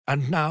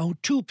And now,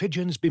 two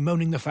pigeons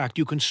bemoaning the fact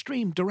you can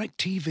stream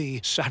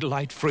DirecTV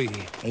satellite-free.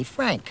 Hey,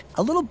 Frank,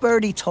 a little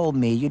birdie told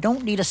me you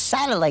don't need a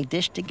satellite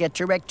dish to get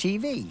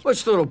DirecTV.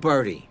 What's little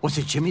birdie? Was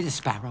it Jimmy the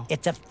Sparrow?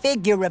 It's a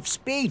figure of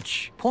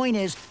speech. Point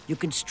is, you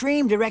can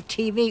stream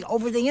DirecTV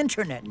over the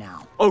internet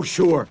now. Oh,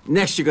 sure.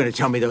 Next you're gonna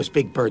tell me those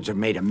big birds are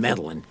made of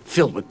metal and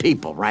filled with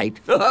people, right?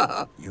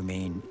 You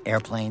mean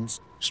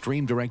airplanes?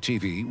 Stream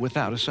DirecTV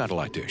without a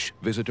satellite dish.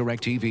 Visit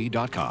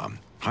DirecTV.com.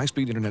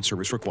 High-speed internet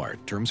service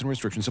required. Terms and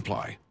restrictions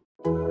apply.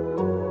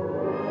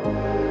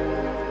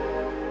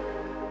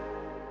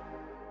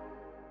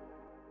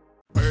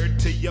 Bird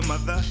to your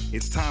mother,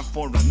 it's time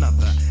for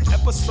another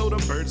episode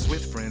of Birds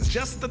with Friends.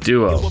 Just the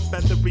Duo. Of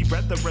feathery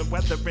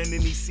weathering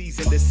any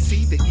season to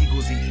see the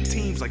Eagles eating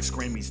teams like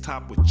Scrammy's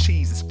top with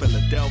cheese. It's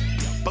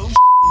Philadelphia. Both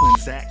and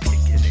Zach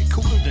kicking it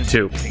cooler than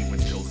Two.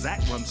 Penguins till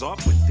Zach runs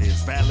off with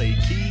his valet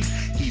keys.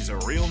 He's a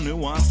real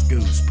nuanced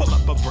goose. Pull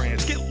up a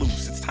branch, get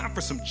loose. It's time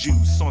for some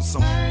juice on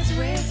some Birds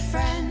with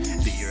Friends.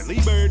 The early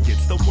bird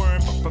gets the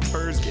worm, but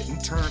prefers getting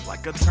turned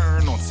like a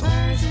turn on some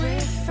Birds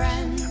with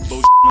Friends.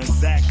 Bullshit and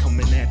Zach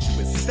coming at you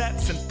with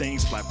stats and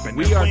things flapping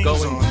We their are wings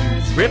going on.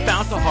 to rip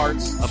out the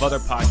hearts of other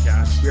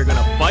podcasts. We are going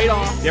to bite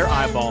off their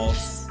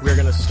eyeballs. We're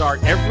going to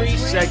start every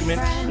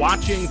segment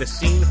watching the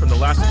scene from The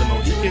Last of the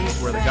Mohicans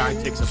where the guy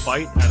takes a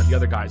bite out of the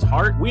other guy's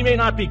heart. We may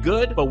not be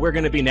good, but we're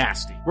going to be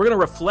nasty. We're going to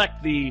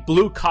reflect the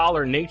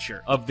blue-collar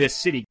nature of this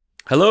city.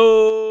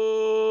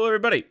 Hello,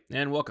 everybody,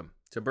 and welcome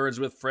to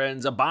Birds with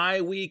Friends, a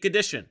bi-week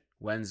edition.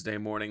 Wednesday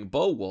morning,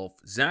 Bo Wolf,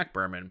 Zach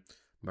Berman,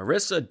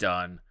 Marissa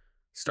Dunn,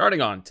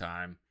 starting on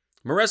time.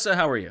 Marissa,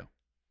 how are you?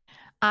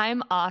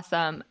 I'm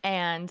awesome,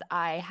 and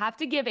I have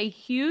to give a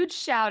huge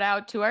shout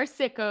out to our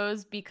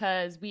sickos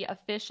because we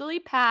officially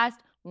passed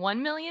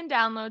 1 million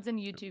downloads and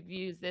YouTube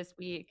views this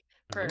week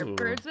for Ooh.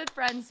 Birds with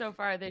Friends so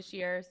far this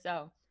year.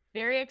 So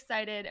very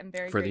excited and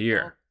very For the grateful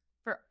year.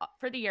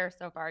 for the year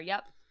so far.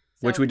 Yep.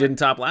 Which we didn't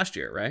top last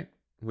year, right?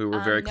 We were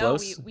very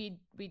close. We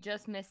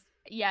just missed.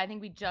 Yeah, I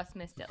think we just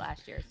missed it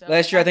last year. So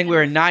Last year, I think we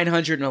were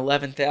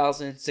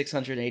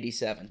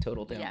 911,687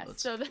 total downloads.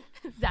 Yes. So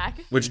Zach.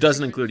 Which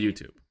doesn't include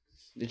YouTube.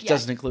 It Yes.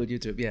 doesn't include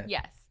YouTube, yeah.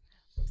 Yes.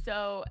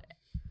 So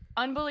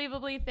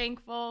unbelievably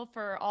thankful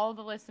for all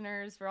the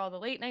listeners, for all the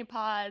late night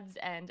pods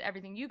and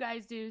everything you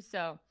guys do.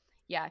 So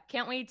yeah,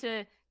 can't wait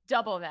to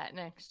double that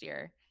next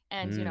year.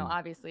 And, you know,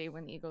 obviously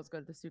when the Eagles go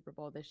to the Super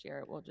Bowl this year,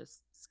 it will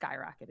just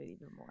skyrocket it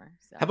even more.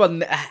 So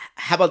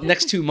How about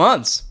next 2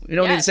 months? We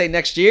don't need to Yes. say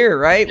next year,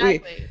 right?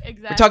 Exactly.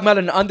 We're talking about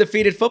an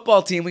undefeated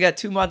football team. We got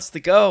 2 months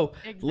to go.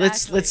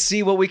 Let's Exactly.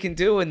 see what we can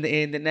do in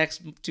the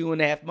next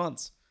 2.5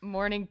 months.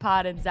 Morning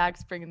pod and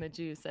Zach's bringing the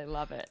juice. I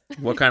love it.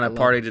 What kind of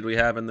party did we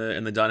have in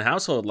the Dunn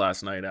household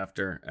last night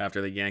after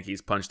the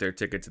Yankees punched their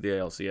ticket to the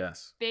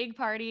ALCS? Big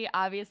party.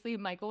 Obviously,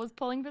 Michael was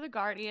pulling for the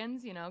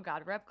Guardians, you know,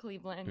 God rep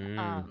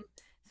Cleveland.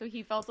 So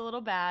he felt a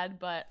little bad,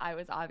 but I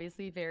was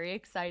obviously very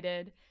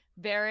excited,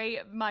 very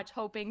much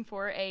hoping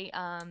for a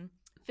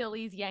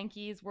Phillies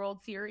Yankees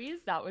World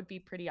Series. That would be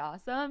pretty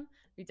awesome.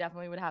 We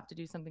definitely would have to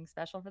do something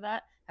special for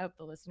that. I hope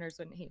the listeners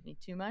wouldn't hate me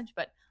too much,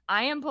 but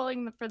I am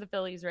pulling for the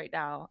Phillies right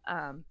now.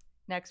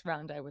 Next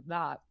round, I would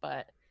not,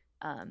 but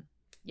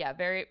yeah,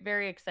 very,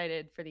 very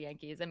excited for the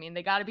Yankees. I mean,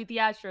 they got to beat the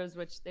Astros,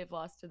 which they've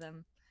lost to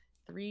them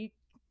three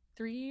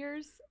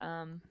years,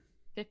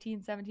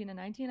 15, 17, and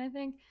 19, I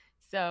think.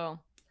 So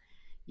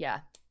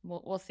yeah,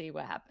 we'll see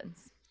what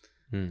happens.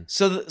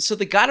 So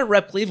the gotta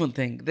rep Cleveland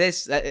thing.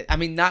 This, I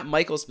mean, not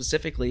Michael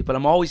specifically, but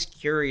I'm always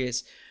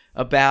curious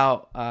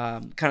about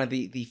kind of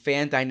the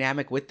fan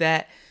dynamic with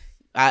that.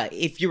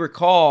 If you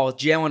recall,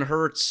 Jalen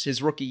Hurts,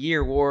 his rookie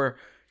year, wore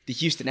the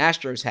Houston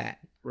Astros hat,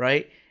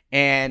 right?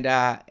 And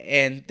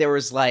there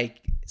was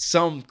like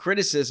some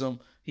criticism.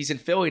 He's in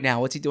Philly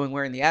now. What's he doing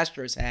wearing the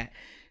Astros hat?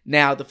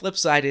 Now the flip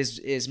side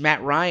is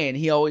Matt Ryan.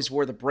 He always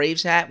wore the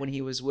Braves hat when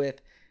he was with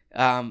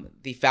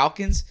the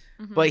Falcons.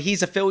 But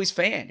he's a Phillies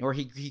fan, or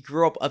he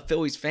grew up a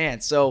Phillies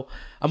fan. So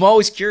I'm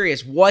always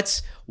curious,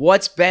 what's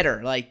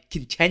better, like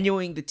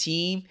continuing the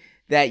team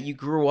that you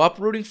grew up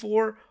rooting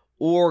for,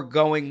 or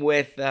going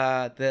with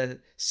the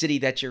city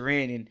that you're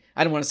in? And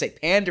I don't want to say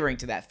pandering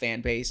to that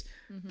fan base,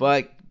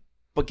 but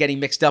getting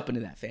mixed up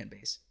into that fan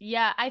base.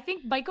 Yeah, I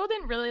think Michael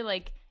didn't really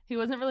he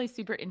wasn't really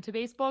super into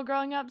baseball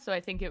growing up, so I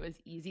think it was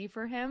easy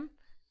for him.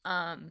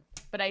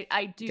 But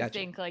I do Gotcha.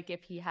 think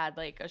if he had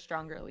a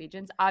stronger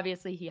allegiance,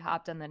 obviously he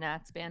hopped on the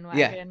Nats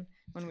bandwagon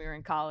when we were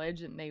in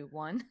college and they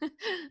won.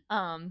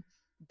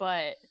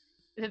 But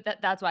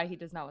that's why he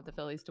does not want the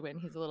Phillies to win.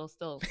 He's a little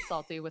still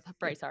salty with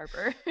Bryce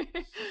Harper.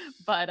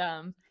 But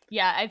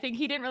yeah, I think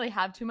he didn't really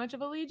have too much of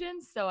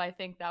allegiance, so I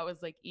think that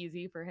was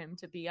easy for him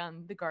to be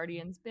on the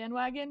Guardians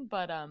bandwagon.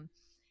 But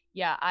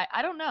yeah,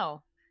 I don't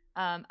know.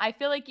 I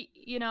feel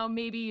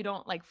maybe you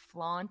don't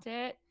flaunt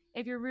it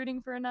if you're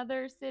rooting for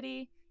another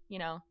city,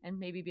 and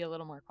maybe be a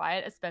little more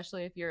quiet,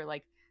 especially if you're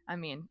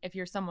if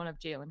you're someone of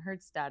Jalen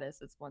Hurts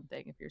status, it's one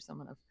thing. If you're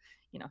someone of,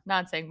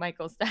 not saying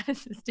Michael's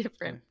status is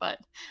different, but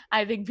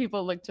I think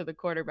people look to the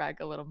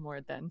quarterback a little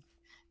more than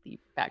the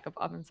backup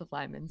offensive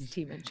lineman's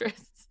team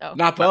interests. So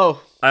Not Bo.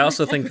 I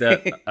also think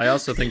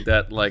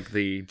that like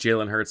the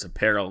Jalen Hurts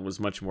apparel was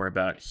much more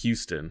about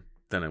Houston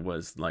than it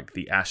was like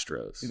the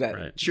Astros.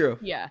 Right? True.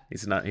 yeah.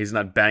 He's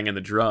not banging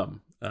the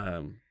drum.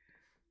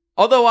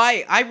 Although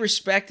I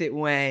respect it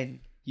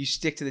when you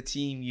stick to the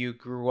team you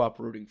grew up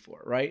rooting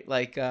for, right?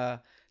 Like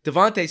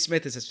Devontae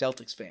Smith is a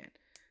Celtics fan.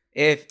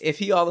 If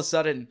he all of a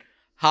sudden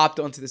hopped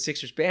onto the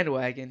Sixers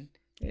bandwagon,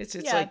 it's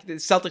like the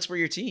Celtics were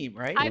your team,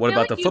 right? I What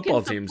feel about the you can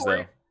football teams,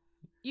 though?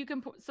 You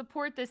can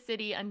support the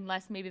city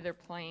unless maybe they're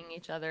playing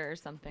each other or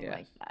something Yeah.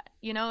 like that.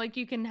 You know, like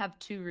you can have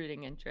two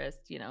rooting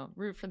interests, you know,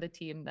 root for the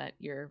team that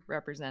you're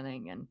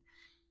representing and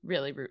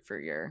really root for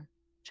your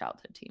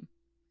childhood team.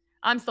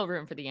 I'm still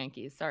rooting for the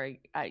Yankees. Sorry.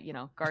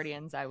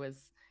 Guardians, I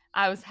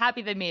was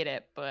happy they made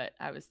it, but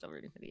I was still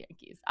rooting for the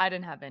Yankees. I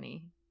didn't have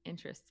any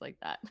interests like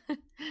that.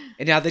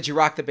 And now that you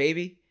rock the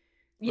baby,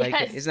 like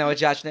Yes. isn't that what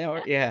Josh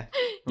Naylor? Yeah.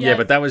 Yeah,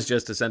 but that was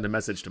just to send a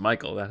message to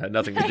Michael. That had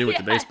nothing to do with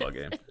the baseball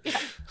game.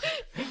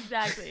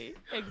 Yeah,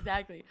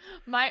 exactly.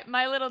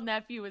 My little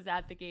nephew was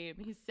at the game.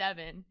 He's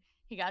 7.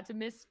 He got to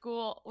miss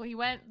school. Well, he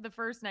went the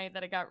first night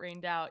that it got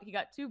rained out. He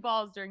got 2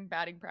 balls during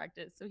batting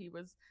practice, so he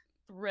was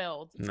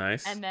thrilled.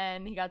 Nice. And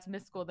then he got to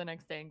miss school the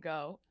next day and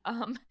go.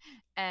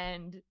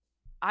 And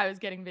I was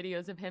getting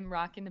videos of him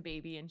rocking the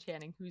baby and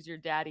chanting, "Who's your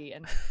daddy?"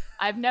 And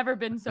I've never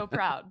been so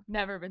proud.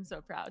 Never been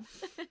so proud.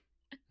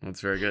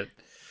 That's very good.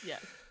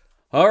 Yes.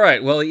 All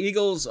right. Well, the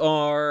Eagles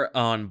are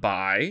on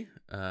bye.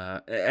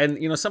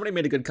 And somebody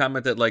made a good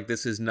comment that like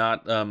this is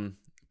not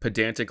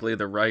pedantically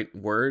the right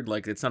word.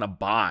 Like it's not a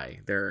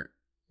bye. They're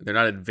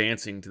not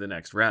advancing to the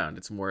next round.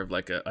 It's more of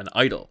like an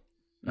idle.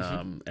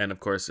 And of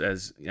course,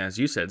 as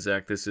you said,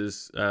 Zach, this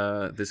is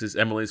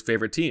Emily's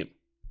favorite team.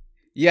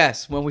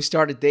 Yes, when we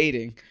started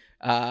dating,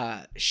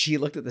 she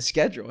looked at the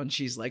schedule and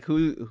she's like,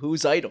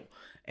 "Who's idle?"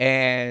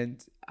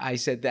 And I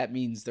said that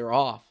means they're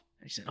off.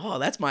 And she said, "Oh,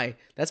 that's my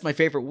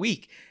favorite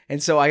week."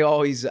 And so I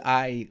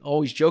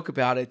always joke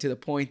about it to the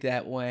point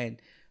that when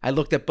I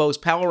looked at Bo's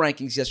power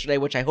rankings yesterday,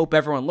 which I hope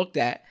everyone looked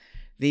at,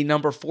 the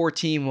number 4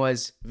 team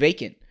was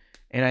vacant,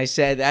 and I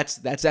said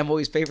that's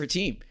Emily's favorite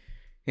team.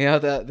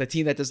 The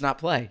team that does not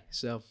play.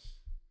 So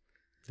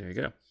there you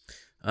go.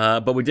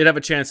 But we did have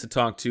a chance to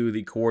talk to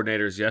the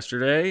coordinators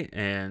yesterday,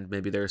 and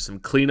maybe there's some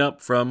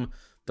cleanup from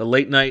the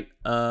late night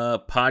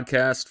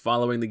podcast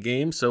following the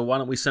game. So why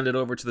don't we send it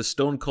over to the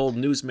Stone Cold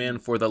Newsman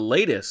for the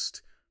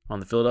latest on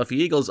the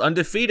Philadelphia Eagles,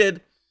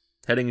 undefeated,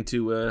 heading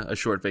into a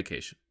short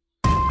vacation.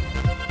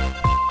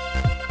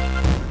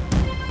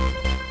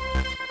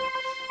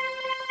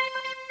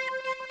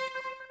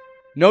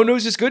 no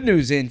news is good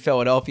news in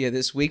Philadelphia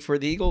this week for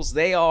the Eagles.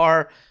 They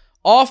are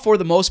off for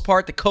the most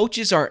part. The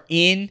coaches are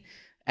in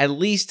at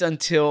least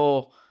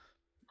until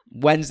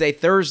Wednesday,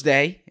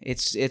 Thursday.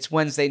 It's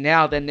Wednesday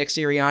now. Then Nick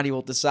Sirianni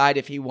will decide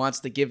if he wants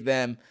to give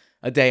them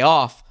a day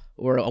off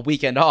or a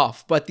weekend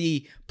off. But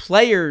the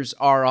players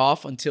are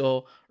off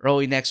until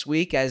early next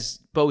week. As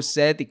Bo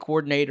said, the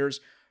coordinators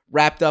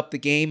wrapped up the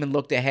game and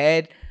looked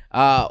ahead.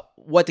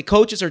 What the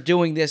coaches are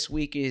doing this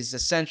week is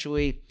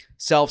essentially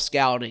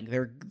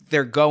self-scouting.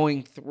 They're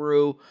going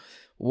through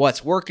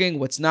what's working,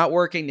 what's not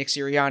working. Nick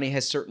Sirianni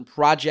has certain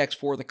projects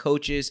for the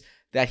coaches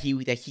that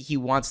he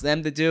wants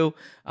them to do.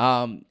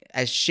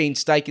 As Shane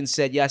Steichen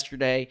said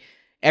yesterday,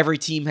 every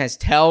team has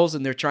tells,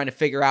 and they're trying to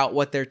figure out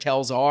what their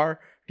tells are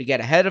to get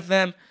ahead of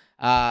them.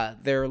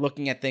 They're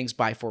looking at things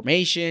by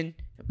formation,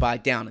 by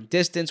down and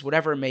distance,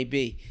 whatever it may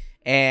be.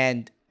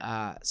 And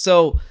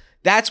so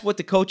that's what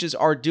the coaches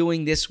are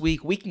doing this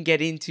week. We can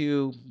get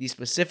into the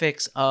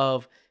specifics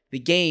of the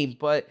game,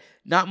 but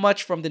not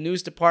much from the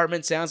news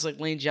department. Sounds like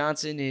Lane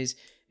Johnson is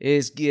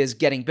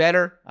getting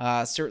better.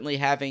 Certainly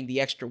having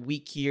the extra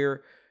week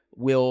here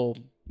will,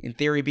 in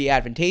theory, be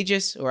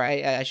advantageous, or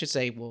I should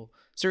say will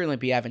certainly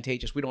be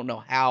advantageous. We don't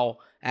know how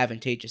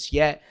advantageous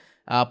yet.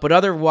 But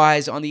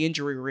otherwise, on the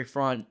injury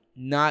front,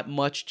 not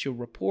much to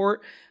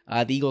report.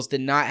 The Eagles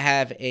did not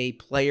have a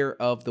player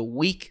of the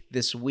week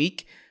this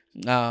week.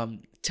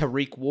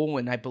 Tariq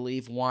Woolen, I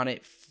believe, won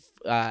it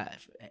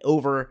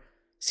over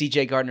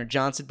C.J.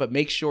 Gardner-Johnson. But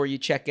make sure you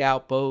check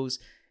out Bo's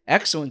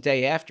excellent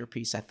day after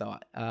piece, I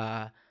thought.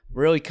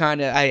 Really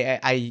kind of,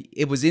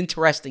 it was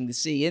interesting to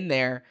see in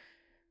there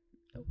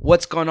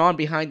what's gone on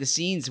behind the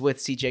scenes with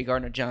C.J.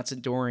 Gardner-Johnson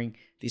during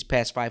these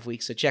past 5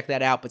 weeks. So check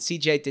that out. But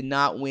C.J. did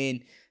not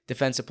win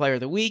Defensive Player of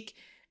the Week.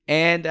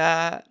 And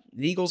the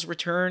Eagles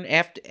return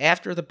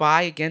after the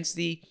bye against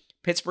the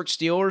Pittsburgh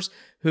Steelers,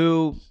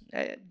 who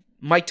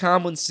Mike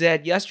Tomlin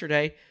said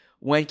yesterday,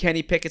 when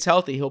Kenny Pickett's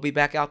healthy, he'll be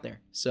back out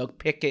there. So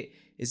Pickett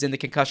is in the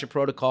concussion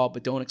protocol,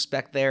 but don't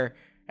expect there,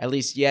 at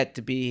least yet,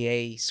 to be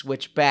a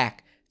switch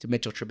back to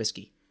Mitchell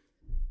Trubisky.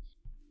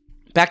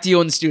 Back to you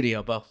in the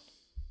studio, Bo.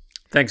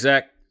 Thanks,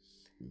 Zach.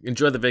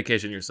 Enjoy the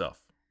vacation yourself.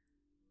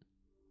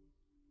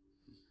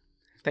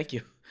 Thank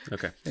you.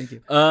 Okay. Thank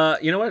you.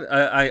 You know what?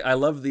 I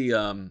love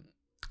the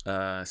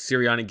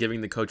Sirianni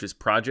giving the coaches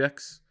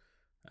projects.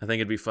 I think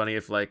it'd be funny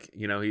if, like,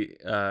 you know,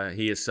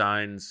 he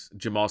assigns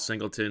Jamal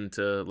Singleton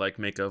to, like,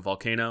 make a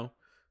volcano,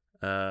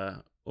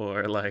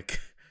 or like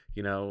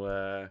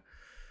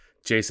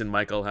Jason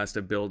Michael has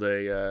to build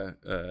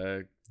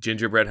a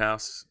gingerbread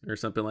house or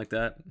something like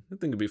that. I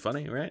think it'd be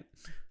funny, right?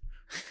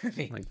 I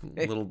mean, Like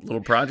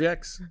little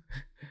projects.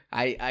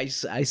 I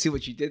see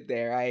what you did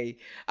there.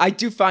 I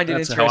do find it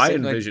That's interesting. how I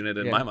envision it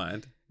in yeah. my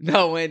mind.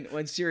 No, when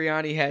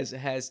Sirianni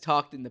has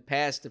talked in the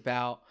past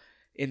about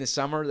in the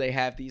summer they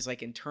have these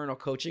like internal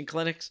coaching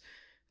clinics.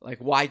 Like,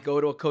 why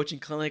go to a coaching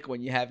clinic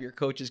when you have your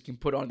coaches can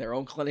put on their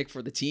own clinic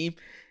for the team,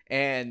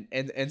 and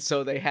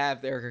so they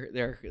have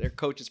their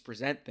coaches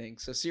present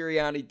things. So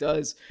Sirianni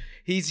does.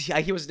 He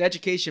was an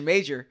education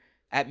major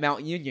at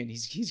Mount Union.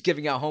 He's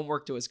giving out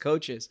homework to his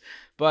coaches,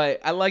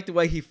 but I like the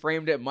way he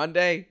framed it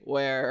Monday,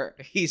 where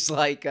he's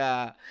like,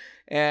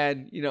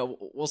 and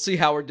we'll see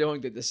how we're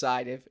doing to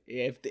decide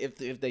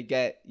if they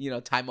get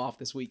time off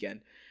this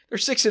weekend. They're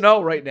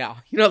 6-0 right now.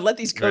 Let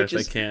these coaches. Right,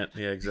 if they can't.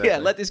 Yeah, exactly. Yeah,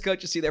 let these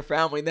coaches see their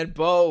family. And then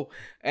Bo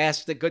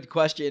asked a good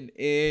question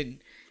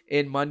in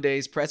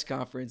Monday's press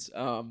conference.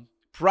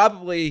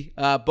 Probably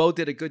Bo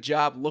did a good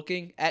job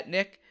looking at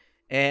Nick,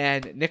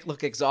 and Nick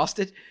looked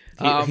exhausted.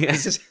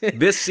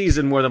 This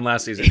season more than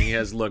last season, he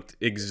has looked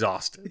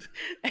exhausted.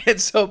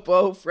 And so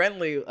Bo,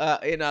 friendly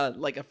in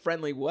a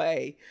friendly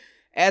way,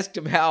 asked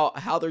him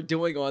how they're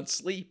doing on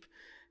sleep,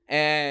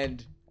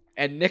 and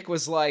Nick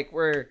was like,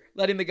 we're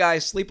letting the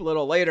guys sleep a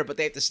little later, but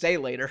they have to stay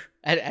later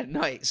at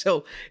night.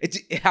 So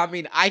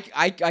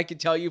I can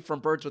tell you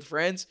from Birds with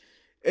Friends,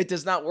 it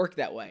does not work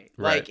that way.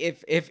 Right.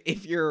 Like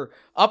if you're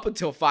up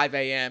until 5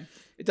 a.m.,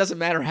 it doesn't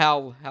matter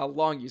how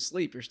long you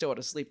sleep, you're still at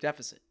a sleep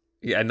deficit.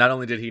 Yeah, and not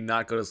only did he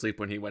not go to sleep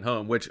when he went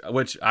home, which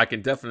I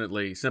can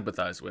definitely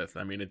sympathize with.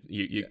 I mean,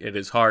 it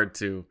is hard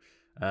to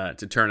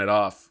turn it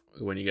off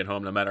when you get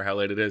home, no matter how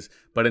late it is.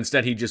 But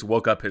instead, he just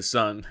woke up his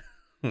son.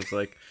 It's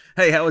like,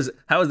 hey, how was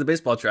the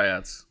baseball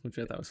tryouts? Which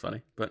I thought was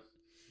funny, but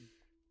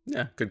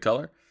yeah, good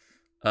color.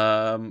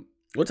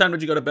 What time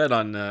did you go to bed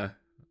on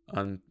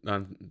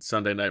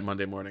Sunday night,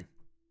 Monday morning?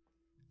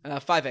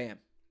 5 a.m.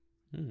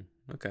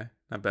 Okay,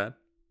 not bad.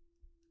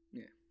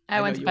 Yeah,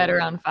 I went to bed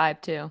around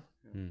 5 too,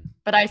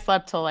 but I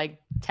slept till like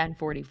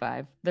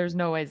 10:45. There's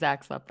no way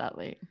Zach slept that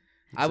late.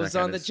 I was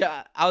on the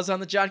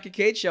John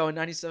Kincaid show on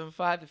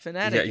 97.5 The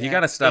Fanatic. Yeah, you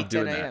got to stop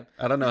doing that.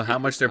 I don't know how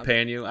much they're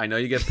paying you. I know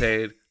you get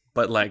paid.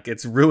 But like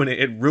it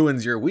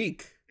ruins your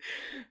week.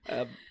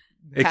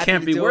 It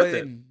can't be worth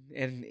it.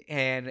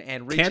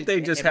 And can't they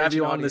just have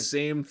you on the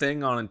same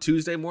thing on a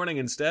Tuesday morning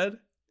instead?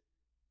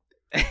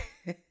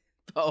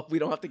 Oh, we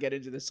don't have to get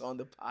into this on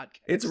the podcast.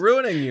 It's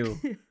ruining you.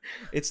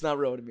 It's not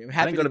ruining me. I'm I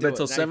happy didn't go to bed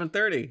do till it.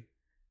 7:30.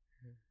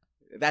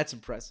 That's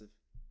impressive.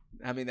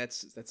 I mean,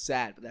 that's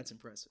sad, but that's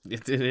impressive.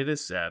 It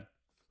is sad,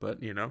 but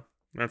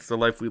that's the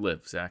life we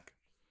live, Zach.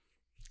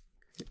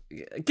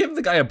 Give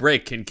the guy a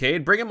break,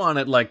 Kincaid. Bring him on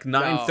at like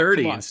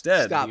 9:30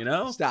 instead. Stop.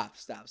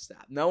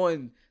 No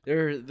one.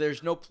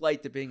 There's no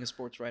plight to being a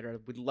sports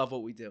writer. We love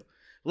what we do.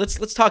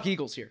 Let's talk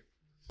Eagles here.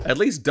 At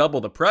least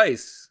double the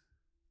price.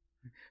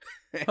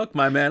 Hook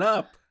my man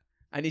up.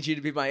 I need you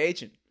to be my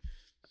agent.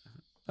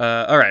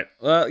 All right.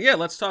 Yeah.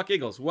 Let's talk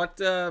Eagles. What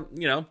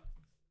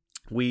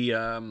we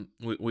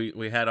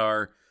had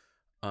our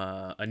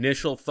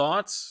initial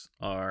thoughts,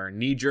 our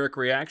knee-jerk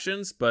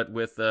reactions, but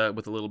with a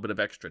little bit of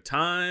extra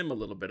time, a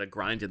little bit of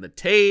grinding the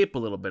tape, a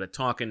little bit of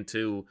talking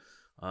to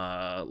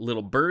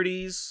little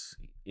birdies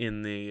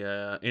in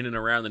and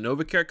around the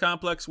NovaCare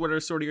complex. What are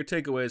sort of your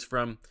takeaways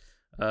from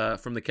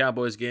the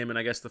Cowboys game and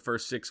I guess the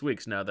first 6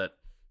 weeks now that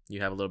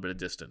you have a little bit of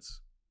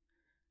distance?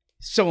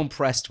 So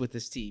impressed with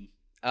this team.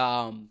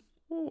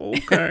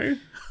 Okay.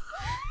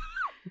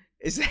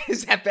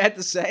 Is that bad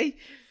to say?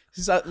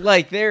 So,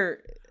 like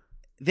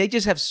they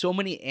just have so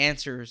many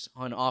answers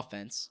on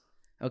offense,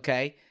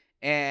 okay?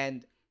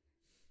 And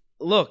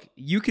look,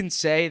 you can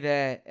say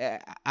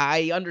that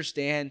I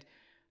understand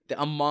that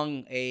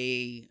among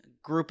a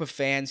group of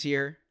fans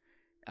here,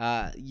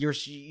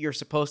 you're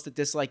supposed to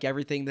dislike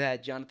everything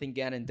that Jonathan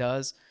Gannon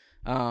does.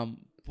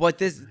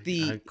 But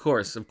of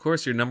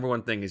course, your number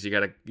one thing is you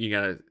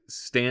gotta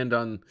stand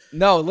on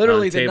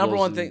the number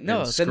one thing.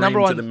 No, the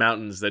number one to the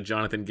mountains that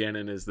Jonathan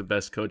Gannon is the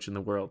best coach in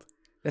the world.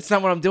 That's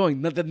not what I'm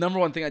doing. The number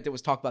one thing I did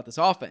was talk about this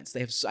offense.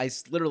 I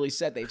literally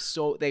said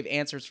they've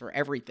answers for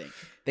everything.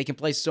 They can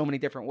play so many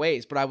different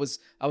ways. But I was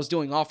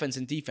doing offense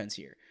and defense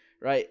here,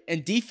 right?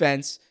 And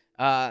defense,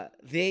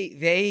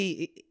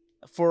 they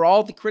for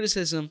all the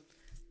criticism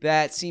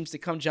that seems to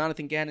come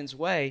Jonathan Gannon's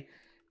way,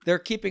 they're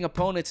keeping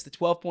opponents to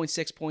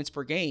 12.6 points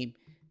per game.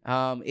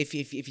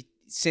 If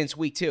since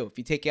week 2, if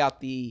you take out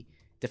the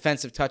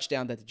defensive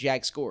touchdown that the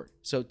Jags scored,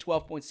 so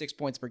 12.6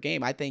 points per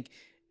game, I think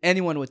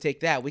anyone would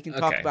take that. We can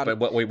talk about it.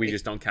 But we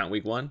just don't count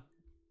week 1?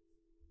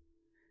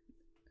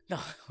 No,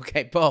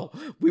 okay, Bo.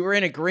 We were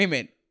in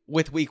agreement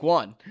with week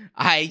 1.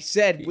 I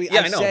said we.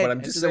 Yeah, I know, but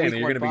I'm just saying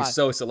you're going to be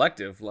so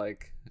selective.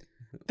 Like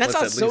that's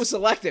not so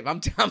selective.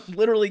 I'm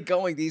literally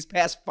going these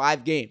past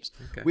 5 games.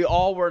 Okay. We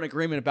all were in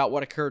agreement about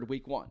what occurred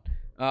week 1.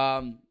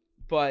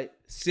 But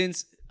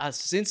since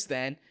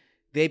then,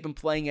 they've been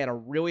playing at a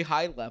really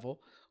high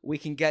level. We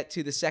can get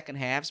to the second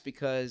halves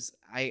because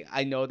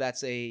I know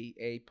that's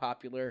a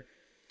popular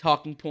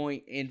talking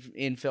point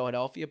in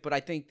Philadelphia. But I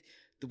think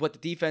what the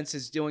defense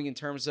is doing in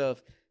terms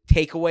of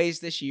takeaways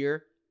this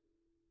year,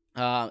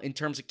 in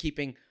terms of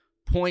keeping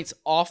points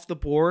off the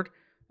board,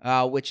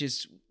 which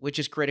is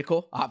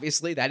critical.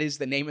 Obviously, that is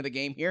the name of the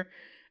game here.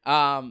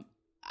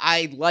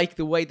 I like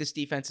the way this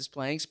defense is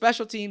playing.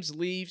 Special teams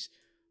leaves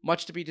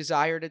much to be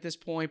desired at this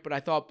point, but I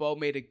thought Bo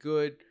made a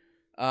good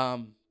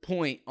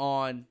point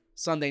on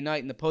Sunday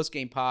night in the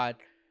postgame pod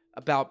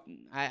about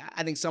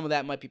I think some of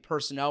that might be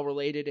personnel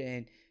related,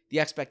 and the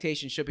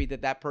expectation should be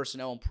that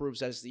personnel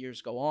improves as the year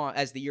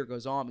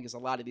goes on, because a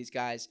lot of these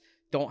guys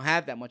don't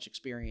have that much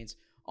experience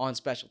on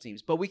special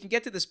teams. But we can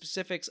get to the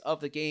specifics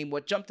of the game.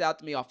 What jumped out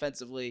to me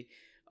offensively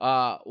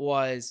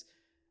was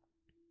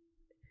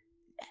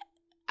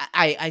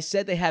I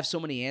said they have so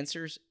many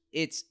answers.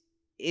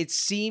 It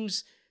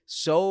seems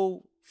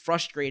so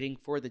frustrating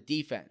for the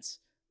defense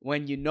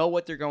when you know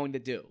what they're going to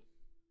do,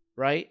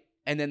 right?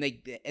 And then they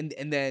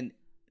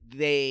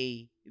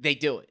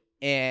do it.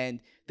 And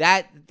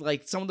that,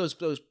 like, some of those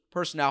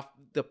personal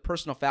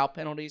foul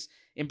penalties,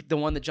 and the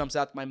one that jumps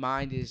out to my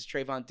mind is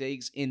Trayvon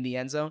Diggs in the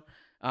end zone.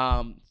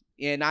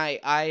 And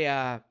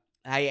I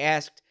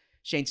asked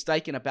Shane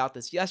Steichen about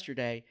this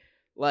yesterday.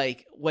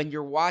 Like, when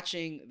you're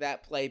watching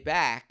that play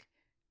back,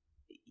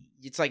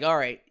 it's like, all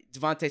right,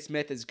 Devontae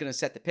Smith is going to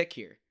set the pick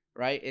here,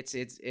 right?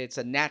 It's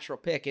a natural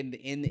pick in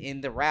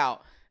the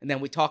route. And then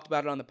we talked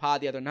about it on the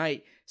pod the other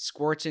night,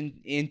 squirts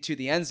into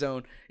the end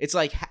zone. It's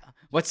like,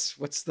 what's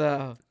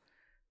the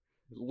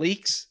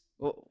leaks?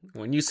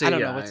 When you say,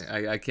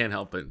 I can't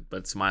help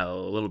but smile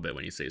a little bit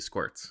when you say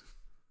squirts.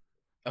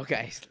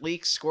 Okay,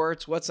 leaks,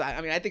 squirts.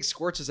 I think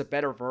squirts is a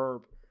better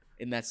verb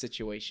in that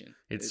situation.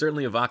 It's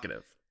certainly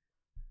evocative.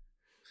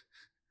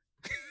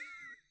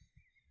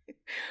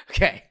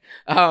 Okay.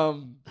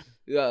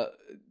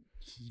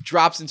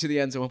 Drops into the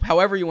end zone,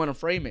 however you want to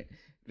frame it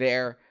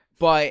there.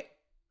 But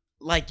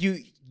like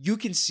you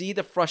can see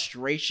the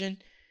frustration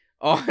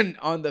on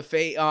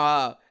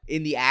the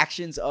in the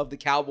actions of the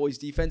Cowboys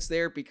defense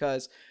there,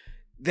 because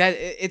that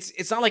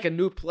it's not like a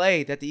new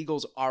play that the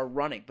Eagles are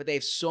running, but they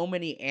have so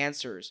many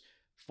answers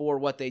for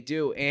what they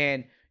do.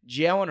 And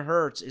Jalen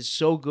Hurts is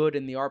so good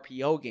in the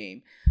RPO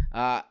game.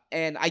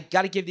 And I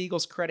got to give the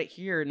Eagles credit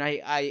here. And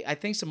I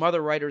think some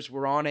other writers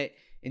were on it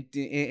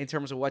in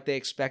terms of what they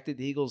expected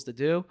the Eagles to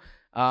do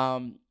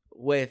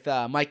with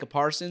Micah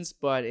Parsons.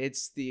 But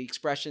it's the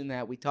expression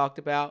that we talked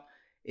about.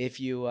 If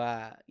you,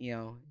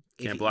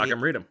 can't block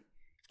him, read him.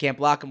 Can't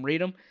block him,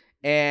 read him.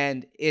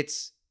 And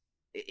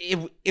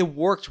it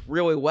worked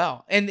really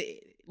well. And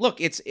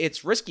look,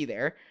 it's risky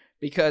there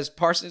because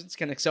Parsons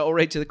can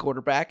accelerate to the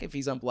quarterback if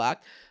he's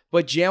unblocked.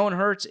 But Jalen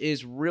Hurts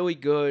is really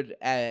good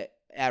at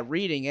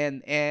reading.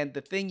 And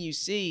the thing you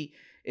see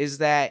is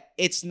that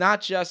it's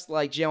not just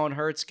like Jalen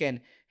Hurts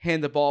can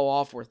hand the ball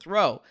off or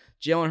throw.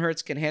 Jalen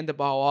Hurts can hand the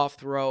ball off,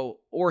 throw,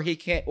 or he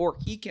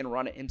can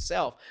run it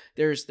himself.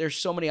 There's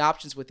so many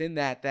options within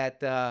that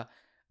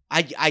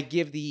I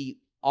give the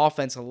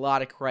offense a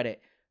lot of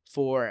credit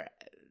for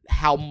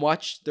how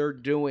much they're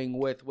doing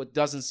with what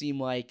doesn't seem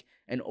like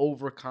an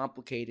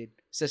overcomplicated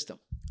system.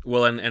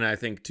 Well, and I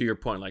think to your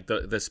point, like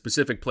the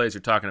specific plays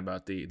you're talking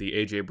about, the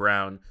A.J.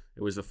 Brown,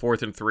 it was the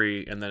 4th and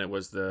 3, and then it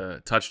was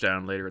the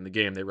touchdown later in the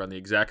game. They run the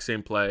exact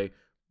same play.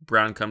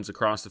 Brown comes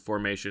across the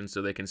formation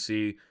so they can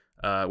see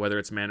whether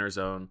it's man or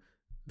zone.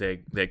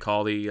 They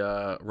call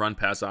the run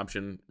pass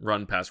option,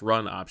 run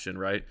option,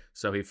 right?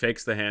 So he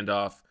fakes the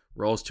handoff,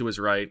 rolls to his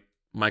right.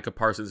 Micah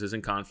Parsons is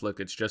in conflict.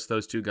 It's just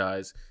those two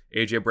guys.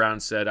 A.J. Brown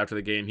said after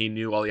the game he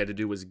knew all he had to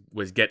do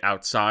was get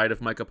outside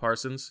of Micah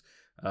Parsons.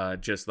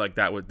 Just like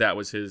that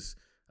was his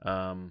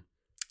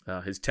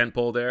tent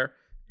pole there.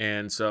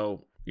 And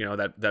so,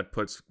 that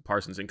puts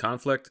Parsons in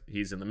conflict.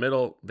 He's in the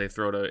middle. They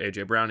throw to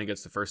A.J. Brown. He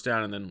gets the first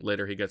down, and then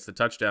later he gets the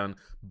touchdown.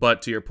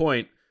 But to your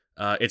point,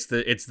 it's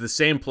the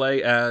same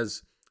play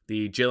as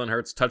the Jalen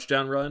Hurts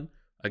touchdown run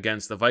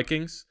against the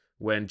Vikings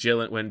when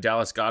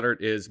Dallas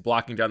Goedert is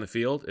blocking down the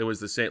field. It was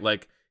the same,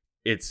 like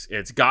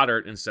it's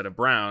Goddard instead of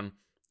Brown.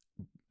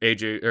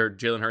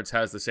 Jalen Hurts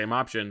has the same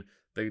option.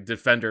 The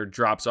defender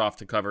drops off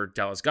to cover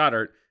Dallas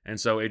Goedert, and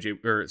so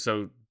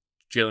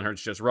Jalen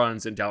Hurts just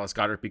runs, and Dallas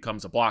Goedert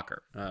becomes a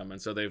blocker.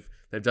 And so they've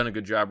done a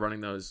good job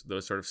running those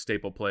sort of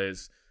staple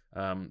plays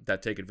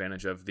that take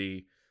advantage of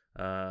the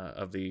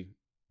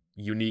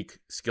unique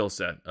skill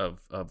set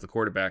of the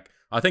quarterback.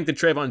 I think the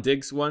Trayvon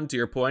Diggs one, to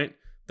your point,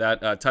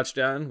 that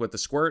touchdown with the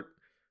squirt,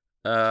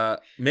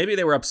 maybe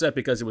they were upset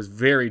because it was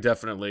very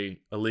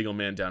definitely a legal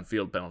man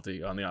downfield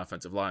penalty on the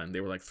offensive line. They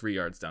were like 3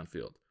 yards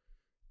downfield.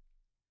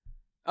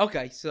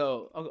 Okay,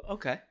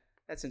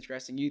 that's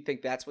interesting. You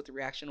think that's what the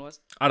reaction was?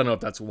 I don't know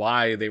if that's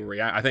why they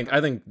react. I think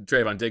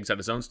Trayvon Diggs had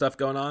his own stuff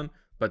going on,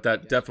 but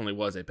that definitely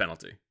was a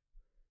penalty.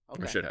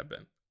 Okay. Or should have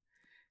been.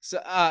 So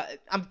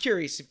I'm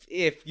curious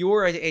if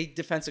you're a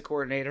defensive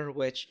coordinator,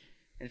 which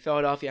in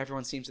Philadelphia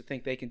everyone seems to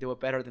think they can do it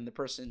better than the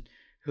person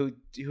who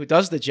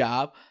does the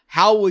job.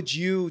 How would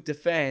you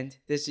defend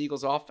this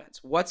Eagles offense?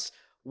 What's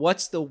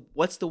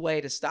the way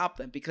to stop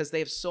them, because they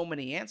have so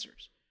many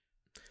answers?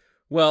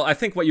 Well, I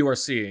think what you are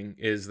seeing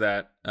is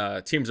that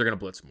teams are going to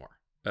blitz more.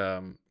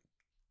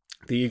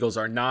 The Eagles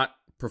are not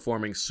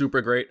performing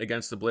super great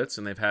against the blitz,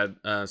 and they've had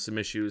some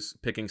issues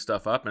picking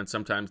stuff up, and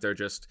sometimes they're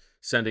just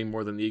sending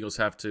more than the Eagles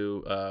have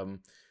to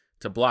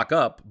block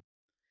up.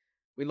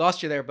 We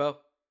lost you there, Bo.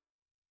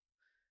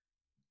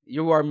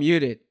 You are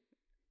muted.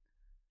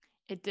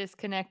 It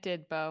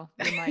disconnected, Bo.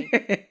 The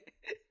mic.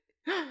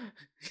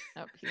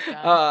 Oh, he's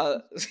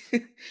gone.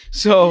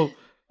 So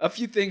a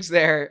few things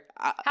there.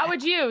 How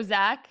would you,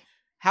 Zach?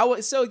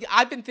 So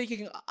I've been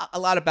thinking a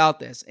lot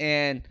about this,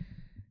 and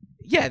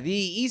yeah, the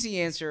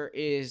easy answer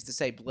is to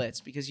say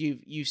blitz because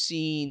you've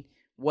seen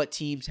what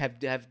teams have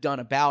done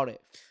about it.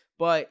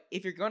 But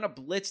if you're going to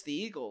blitz the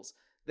Eagles,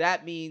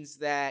 that means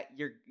that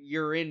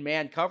you're in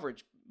man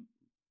coverage.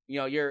 You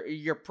know,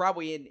 you're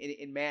probably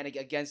in man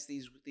against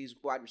these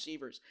wide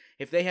receivers.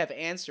 If they have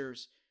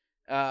answers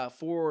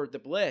for the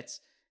blitz,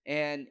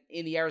 and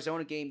in the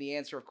Arizona game, the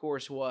answer, of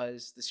course,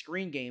 was the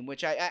screen game,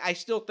 which I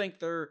still think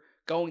they're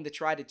going to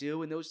try to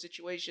do in those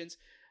situations.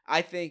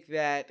 I think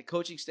that the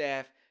coaching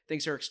staff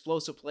thinks are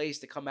explosive plays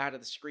to come out of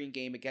the screen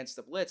game against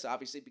the blitz,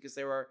 obviously, because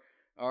there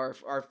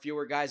are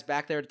fewer guys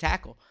back there to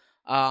tackle.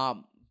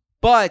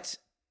 But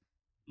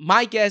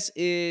my guess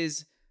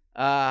is,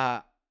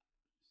 so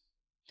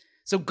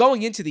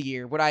going into the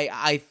year, what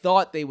I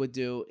thought they would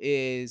do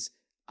is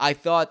I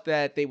thought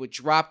that they would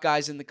drop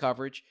guys in the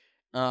coverage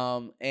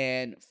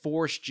and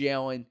force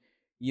Jalen,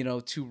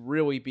 to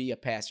really be a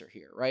passer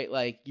here, right?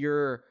 Like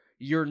you're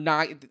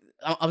not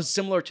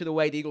similar to the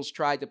way the Eagles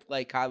tried to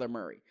play Kyler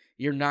Murray.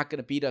 You're not going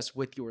to beat us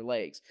with your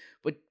legs.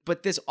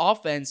 But this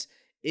offense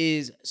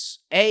is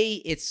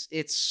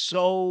it's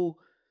so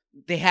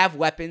they have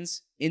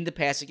weapons in the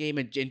passing game,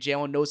 and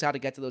Jalen knows how to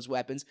get to those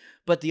weapons.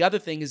 But the other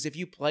thing is if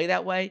you play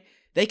that way,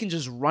 they can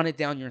just run it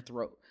down your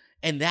throat.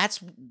 And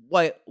that's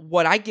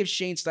what I give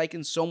Shane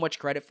Steichen so much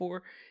credit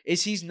for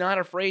is he's not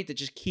afraid to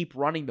just keep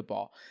running the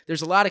ball.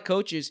 There's a lot of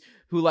coaches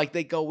who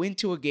they go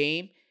into a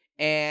game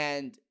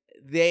and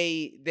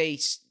they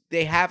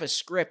have a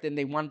script and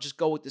they want to just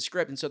go with the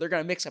script. And so they're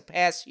going to mix a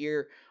pass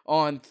here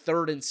on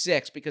 3rd and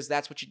 6 because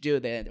that's what you do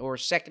then, or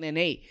 2nd and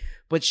 8.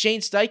 But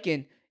Shane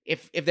Steichen,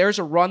 if there's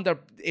a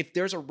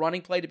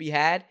running play to be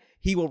had,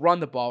 he will run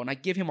the ball. And I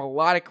give him a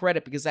lot of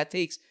credit because that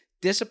takes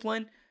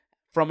discipline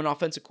from an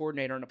offensive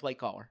coordinator and a play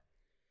caller.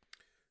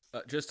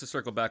 Just to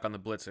circle back on the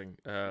blitzing.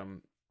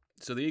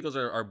 So the Eagles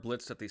are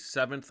blitzed at the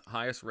 7th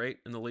highest rate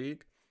in the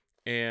league,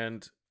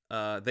 and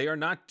they are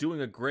not doing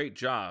a great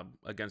job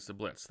against the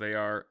blitz.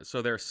 They're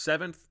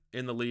 7th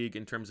in the league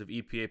in terms of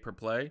EPA per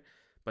play,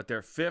 but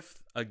they're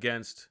 5th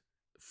against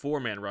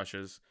 4-man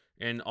rushes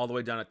and all the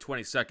way down at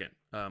 22nd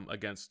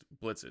against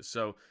blitzes.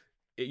 So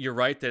you're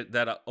right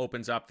that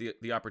opens up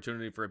the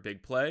opportunity for a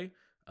big play.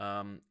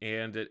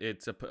 And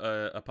it's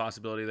a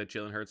possibility that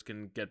Jalen Hurts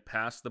can get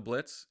past the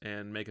blitz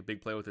and make a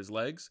big play with his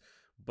legs.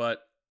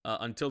 But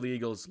until the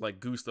Eagles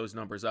goose those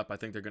numbers up, I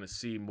think they're going to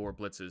see more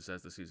blitzes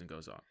as the season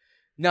goes on.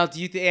 Now, do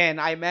you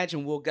and I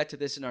imagine we'll get to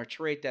this in our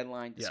trade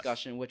deadline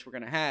discussion, which we're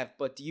going to have.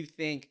 But do you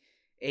think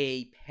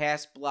a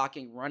pass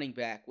blocking running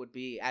back would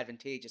be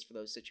advantageous for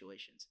those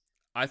situations?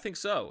 I think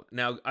so.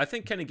 Now, I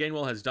think Kenny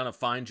Gainwell has done a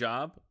fine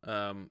job.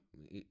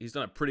 He's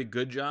done a pretty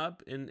good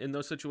job in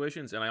those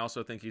situations, and I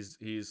also think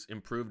he's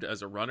improved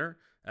as a runner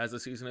as the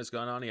season has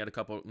gone on. He had a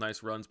couple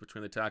nice runs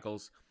between the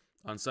tackles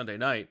on Sunday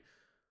night.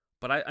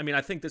 But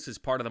I think this is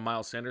part of the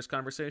Miles Sanders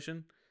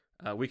conversation.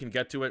 We can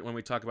get to it when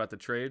we talk about the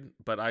trade,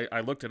 but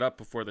I looked it up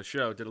before the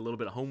show, did a little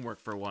bit of homework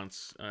for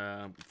once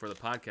for the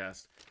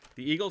podcast.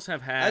 The Eagles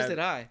have had... As did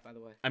I, by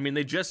the way.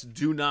 They just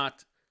do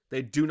not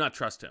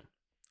trust him.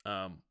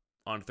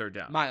 On 3rd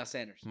down. Miles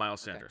Sanders.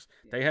 Okay.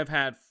 Yeah. They have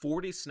had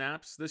 40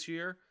 snaps this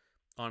year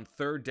on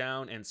 3rd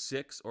down and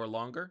 6 or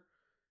longer,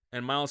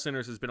 and Miles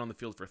Sanders has been on the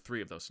field for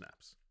 3 of those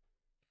snaps.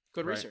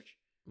 Good research.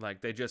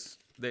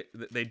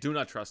 They do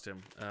not trust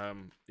him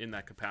in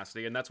that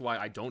capacity, and that's why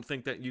I don't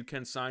think that you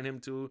can sign him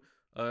to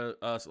a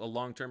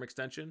long-term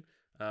extension.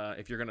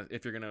 If you're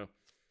gonna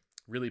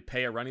really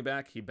pay a running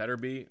back, he better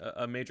be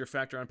a major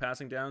factor on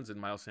passing downs, and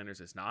Miles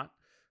Sanders is not.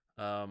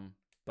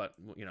 But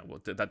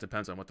that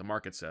depends on what the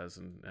market says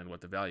and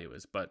what the value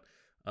is. But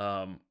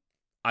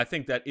I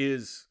think that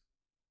is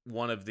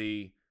one of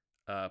the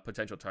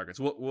potential targets.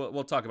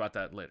 We'll talk about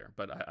that later.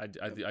 But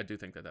I do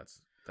think that's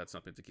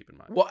something to keep in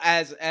mind. Well,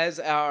 as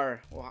I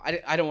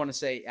don't want to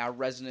say our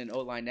resident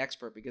O-line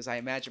expert because I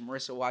imagine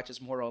Marissa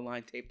watches more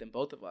O-line tape than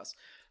both of us.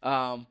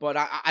 But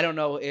I don't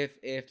know if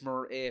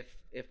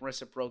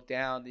Marissa broke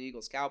down the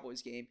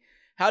Eagles-Cowboys game.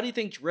 How do you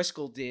think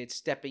Driscoll did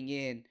stepping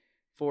in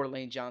for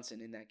Lane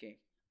Johnson in that game?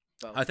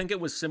 I think it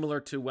was similar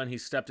to when he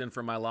stepped in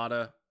for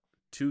Mailata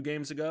 2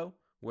 games ago,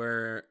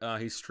 where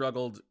he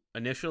struggled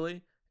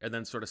initially and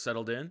then sort of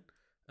settled in.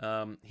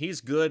 He's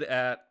good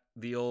at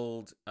the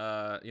old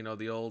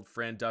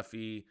Fran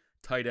Duffy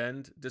tight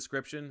end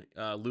description,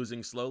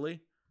 losing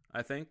slowly.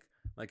 I think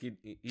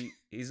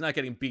he's not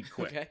getting beat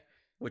quick, okay,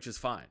 which is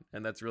fine,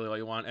 and that's really all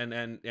you want.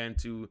 And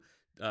to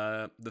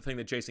the thing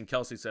that Jason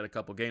Kelce said a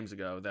couple games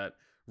ago, that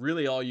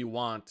really all you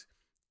want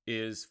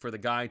is for the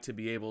guy to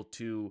be able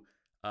to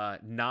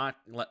not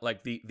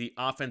like the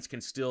offense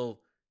can still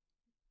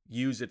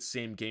use its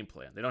same game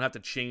plan. They don't have to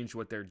change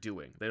what they're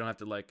doing. They don't have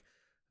to like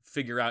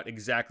figure out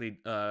exactly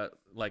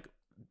like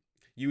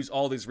use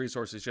all these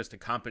resources just to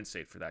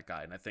compensate for that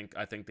guy. And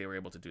I think they were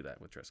able to do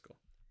that with Driscoll.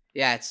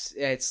 Yeah,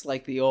 it's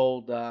like the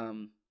old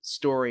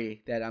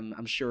story that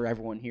I'm sure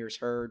everyone here's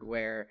heard,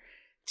 where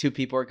two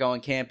people are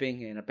going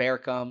camping and a bear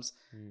comes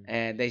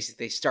and they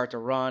start to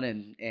run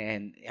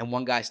and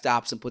one guy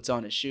stops and puts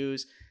on his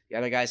shoes. The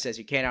other guy says,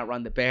 "You can't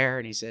outrun the bear,"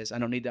 and he says, "I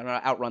don't need to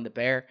outrun the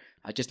bear.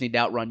 I just need to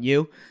outrun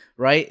you."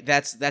 Right?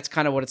 That's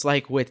kind of what it's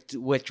like with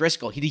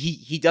Driscoll.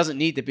 He doesn't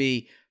need to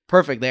be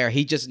perfect there.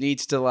 He just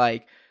needs to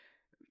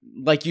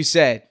like you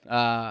said,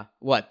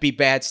 be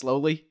bad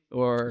slowly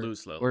or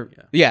lose slowly. Or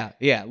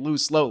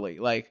lose slowly.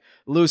 Like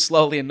lose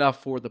slowly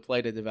enough for the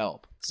play to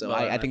develop. So well,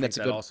 I think that's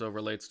that a good. Also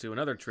relates to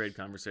another trade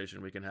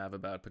conversation we can have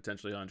about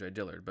potentially Andre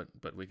Dillard,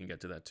 but we can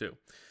get to that too.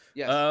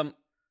 Yes.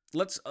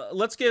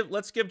 Let's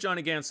give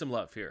Johnny Gant some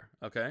love here,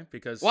 okay?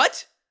 Because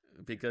what?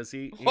 Because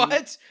he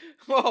what?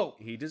 Whoa!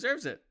 He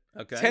deserves it.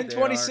 Okay.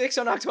 10:26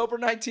 on October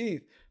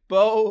 19th.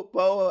 Bo,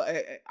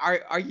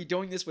 are you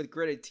doing this with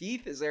gritted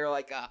teeth? Is there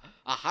like a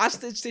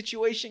hostage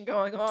situation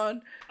going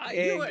on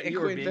in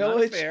Quinn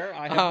Village? Unfair.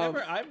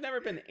 I've never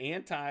been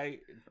anti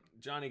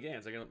Johnny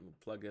Gant. I'm gonna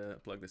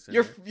plug this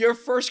in. Your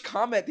first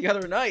comment the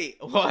other night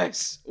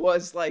was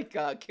like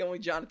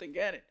killing Jonathan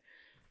Gannon.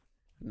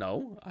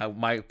 No,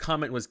 my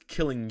comment was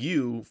killing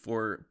you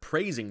for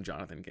praising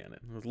Jonathan Gannon.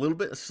 It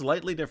was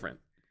slightly different.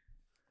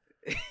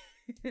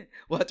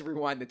 We'll have to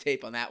rewind the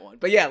tape on that one.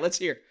 But yeah, let's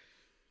hear.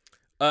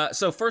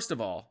 So first of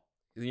all,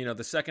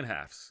 the second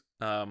halves.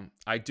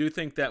 I do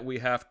think that we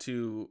have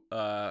to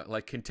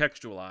like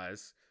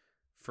contextualize.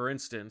 For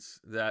instance,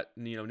 that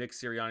Nick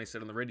Sirianni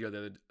said on the radio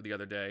the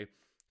other day,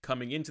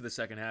 coming into the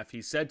second half,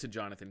 he said to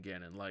Jonathan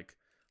Gannon, like,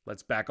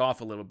 "Let's back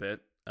off a little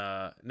bit."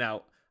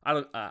 Now,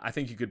 I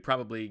think you could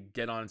probably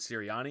get on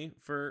Sirianni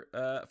for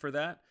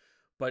that,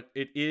 but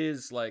it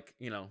is like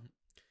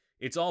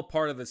it's all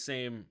part of the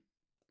same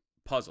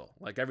puzzle.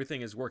 Like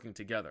everything is working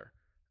together,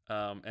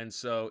 and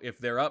so if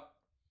they're up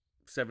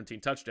 17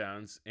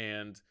 touchdowns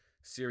and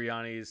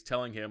Sirianni is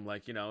telling him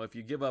like if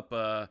you give up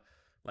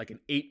like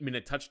an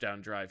 8-minute touchdown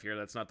drive here,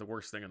 that's not the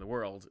worst thing in the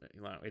world.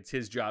 It's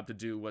his job to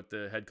do what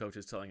the head coach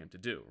is telling him to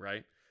do,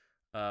 right?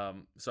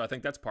 So I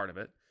think that's part of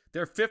it.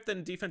 They're 5th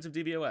in defensive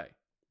DVOA,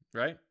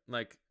 right?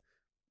 Like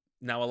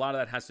now a lot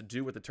of that has to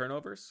do with the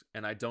turnovers,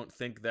 and I don't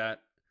think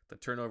that the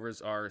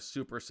turnovers are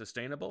super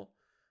sustainable.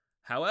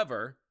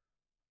 However,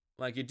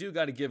 like you do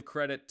got to give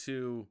credit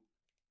to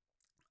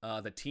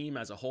the team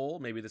as a whole.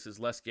 Maybe this is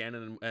less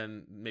Gannon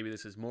and maybe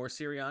this is more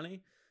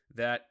Sirianni,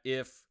 that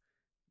if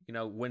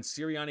when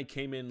Sirianni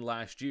came in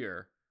last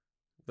year,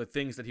 the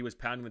things that he was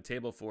pounding the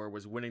table for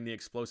was winning the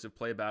explosive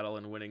play battle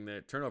and winning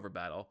the turnover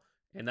battle,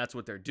 and that's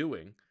what they're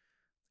doing.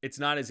 It's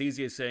not as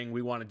easy as saying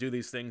we want to do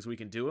these things, we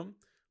can do them,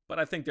 but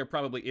I think there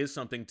probably is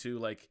something to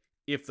like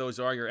if those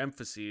are your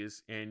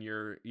emphases and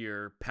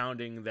you're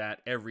pounding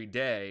that every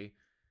day,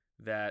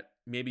 that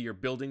maybe you're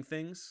building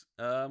things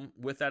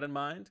with that in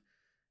mind.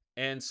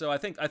 And so I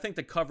think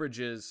the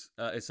coverage is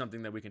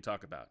something that we can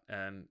talk about,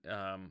 and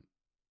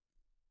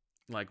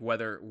like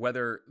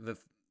whether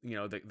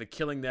the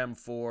killing them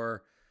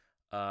for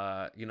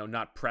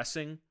not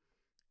pressing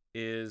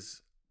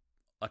is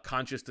a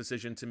conscious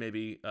decision to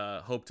maybe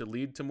hope to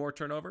lead to more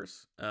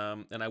turnovers.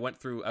 And I went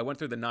through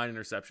the 9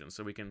 interceptions,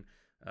 so we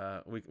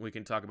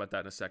can talk about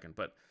that in a second.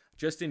 But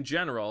just in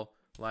general,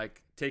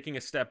 like taking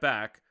a step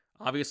back,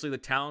 obviously the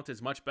talent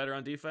is much better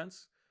on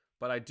defense,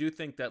 but I do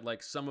think that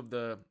like some of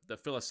the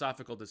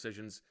philosophical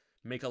decisions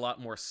make a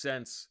lot more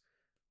sense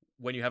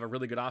when you have a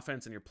really good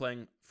offense and you're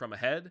playing from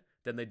ahead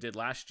than they did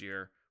last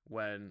year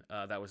when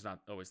that was not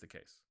always the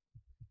case.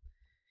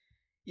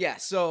 Yeah,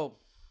 so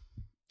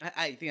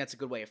I think that's a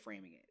good way of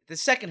framing it. The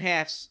second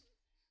halves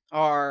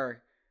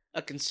are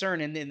a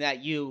concern in that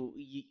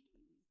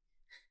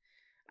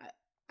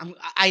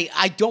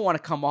I don't want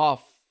to come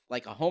off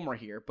like a homer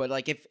here, but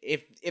like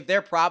if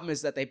their problem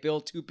is that they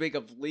build too big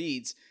of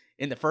leads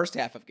in the first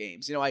half of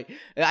games,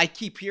 I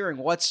keep hearing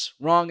what's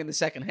wrong in the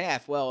second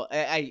half. Well,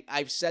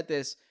 I've said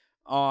this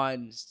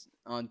on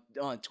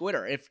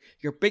Twitter. If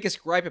your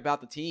biggest gripe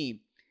about the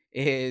team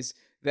is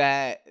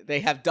that they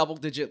have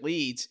double-digit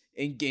leads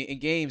in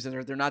games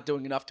and they're not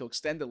doing enough to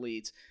extend the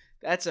leads,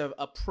 that's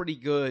a pretty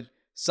good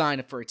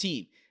sign for a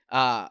team.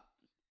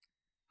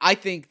 I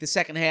think the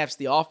second halves,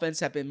 the offense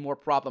have been more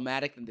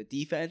problematic than the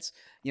defense.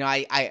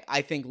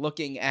 I think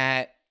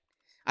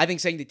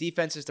saying the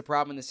defense is the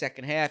problem in the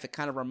second half, it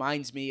kind of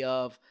reminds me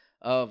of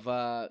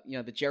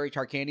the Jerry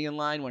Tarkanian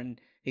line when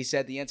he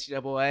said the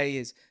NCAA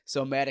is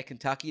so mad at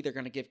Kentucky they're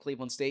going to give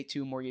Cleveland State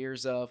 2 more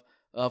years of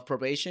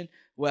probation.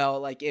 Well,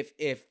 like if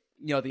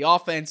the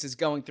offense is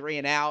going 3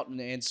 and out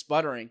and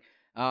sputtering,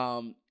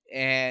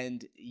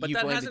 and you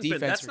blame the defense.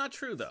 That's not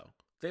true though.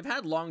 They've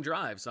had long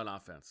drives on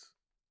offense.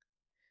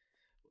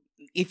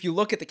 If you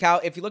look at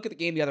the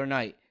game the other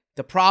night,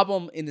 the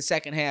problem in the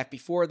second half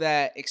before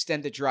that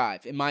extended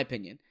drive, in my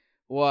opinion,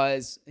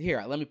 was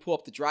here. Let me pull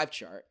up the drive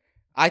chart.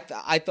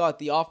 I thought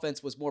the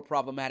offense was more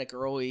problematic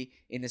early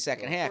in the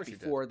second Well, of half course you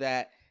did. before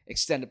that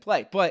extended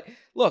play. But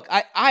look,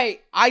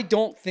 I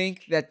don't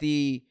think that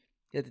the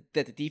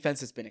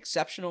defense has been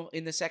exceptional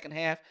in the second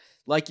half.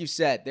 Like you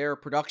said, their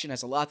production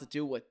has a lot to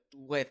do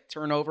with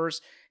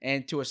turnovers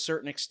and to a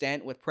certain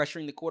extent with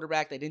pressuring the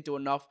quarterback. They didn't do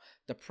enough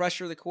to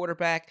pressure the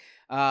quarterback.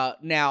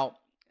 Now,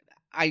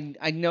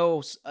 I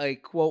know a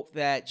quote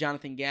that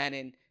Jonathan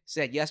Gannon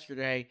said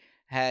yesterday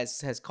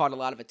has caught a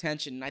lot of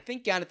attention. And I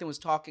think Jonathan was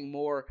talking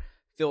more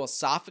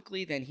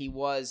philosophically than he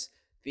was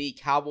the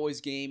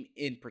Cowboys game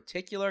in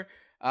particular.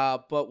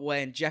 But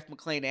when Jeff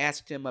McClain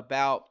asked him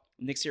about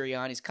Nick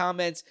Sirianni's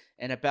comments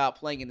and about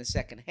playing in the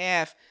second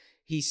half,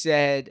 he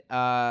said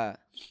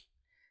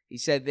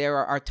there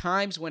are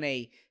times when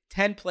a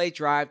 10-play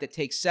drive that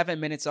takes 7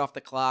 minutes off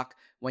the clock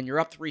when you're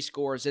up 3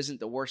 scores isn't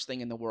the worst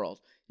thing in the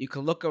world. You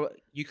can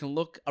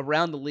look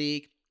around the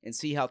league and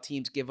see how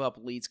teams give up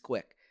leads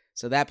quick.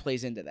 So that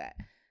plays into that.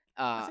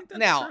 I think that's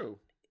now, true.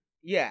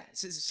 Yeah.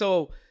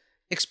 So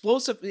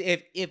explosive.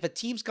 If a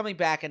team's coming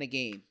back in a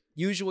game,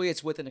 usually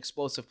it's with an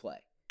explosive play,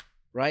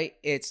 right?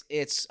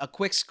 It's a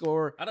quick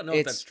score. I don't know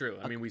if that's true.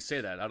 I mean, we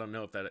say that. I don't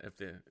know if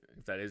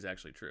that is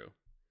actually true.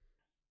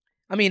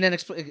 I mean, an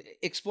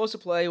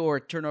explosive play or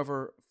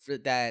turnover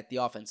that the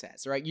offense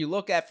has, right? You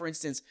look at, for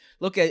instance,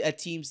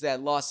 teams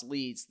that lost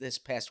leads this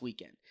past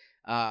weekend.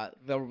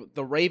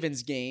 The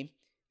Ravens game.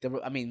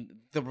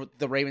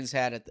 The Ravens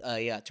had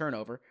a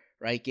turnover,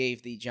 right?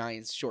 Gave the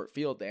Giants short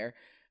field there.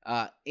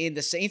 In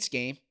the Saints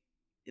game,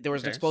 there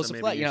was an explosive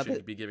so play. You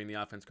should be giving the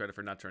offense credit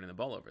for not turning the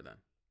ball over then.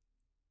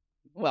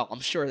 Well, I'm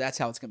sure that's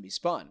how it's going to be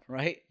spun,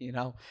 right?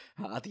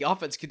 The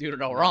offense can do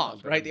no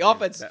wrong, right? The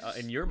offense,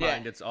 in your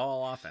mind, it's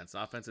all offense.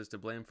 Offense is to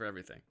blame for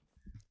everything.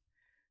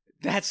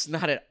 That's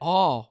not at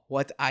all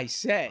what I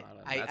said.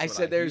 I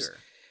said there's. Hear.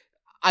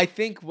 I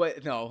think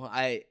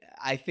I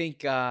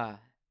think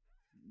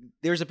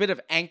there's a bit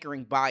of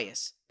anchoring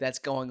bias that's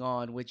going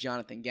on with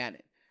Jonathan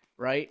Gannon,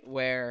 right?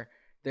 Where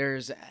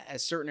there's a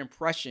certain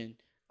impression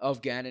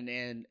of Gannon,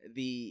 and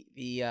the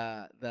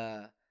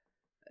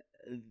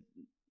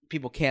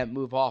people can't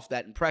move off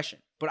that impression.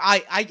 But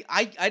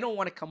I don't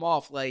want to come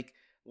off like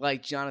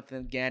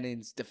Jonathan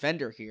Gannon's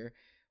defender here.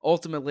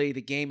 Ultimately,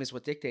 the game is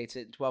what dictates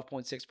it.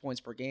 12.6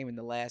 points per game in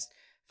the last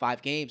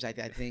 5 games, I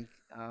think,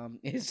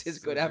 is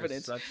good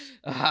evidence.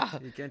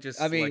 You can't just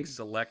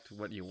select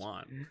what you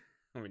want.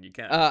 I mean, you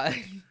can't.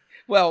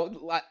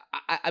 Well,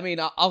 I mean,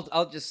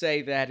 I'll just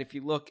say that if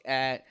you look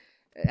at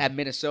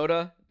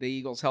Minnesota, the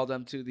Eagles held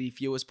them to the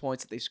fewest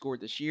points that they scored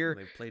this year.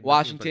 They've played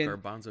Washington,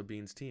 garbanzo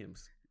beans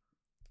teams.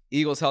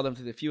 Eagles held them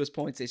to the fewest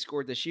points they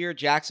scored this year.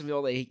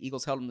 Jacksonville, the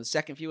Eagles held them the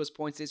second fewest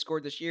points they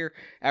scored this year.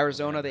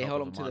 Arizona, they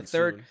held them to the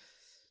third.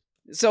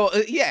 So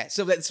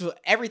so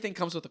everything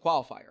comes with a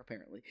qualifier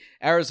apparently.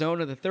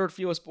 Arizona, the third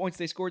fewest points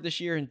they scored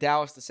this year, and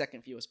Dallas, the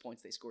second fewest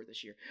points they scored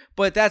this year.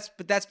 But that's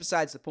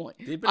besides the point.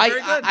 They've been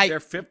very good. They're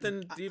fifth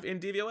in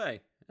DVOA.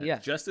 Yeah,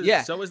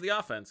 So is the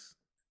offense.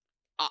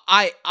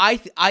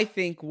 I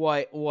think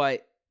what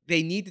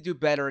they need to do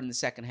better in the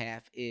second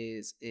half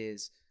is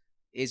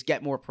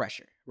get more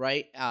pressure,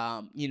 right?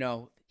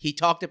 He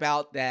talked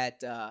about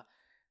that.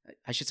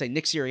 I should say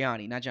Nick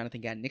Sirianni, not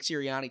Jonathan Gannon. Nick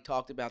Sirianni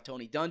talked about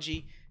Tony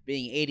Dungy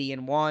being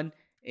 80-1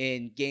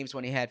 in games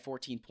when he had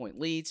 14-point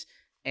leads.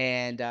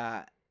 And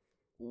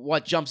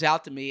what jumps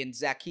out to me, and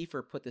Zach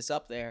Kiefer put this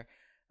up there,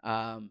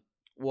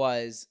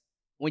 was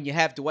when you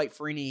have Dwight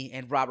Freeney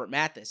and Robert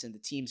Mathis and the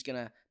team's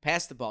going to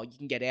pass the ball, you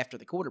can get after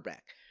the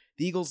quarterback.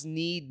 The Eagles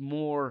need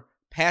more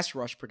pass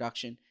rush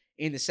production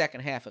in the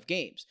second half of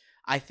games.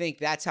 I think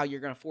that's how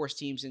you're going to force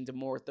teams into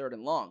more third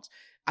and longs.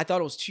 I thought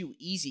it was too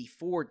easy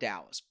for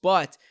Dallas,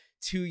 but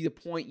to the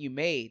point you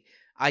made,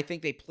 I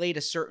think they played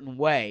a certain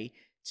way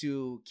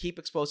to keep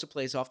explosive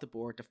plays off the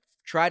board, to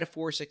try to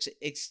force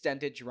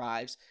extended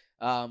drives,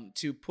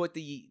 to put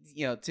the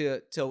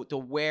to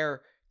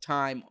wear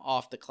time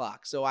off the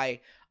clock. So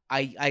I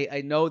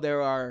know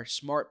there are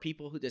smart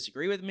people who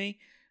disagree with me.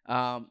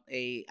 An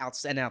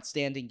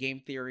outstanding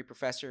game theory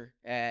professor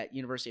at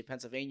University of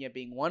Pennsylvania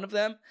being one of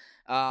them.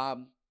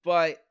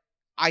 But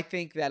I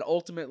think that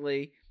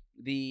ultimately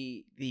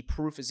the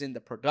proof is in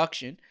the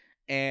production,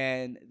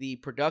 and the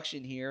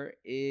production here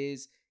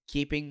is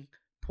keeping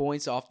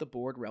points off the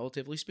board,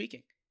 relatively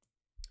speaking.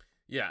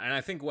 Yeah, and I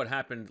think what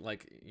happened,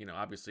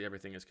 obviously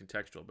everything is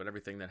contextual, but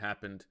everything that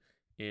happened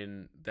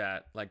in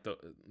that,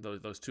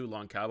 those 2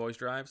 long Cowboys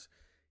drives,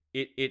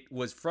 it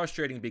was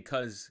frustrating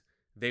because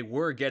they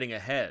were getting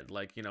ahead.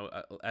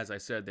 As I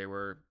said, they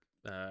were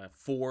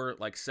 4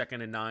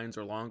 second and 9s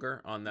or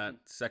longer on that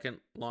second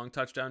long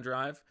touchdown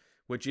drive,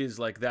 which is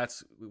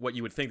that's what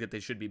you would think that they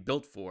should be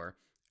built for.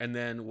 And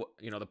then,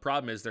 the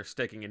problem is they're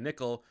sticking in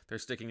nickel, they're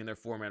sticking in their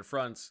 4-man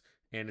fronts,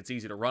 and it's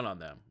easy to run on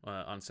them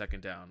on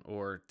second down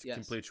or to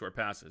complete short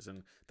passes.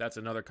 And that's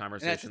another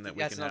conversation that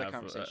we can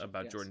have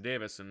about Jordan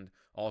Davis, and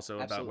also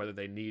about whether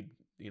they need,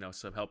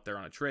 some help there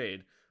on a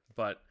trade.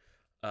 But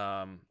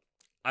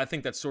I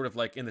think that's sort of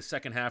in the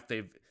second half,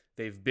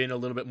 they've been a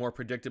little bit more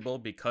predictable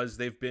because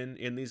they've been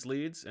in these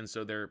leads. And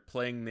so they're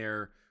playing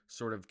their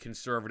sort of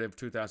conservative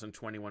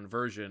 2021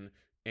 version,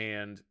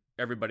 and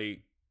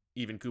everybody,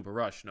 even Cooper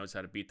Rush, knows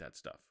how to beat that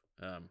stuff.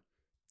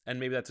 And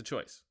maybe that's a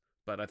choice,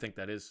 but I think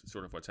that is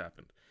sort of what's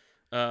happened.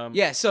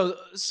 Yeah, so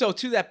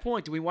to that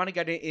point, do we want to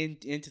get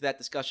into that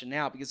discussion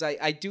now? Because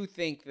I do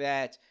think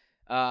that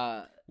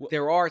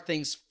there are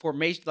things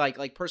formation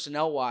like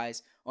personnel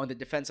wise on the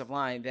defensive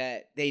line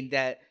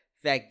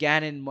that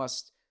Gannon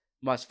must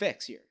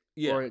fix here,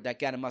 or that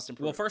Gannon must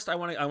improve. Well, first I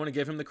want to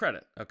give him the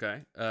credit,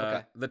 okay?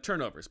 The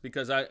turnovers,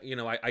 because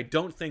I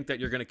don't think that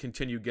you're going to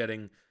continue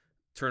getting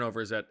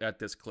turnovers at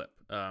this clip.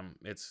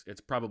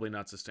 It's probably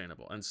not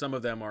sustainable, and some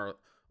of them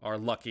are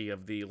lucky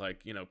of the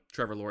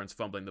Trevor Lawrence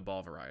fumbling the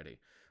ball variety.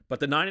 But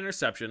the 9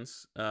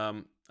 interceptions,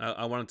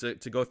 I wanted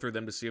to go through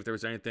them to see if there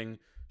was anything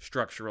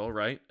structural,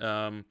 right?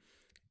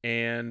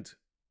 And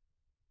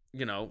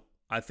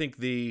I think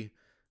the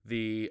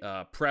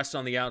press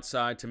on the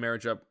outside to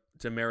marriage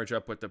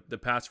up with the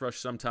pass rush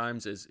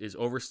sometimes is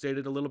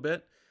overstated a little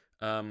bit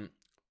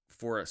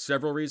for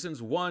several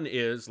reasons. One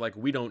is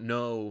we don't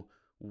know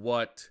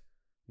what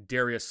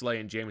Darius Slay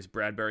and James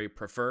Bradberry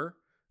prefer.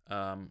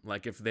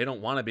 If they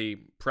don't want to be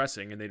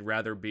pressing and they'd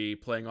rather be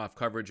playing off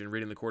coverage and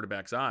reading the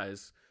quarterback's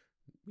eyes,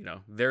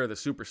 they're the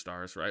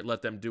superstars, right?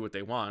 Let them do what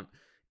they want.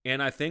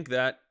 And I think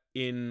that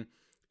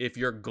if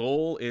your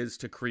goal is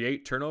to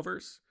create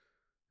turnovers,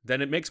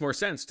 then it makes more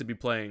sense to be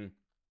playing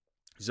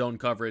zone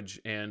coverage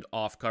and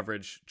off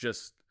coverage,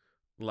 just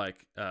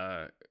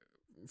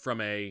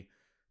from a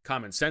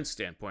common sense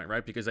standpoint,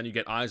 right? Because then you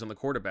get eyes on the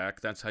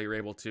quarterback. That's how you're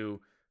able to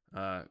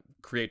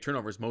create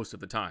turnovers most of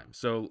the time.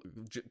 So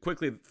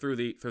quickly through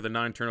the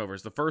 9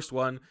 turnovers. The first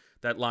one,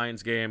 that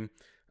Lions game,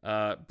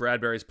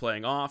 Bradbury's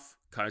playing off.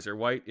 Kaiser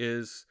White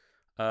is.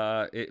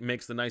 It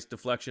makes the nice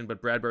deflection, but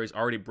Bradbury's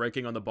already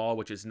breaking on the ball,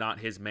 which is not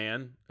his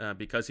man,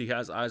 because he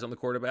has eyes on the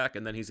quarterback,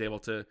 and then he's able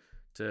to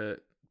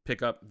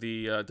pick up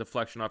the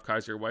deflection off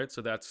Kaiser White.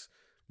 So that's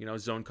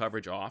zone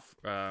coverage off,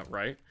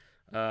 right?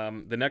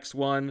 The next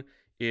one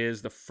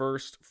is the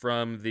first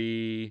from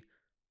the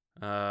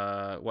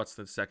what's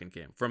the second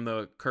game? From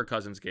the Kirk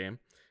Cousins game.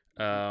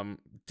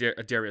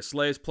 Darius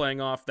Slay is playing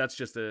off. That's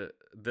just a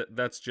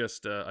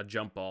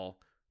jump ball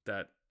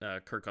that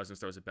Kirk Cousins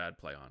throws a bad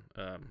play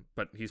on.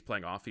 But he's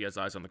playing off. He has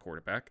eyes on the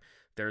quarterback.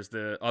 There's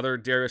the other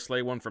Darius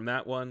Slay one from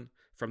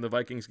the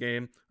Vikings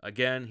game.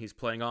 Again, he's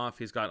playing off.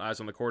 He's got eyes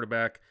on the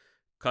quarterback.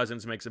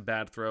 Cousins makes a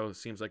bad throw.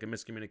 Seems like a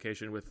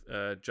miscommunication with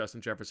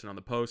Justin Jefferson on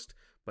the post,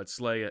 but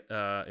Slay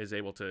is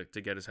able to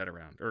get his head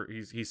around, or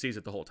he sees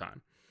it the whole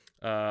time.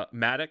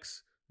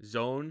 Maddox,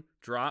 zone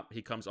drop.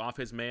 He comes off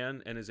his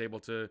man and is able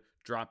to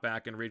drop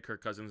back and read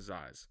Kirk Cousins'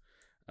 eyes.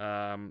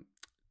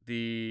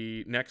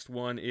 The next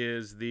one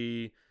is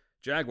the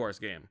Jaguars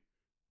game.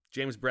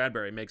 James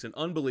Bradberry makes an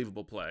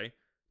unbelievable play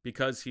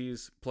because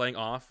he's playing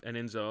off and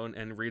in zone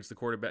and reads the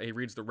quarterback. He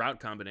reads the route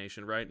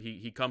combination, right?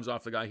 He comes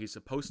off the guy he's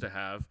supposed to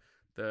have.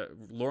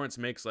 Lawrence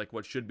makes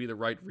what should be the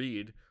right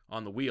read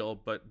on the wheel,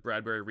 but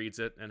Bradberry reads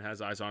it and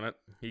has eyes on it.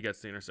 He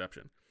gets the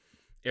interception.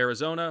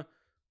 Arizona,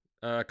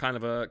 kind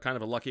of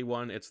a lucky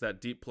one. It's that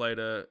deep play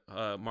to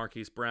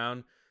Marquise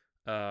Brown.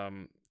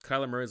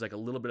 Kyler Murray is a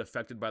little bit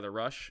affected by the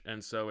rush,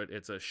 and so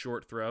it's a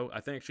short throw. I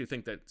actually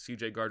think that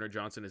C.J.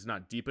 Gardner-Johnson is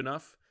not deep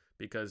enough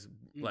because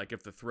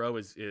if the throw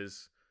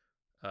is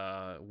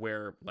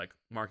where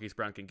Marquise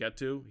Brown can get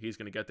to, he's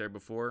going to get there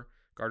before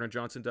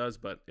Gardner-Johnson does,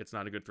 but it's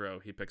not a good throw.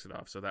 He picks it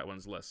off, so that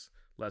one's less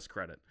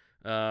credit.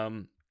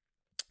 And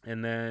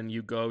then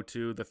you go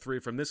to the 3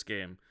 from this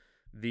game.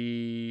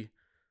 The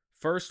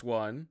first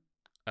one,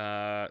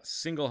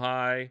 single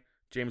high,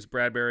 James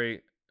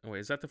Bradberry. Oh, wait,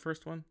 is that the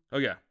first one? Oh,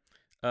 yeah.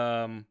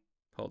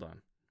 Hold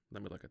on.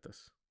 Let me look at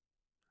this.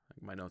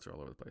 My notes are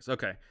all over the place.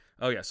 Okay.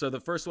 Oh, yeah. So the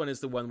first one is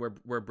the one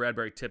where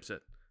Bradberry tips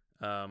it,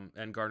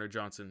 and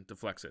Gardner-Johnson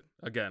deflects it.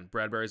 Again,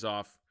 Bradberry's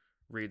off,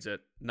 reads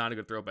it. Not a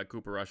good throw by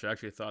Cooper Rush. I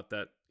actually thought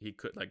that he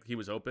could, he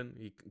was open.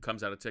 He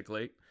comes out a tick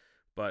late,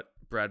 but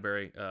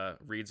Bradberry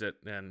reads it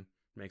and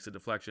makes a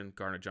deflection.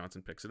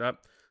 Gardner-Johnson picks it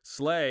up.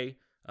 Slay,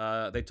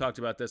 they talked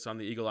about this on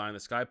the Eagle Eye in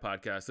the Sky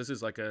podcast. This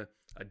is a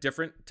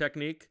different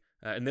technique.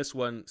 In this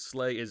one,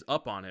 Slay is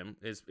up on him,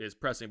 is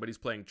pressing, but he's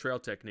playing trail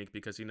technique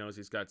because he knows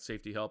he's got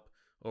safety help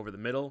over the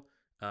middle,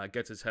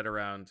 gets his head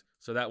around.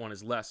 So that one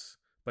is less.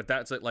 But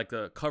that's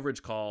a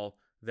coverage call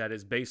that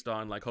is based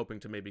on hoping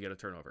to maybe get a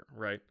turnover,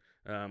 right?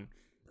 And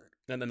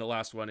then the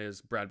last one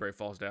is Bradberry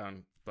falls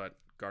down, but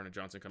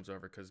Gardner-Johnson comes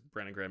over because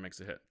Brandon Graham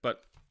makes a hit.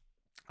 But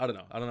I don't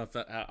know. I don't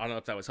know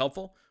if that was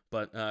helpful.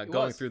 But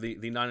going through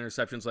the 9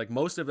 interceptions,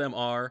 most of them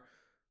are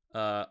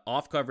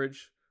off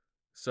coverage,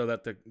 so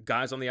that the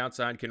guys on the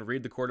outside can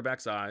read the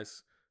quarterback's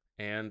eyes.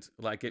 And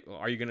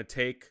are you going to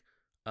take,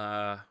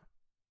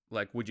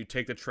 would you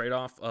take the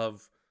trade-off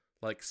of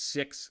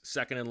 6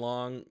 second and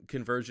long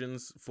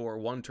conversions for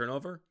 1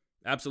 turnover?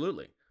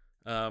 Absolutely.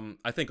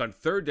 I think on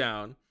third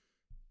down,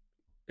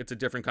 it's a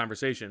different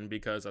conversation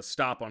because a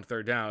stop on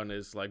third down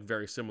is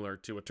very similar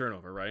to a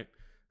turnover, right?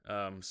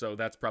 So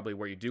that's probably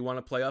where you do want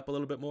to play up a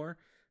little bit more.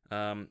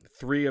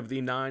 3 of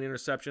the 9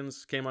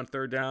 interceptions came on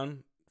third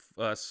down.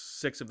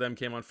 6 of them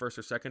came on first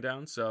or second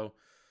down. So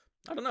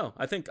I don't know.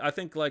 I think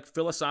like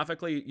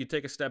philosophically, you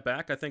take a step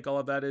back. I think all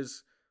of that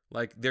is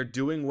like they're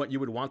doing what you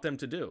would want them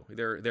to do.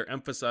 They're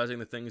emphasizing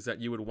the things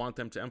that you would want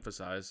them to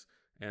emphasize.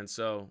 And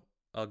so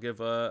I'll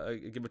give a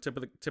tip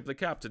of the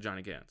cap to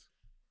Johnny Gans.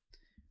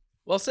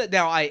 Well said.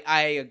 Now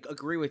I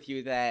agree with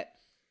you that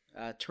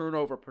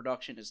turnover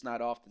production is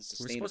not often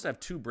sustainable. We're supposed to have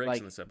 2 breaks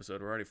in this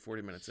episode. We're already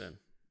 40 minutes in.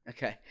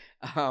 Okay.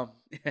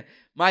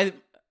 My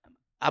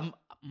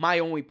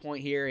only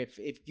point here, if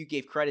you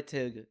gave credit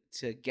to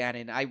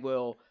Gannon, I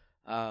will.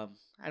 I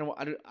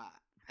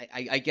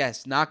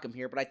guess knock him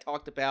here, but I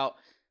talked about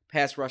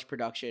pass rush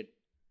production,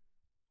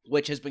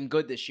 which has been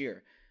good this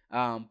year.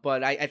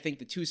 But I think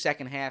the 2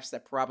 second halves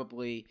that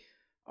probably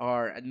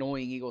are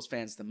annoying Eagles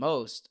fans the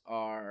most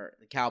are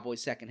the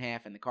Cowboys second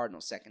half and the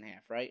Cardinals second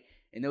half, right?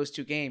 In those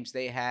 2 games,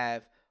 they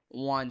have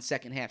 1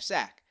 second half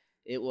sack.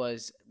 It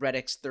was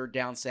Reddick's 3rd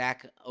down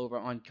sack over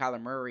on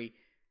Kyler Murray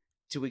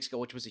 2 weeks ago,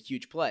 which was a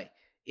huge play.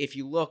 If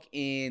you look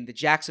in the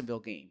Jacksonville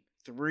game,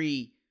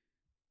 3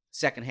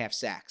 second half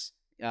sacks.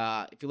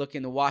 If you look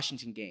in the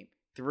Washington game,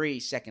 3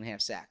 second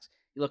half sacks.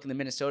 You look in the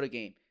Minnesota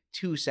game,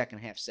 2 second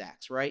half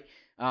sacks, right?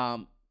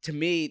 To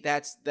me,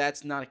 that's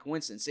not a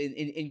coincidence.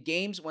 In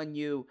games when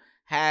you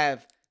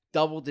have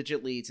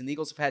double-digit leads, and the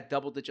Eagles have had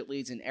double-digit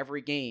leads in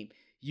every game,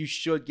 you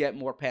should get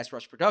more pass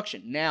rush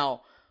production.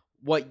 Now,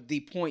 what the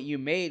point you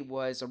made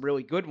was a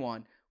really good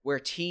one, where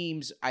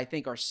teams, I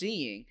think, are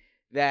seeing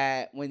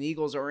that when the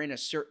Eagles are in a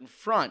certain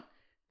front,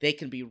 they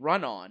can be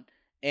run on,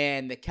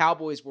 and the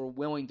Cowboys were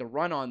willing to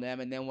run on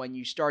them, and then when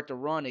you start to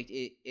run,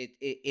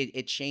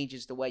 it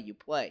changes the way you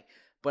play.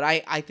 But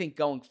I think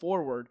going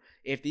forward,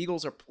 if the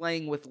Eagles are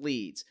playing with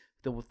leads,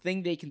 the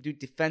thing they can do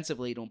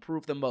defensively to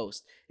improve the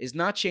most is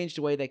not change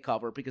the way they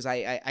cover, because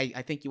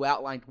I think you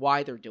outlined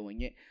why they're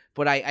doing it,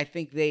 but I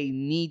think they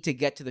need to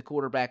get to the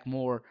quarterback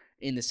more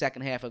in the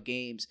second half of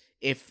games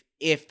if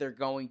they're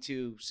going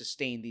to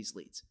sustain these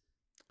leads.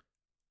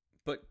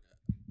 But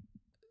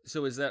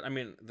so is that? I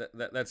mean,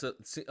 that's a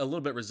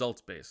little bit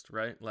results based,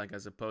 right? Like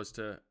as opposed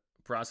to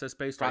process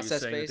based. Are you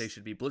saying that they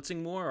should be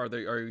blitzing more, or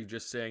are you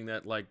just saying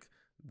that like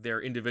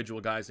their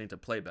individual guys need to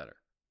play better?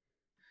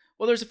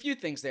 Well, there's a few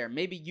things there.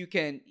 Maybe you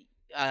can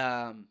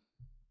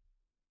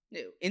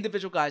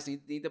individual guys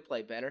need to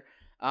play better.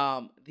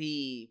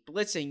 The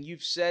blitzing,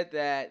 you've said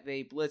that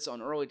they blitz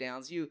on early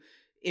downs.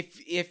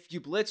 If you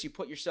blitz, you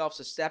put yourself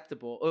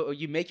susceptible, or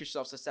you make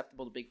yourself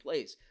susceptible to big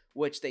plays,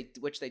 which they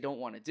don't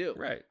want to do.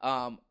 Right.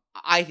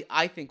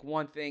 I think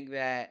one thing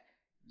that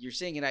you're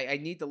seeing, and I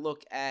need to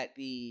look at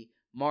the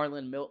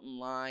Marlon Milton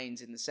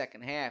lines in the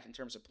second half in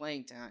terms of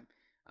playing time,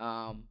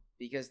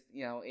 because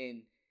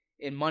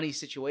in money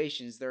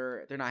situations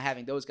they're not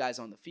having those guys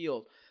on the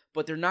field,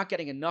 but they're not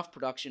getting enough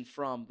production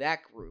from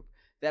that group.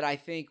 That I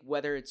think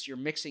whether it's you're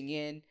mixing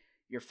in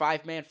your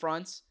 5-man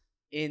fronts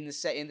in the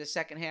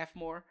second half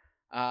more,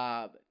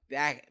 that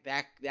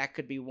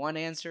could be one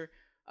answer.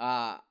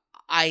 I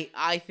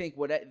think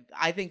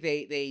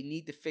they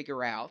need to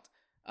figure out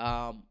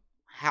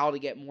how to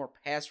get more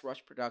pass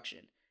rush production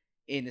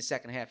in the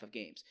second half of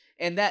games,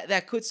 and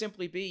that could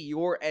simply be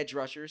your edge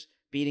rushers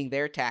beating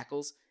their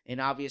tackles in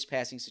obvious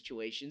passing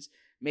situations.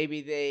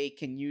 Maybe they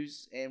can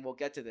use, and we'll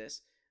get to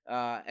this,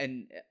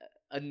 and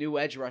a new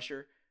edge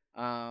rusher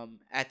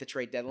at the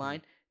trade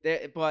deadline.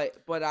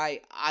 But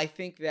I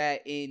think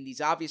that in these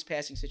obvious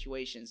passing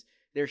situations,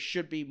 there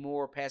should be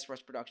more pass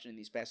rush production in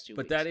these past 2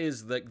 weeks. But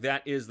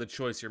that is the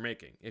choice you're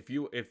making. If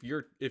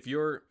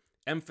your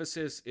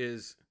emphasis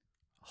is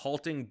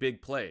halting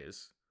big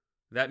plays,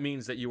 that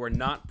means that you are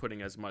not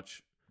putting as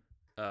much,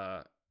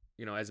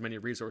 as many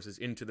resources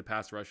into the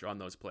pass rush on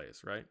those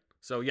plays, right?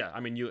 So yeah, I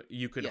mean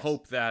you could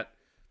hope that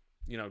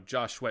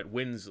Josh Sweat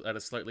wins at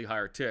a slightly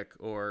higher tick,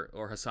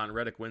 or Hassan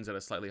Reddick wins at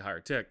a slightly higher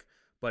tick.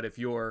 But if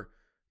your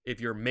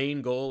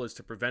main goal is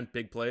to prevent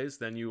big plays,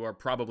 then you are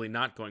probably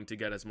not going to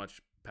get as much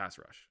pass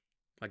rush.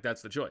 Like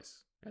that's the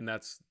choice, and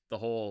that's the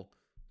whole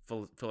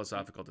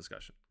philosophical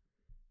discussion.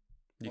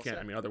 You can't.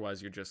 I mean,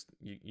 otherwise you're just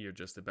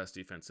the best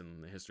defense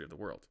in the history of the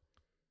world.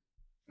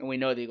 And we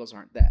know the Eagles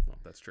aren't that. Well,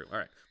 that's true. All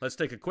right, let's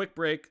take a quick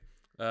break.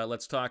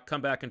 Let's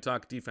come back and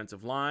talk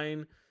defensive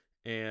line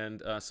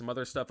and some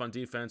other stuff on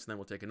defense, and then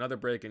we'll take another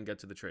break and get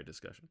to the trade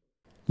discussion.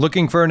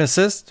 Looking for an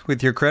assist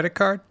with your credit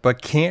card,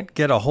 but can't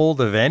get a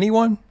hold of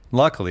anyone?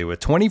 Luckily, with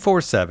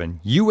 24/7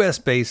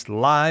 U.S.-based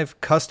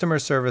live customer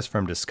service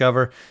from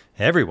Discover,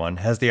 everyone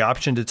has the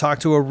option to talk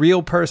to a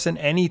real person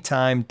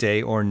anytime,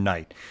 day or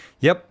night.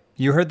 Yep,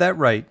 you heard that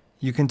right.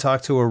 You can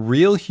talk to a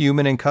real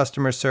human in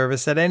customer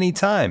service at any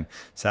time.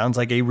 Sounds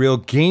like a real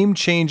game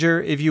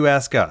changer if you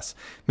ask us.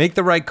 Make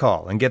the right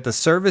call and get the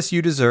service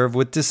you deserve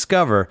with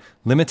Discover.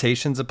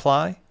 Limitations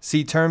apply.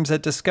 See terms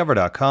at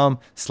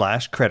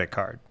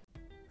discover.com/creditcard.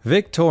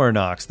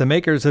 Victorinox, the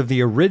makers of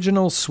the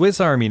original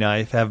Swiss Army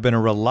knife, have been a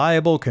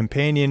reliable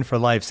companion for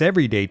life's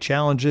everyday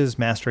challenges,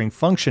 mastering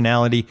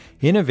functionality,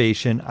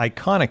 innovation,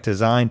 iconic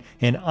design,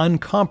 and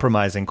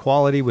uncompromising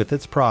quality with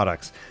its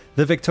products.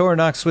 The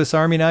Victorinox Swiss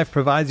Army knife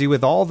provides you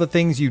with all the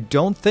things you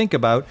don't think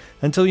about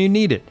until you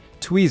need it.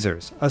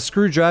 Tweezers, a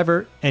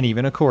screwdriver, and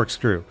even a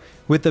corkscrew.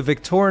 With the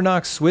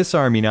Victorinox Swiss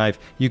Army knife,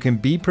 you can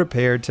be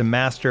prepared to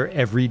master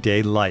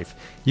everyday life.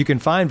 You can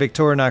find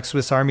Victorinox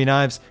Swiss Army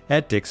knives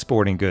at Dick's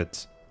Sporting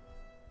Goods.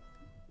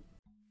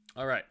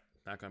 All right,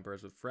 back on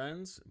Birds with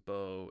Friends.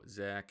 Bo,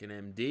 Zach,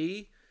 and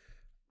MD.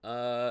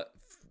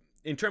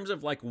 In terms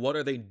of like what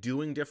are they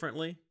doing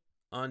differently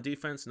on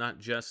defense, not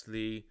just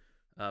the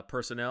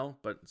personnel,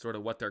 but sort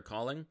of what they're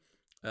calling.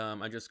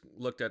 I just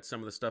looked at some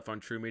of the stuff on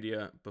True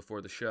Media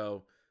before the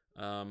show.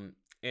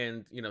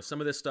 And, you know, some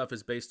of this stuff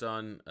is based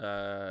on,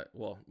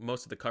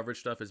 most of the coverage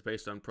stuff is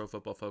based on Pro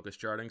Football Focus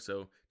charting.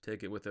 So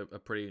take it with a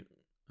pretty,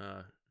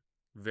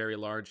 very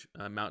large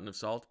mountain of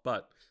salt.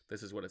 But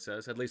this is what it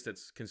says. At least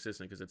it's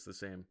consistent because it's the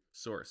same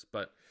source.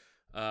 But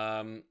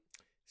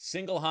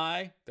single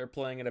high, they're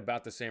playing at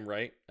about the same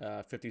rate,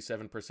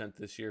 57%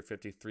 this year,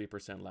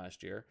 53%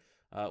 last year.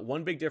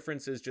 One big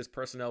difference is just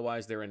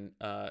personnel-wise, they're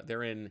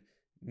in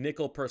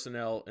nickel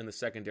personnel in the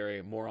secondary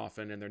more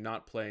often, and they're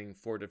not playing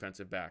 4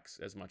 defensive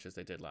backs as much as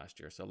they did last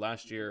year. So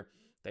last year,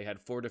 they had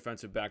 4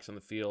 defensive backs on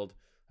the field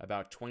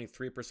about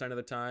 23% of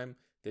the time.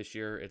 This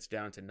year, it's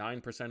down to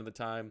 9% of the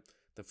time.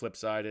 The flip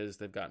side is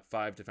they've got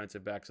 5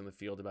 defensive backs on the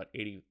field about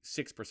 86%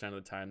 of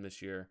the time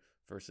this year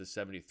versus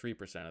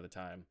 73% of the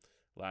time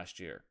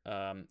last year.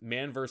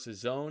 Man versus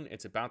zone,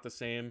 it's about the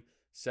same.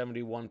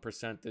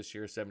 71% this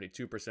year,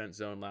 72%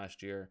 zone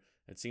last year.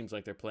 It seems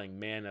like they're playing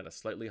man at a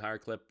slightly higher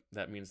clip.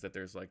 That means that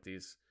there's like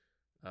these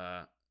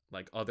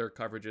like other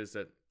coverages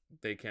that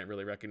they can't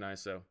really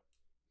recognize, so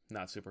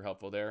not super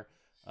helpful there.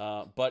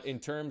 But in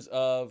terms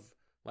of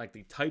like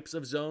the types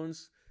of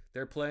zones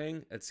they're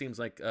playing, it seems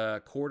like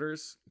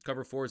quarters,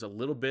 cover 4 is a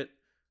little bit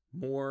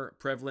more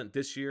prevalent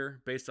this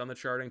year based on the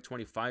charting,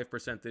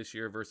 25% this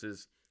year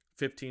versus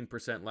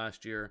 15%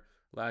 last year.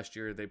 Last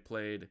year they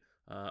played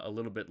a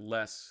little bit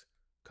less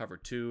cover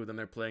 2 than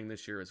they're playing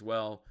this year as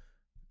well.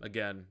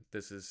 Again,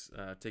 this is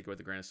take it with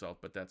a grain of salt,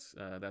 but that's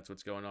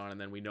what's going on. And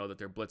then we know that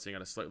they're blitzing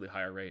at a slightly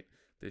higher rate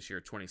this year,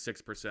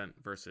 26%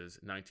 versus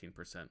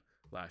 19%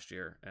 last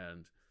year.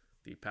 And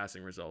the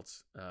passing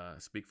results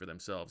speak for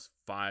themselves.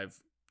 5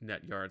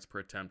 net yards per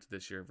attempt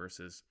this year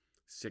versus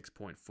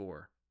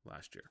 6.4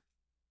 last year.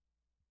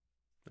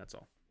 That's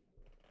all.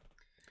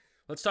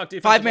 Let's talk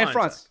defensive 5-man line.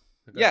 fronts.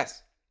 Okay.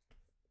 Yes.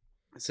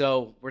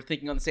 So we're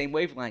thinking on the same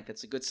wavelength.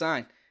 That's a good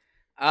sign.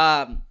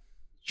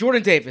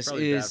 Jordan Davis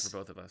Probably is bad for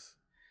both of us.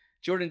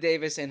 Jordan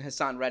Davis and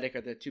Hassan Reddick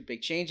are the 2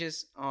 big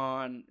changes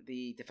on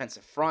the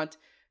defensive front.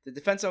 The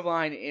defensive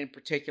line in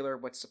particular,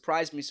 what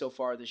surprised me so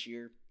far this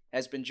year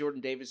has been Jordan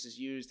Davis is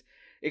used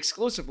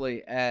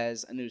exclusively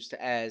as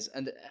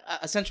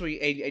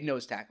essentially a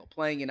nose tackle,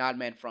 playing in odd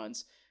man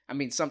fronts. I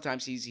mean,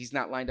 sometimes he's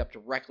not lined up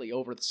directly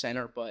over the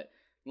center, but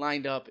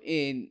lined up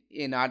in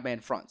odd man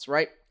fronts,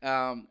 right?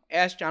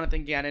 Asked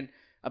Jonathan Gannon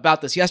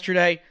about this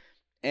yesterday,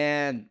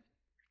 and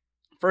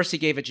first he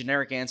gave a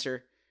generic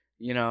answer,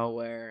 you know,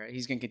 where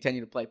he's going to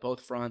continue to play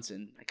both fronts,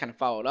 and I kind of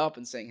followed up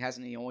and saying,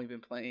 hasn't he only been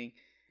playing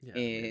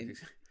in...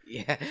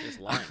 Yeah. He's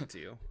lying to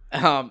you.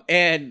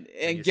 And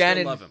you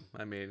Gannon... still love him.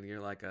 I mean, you're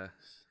like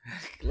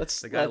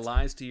the guy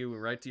lies to you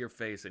right to your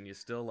face, and you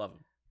still love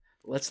him.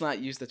 Let's not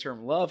use the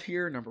term love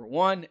here, number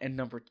one, and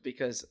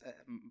because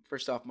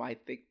first off,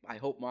 I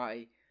hope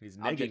my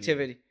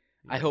objectivity...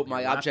 I hope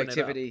my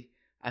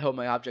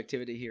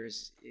objectivity here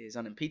is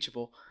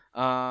unimpeachable.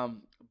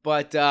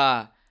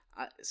 But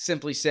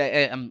simply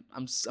say I'm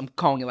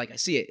calling it like I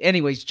see it.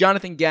 Anyways,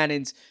 Jonathan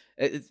Gannon's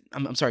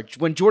I'm sorry,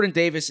 when Jordan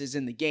Davis is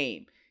in the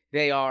game,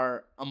 they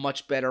are a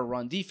much better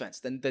run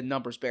defense. The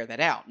numbers bear that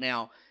out.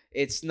 Now,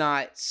 it's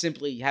not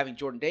simply having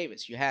Jordan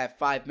Davis. You have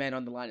 5 men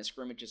on the line of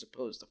scrimmage as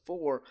opposed to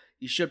 4.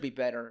 You should be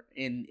better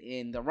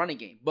in the running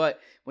game. But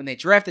when they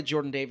drafted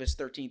Jordan Davis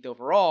 13th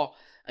overall,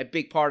 a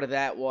big part of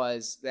that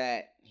was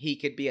that he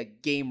could be a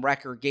game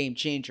wrecker, game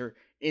changer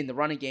in the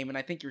running game, and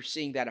I think you're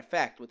seeing that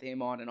effect with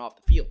him on and off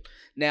the field.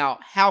 Now,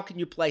 how can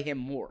you play him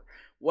more?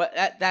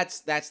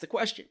 That's the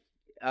question.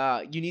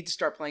 You need to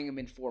start playing him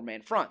in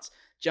 4-man fronts.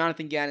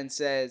 Jonathan Gannon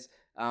says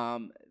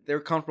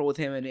they're comfortable with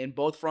him in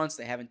both fronts.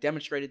 They haven't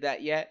demonstrated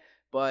that yet,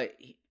 but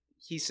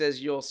he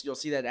says you'll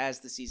see that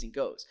as the season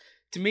goes.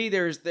 To me,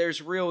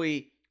 there's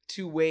really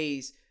 2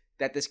 ways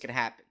that this can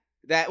happen.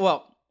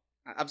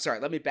 I'm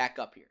sorry, let me back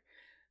up here.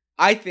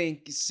 I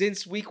think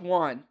since week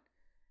 1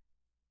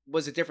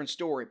 was a different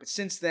story, but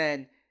since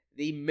then,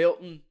 the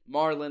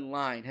Milton-Marlin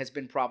line has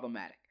been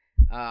problematic.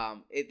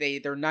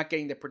 They're not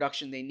getting the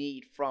production they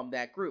need from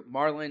that group.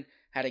 Marlin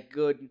had a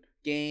good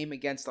game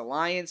against the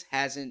Lions,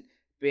 hasn't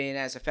been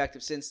as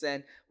effective since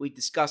then. We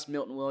discussed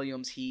Milton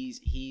Williams. He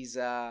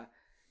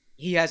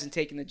hasn't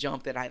taken the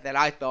jump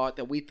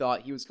that we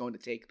thought he was going to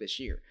take this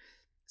year.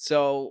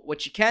 So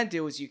what you can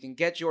do is you can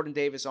get Jordan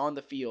Davis on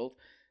the field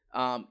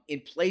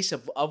in place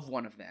of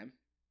one of them,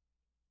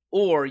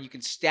 or you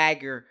can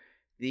stagger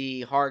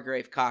the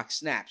Hargrave-Cox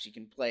snaps. You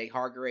can play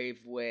Hargrave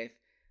with,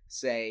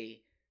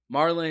 say,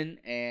 Marlin,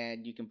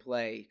 and you can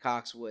play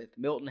Cox with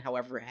Milton,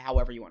 however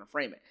you want to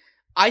frame it.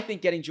 I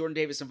think getting Jordan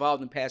Davis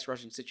involved in pass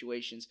rushing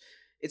situations,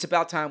 it's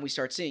about time we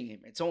start seeing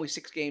him. It's only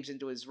 6 games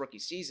into his rookie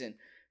season,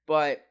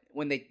 but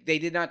when they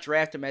did not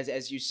draft him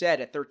as you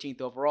said at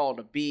 13th overall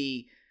to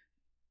be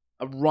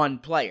a run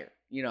player.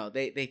 You know,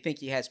 they think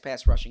he has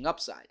pass rushing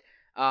upside.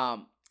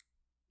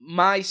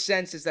 My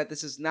sense is that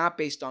this is not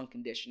based on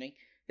conditioning,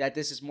 that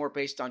this is more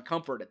based on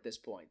comfort at this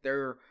point.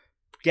 They're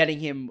getting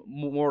him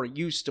more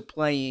used to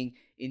playing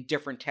in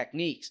different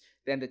techniques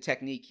than the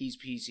technique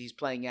he's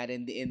playing at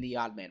in the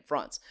odd man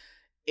fronts.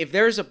 If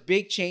there's a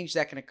big change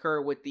that can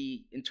occur with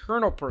the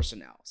internal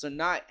personnel, so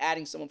not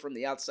adding someone from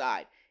the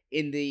outside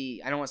in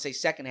the, I don't want to say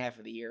second half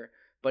of the year,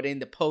 but in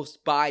the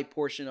post-bye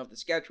portion of the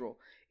schedule,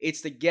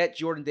 it's to get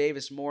Jordan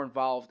Davis more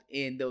involved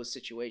in those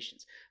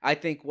situations. I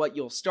think what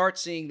you'll start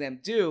seeing them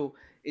do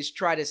is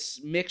try to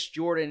mix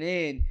Jordan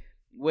in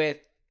with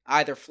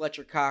either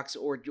Fletcher Cox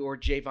or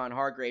Javon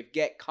Hargrave,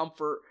 get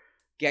comfort,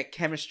 get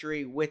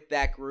chemistry with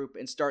that group,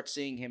 and start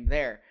seeing him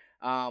there.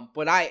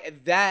 But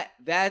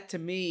that to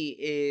me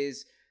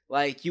is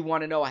like, you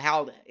want to know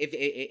how,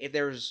 if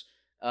there's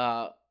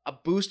a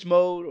boost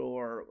mode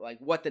or like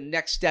what the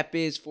next step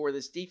is for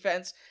this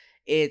defense.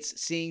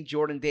 It's seeing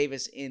Jordan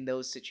Davis in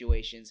those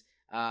situations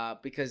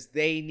because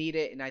they need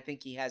it, and I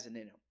think he has it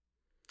in him.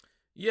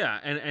 Yeah,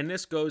 and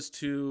this goes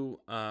to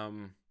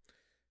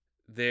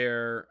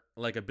their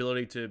like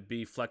ability to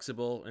be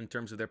flexible in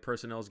terms of their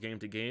personnel's game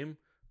to game.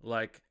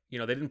 Like, you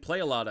know, they didn't play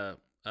a lot of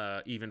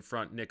even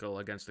front nickel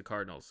against the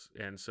Cardinals,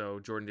 and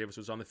so Jordan Davis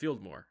was on the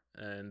field more.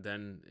 And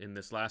then in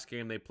this last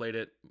game, they played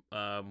it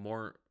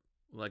more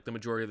like the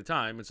majority of the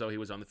time, and so he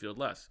was on the field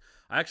less.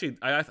 I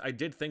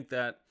did think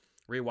that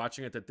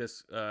rewatching it that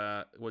this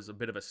was a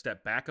bit of a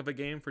step back of a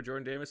game for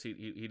Jordan Davis.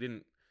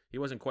 He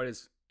wasn't quite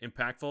as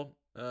impactful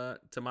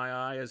to my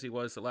eye as he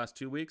was the last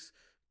 2 weeks.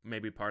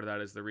 Maybe part of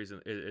that is the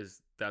reason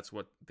is that's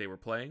what they were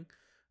playing.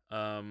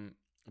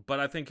 But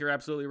I think you're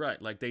absolutely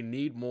right. Like, they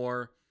need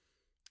more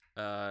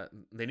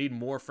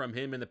from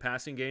him in the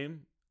passing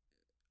game,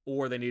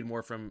 or they need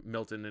more from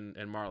Milton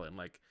and Marlon.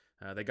 Like,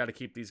 they got to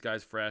keep these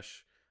guys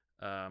fresh.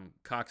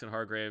 Cox and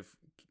Hargrave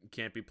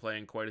can't be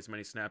playing quite as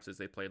many snaps as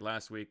they played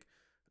last week.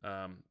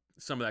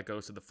 Some of that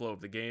goes to the flow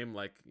of the game.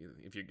 Like,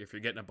 if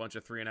you're getting a bunch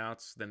of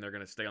 3-and-outs, then they're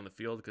going to stay on the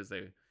field because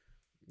they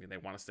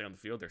want to stay on the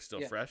field. They're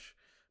still fresh.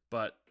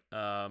 But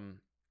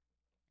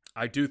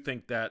I do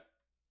think that,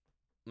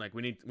 like,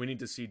 we need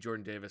to see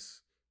Jordan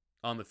Davis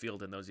on the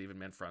field in those even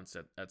man fronts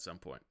at some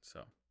point.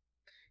 So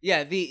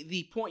yeah,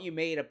 the point you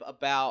made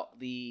about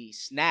the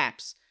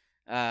snaps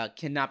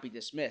cannot be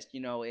dismissed. You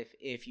know,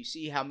 if you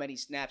see how many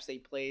snaps they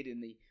played in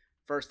the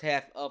first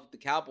half of the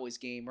Cowboys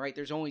game, right?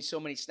 There's only so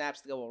many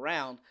snaps to go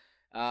around,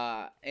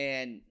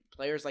 and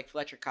players like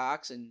Fletcher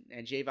Cox and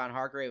Javon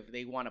Hargrave,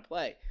 they want to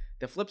play.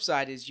 The flip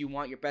side is you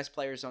want your best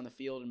players on the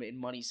field in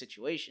money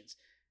situations.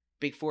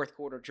 Big fourth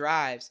quarter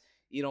drives,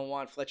 you don't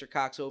want Fletcher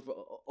Cox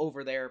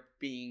over there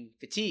being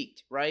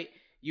fatigued, right?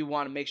 You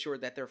want to make sure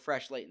that they're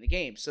fresh late in the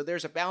game. So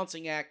there's a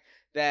balancing act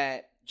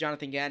that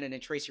Jonathan Gannon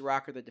and Tracy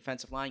Rocker, the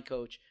defensive line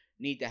coach,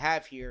 need to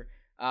have here.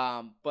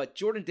 But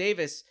Jordan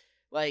Davis,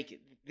 like,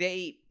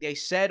 they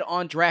said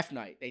on draft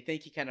night, they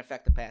think he can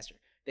affect the passer.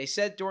 They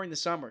said during the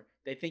summer,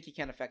 they think he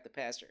can affect the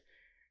passer.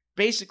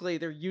 Basically,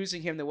 they're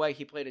using him the way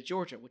he played at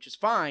Georgia, which is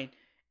fine.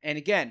 And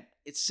again,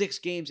 it's 6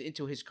 games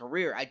into his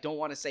career. I don't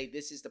want to say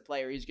this is the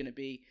player he's going to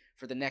be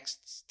for the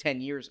next 10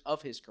 years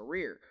of his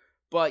career.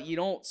 But you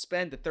don't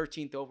spend the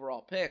 13th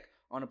overall pick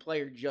on a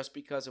player just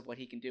because of what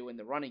he can do in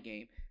the running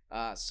game.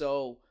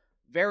 So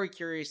very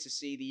curious to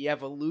see the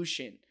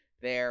evolution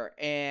there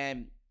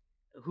and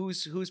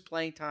who's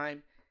playing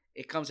time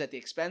it comes at the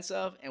expense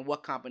of and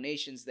what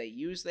combinations they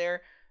use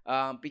there.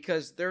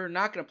 Because they're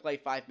not going to play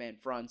 5-man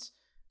fronts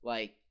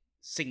like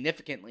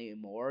significantly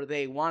more.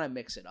 They want to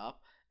mix it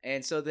up.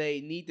 And so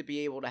they need to be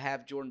able to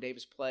have Jordan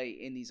Davis play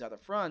in these other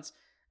fronts.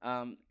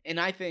 And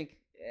I think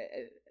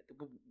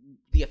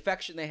the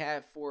affection they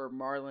have for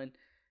Marlon,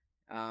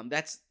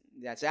 that's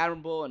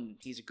admirable, and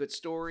he's a good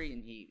story,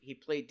 and he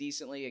played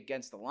decently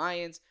against the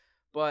Lions.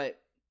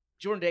 But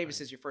Jordan Davis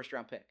is your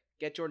first-round pick.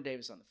 Get Jordan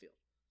Davis on the field.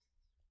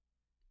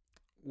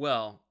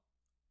 Well,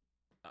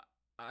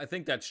 I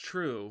think that's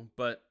true,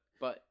 but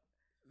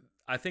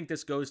I think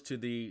this goes to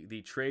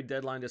the trade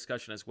deadline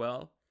discussion as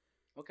well.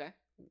 Okay.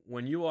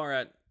 When you are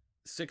at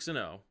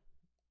 6-0,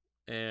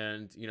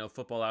 and you know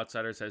Football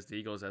Outsiders has the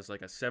Eagles as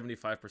like a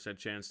 75%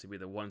 chance to be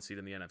the 1 seed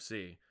in the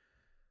NFC,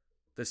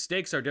 the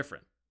stakes are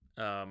different.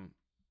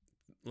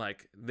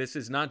 Like, this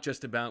is not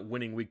just about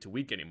winning week to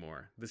week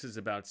anymore. This is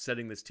about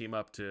setting this team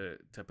up to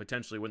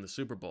potentially win the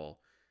Super Bowl.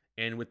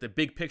 And with the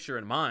big picture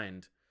in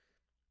mind,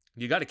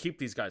 you got to keep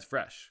these guys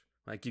fresh.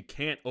 Like, you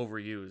can't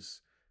overuse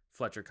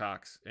Fletcher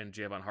Cox and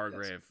Javon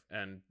Hargrave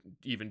and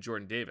even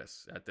Jordan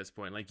Davis at this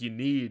point. Like, you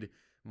need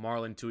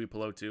Marlon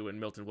Tuipulotu and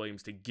Milton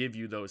Williams to give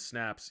you those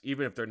snaps,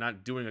 even if they're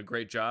not doing a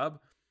great job,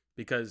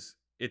 because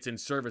it's in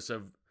service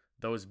of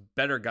those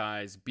better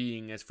guys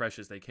being as fresh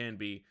as they can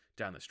be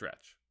down the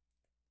stretch.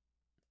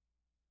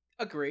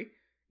 Agree.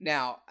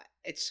 Now,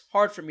 it's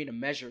hard for me to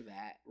measure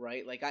that,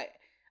 right? Like,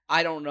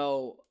 I don't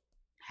know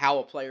how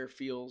a player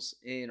feels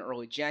in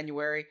early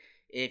January.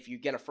 If you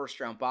get a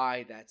first-round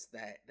bye,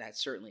 that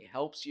certainly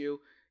helps you.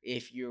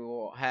 if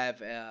you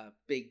have a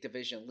big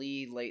division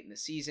lead late in the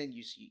season,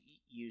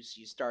 you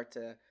start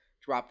to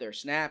drop their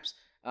snaps.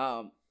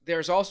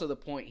 There's also the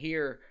point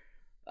here,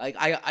 like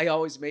I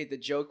always made the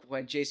joke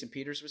when Jason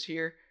Peters was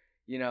here,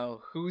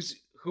 who's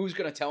going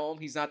to tell him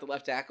he's not the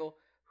left tackle?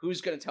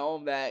 Who's going to tell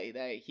him that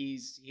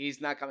he's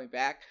not coming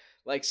back?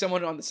 Like,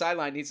 someone on the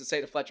sideline needs to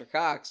say to Fletcher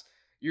Cox,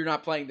 you're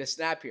not playing this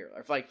snap here.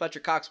 Or if, like, Fletcher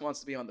Cox wants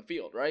to be on the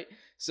field, right?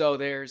 So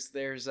there's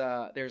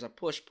a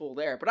push-pull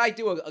there. But I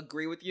do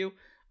agree with you.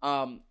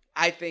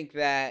 I think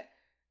that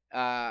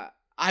I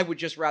would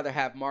just rather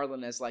have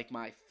Marlon as, like,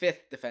 my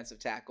fifth defensive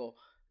tackle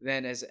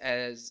than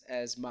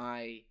as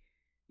my,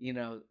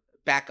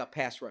 backup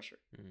pass rusher.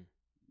 Mm-hmm.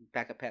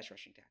 Backup pass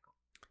rushing tackle.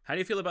 How do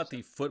you feel about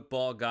the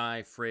football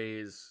guy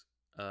phrase,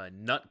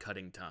 nut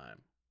cutting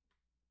time?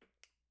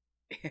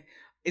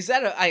 Is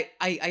that I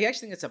actually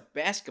think it's a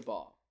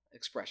basketball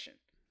expression.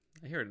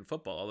 I hear it in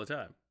football all the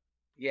time.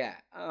 Yeah.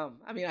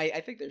 I mean, I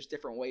think there's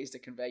different ways to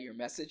convey your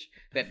message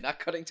than nut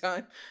cutting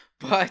time.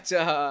 But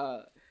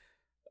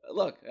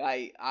look,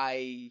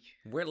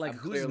 where, like,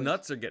 whose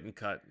nuts are getting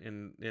cut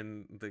in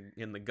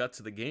the guts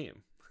of the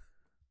game?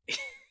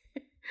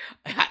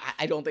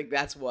 I don't think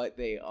that's what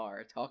they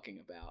are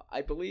talking about.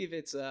 I believe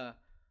it's hold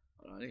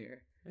on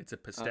here. It's a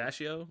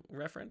pistachio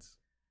reference?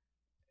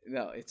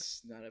 No,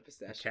 it's not a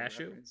pistachio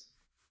cashew reference.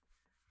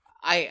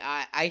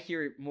 I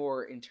hear it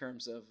more in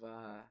terms of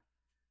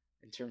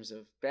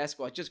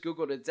basketball. I just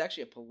Googled it. It's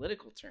actually a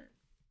political term.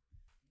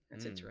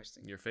 That's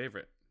interesting. Your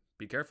favorite.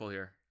 Be careful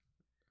here.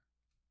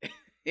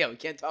 Yeah, we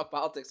can't talk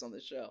politics on the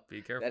show.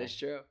 Be careful. That is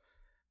true.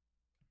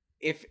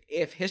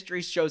 If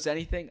history shows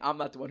anything, I'm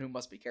not the one who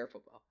must be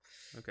careful, though.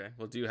 Okay.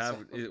 Well, do you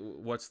have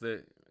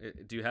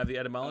do you have the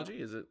etymology?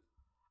 Is it?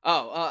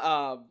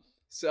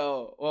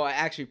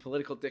 Actually,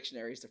 political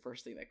dictionary is the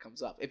first thing that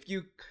comes up. If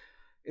you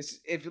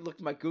look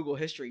at my Google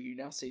history, you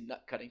now see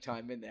nut cutting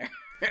time in there.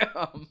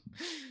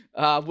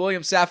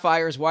 William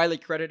Safire is widely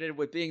credited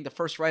with being the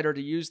first writer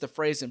to use the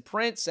phrase in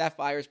print.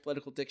 Safire's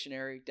political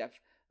dictionary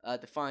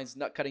defines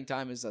nut cutting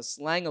time as a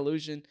slang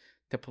allusion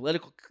to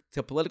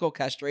political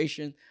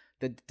castration,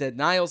 the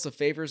denials of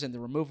favors, and the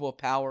removal of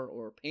power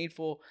or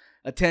painful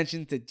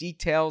attention to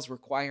details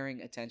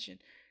requiring attention.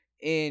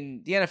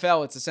 In the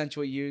NFL, it's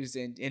essentially used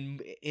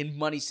in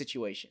money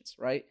situations,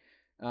 right?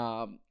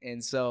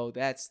 And so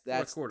that's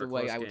the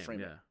way I would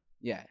frame it.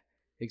 Yeah,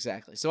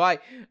 exactly. So I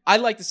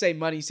like to say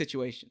money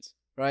situations,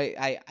 right?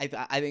 I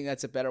think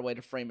that's a better way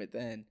to frame it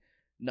than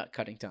nut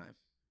cutting time.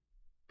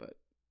 But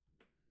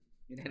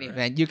in any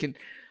event, you can.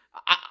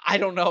 I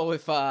don't know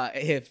if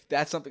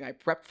that's something I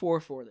prepped for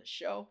the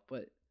show,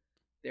 but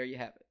there you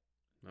have it.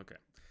 Okay.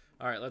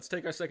 All right. Let's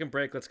take our second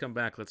break. Let's come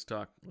back. Let's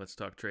talk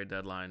trade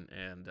deadline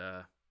and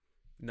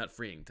nut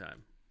freeing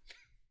time.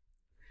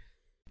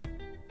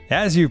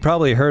 As you've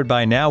probably heard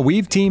by now,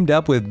 we've teamed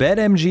up with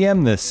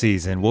BetMGM this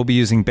season. We'll be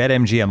using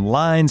BetMGM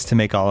lines to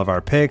make all of our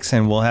picks,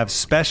 and we'll have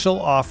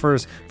special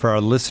offers for our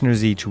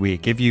listeners each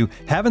week. If you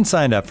haven't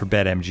signed up for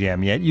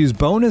BetMGM yet, use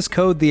bonus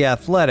code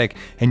THEATHLETIC,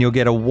 and you'll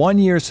get a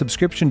 1-year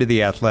subscription to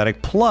The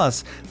Athletic,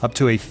 plus up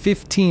to a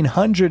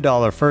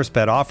 $1,500 first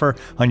bet offer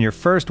on your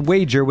first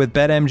wager with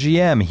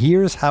BetMGM.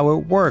 Here's how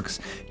it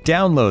works.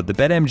 Download the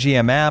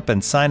BetMGM app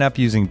and sign up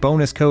using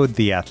bonus code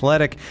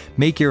THEATHLETIC.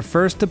 Make your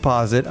first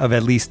deposit of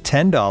at least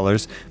 $10.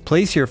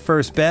 Place your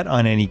first bet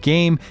on any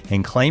game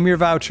and claim your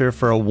voucher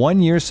for a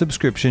 1-year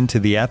subscription to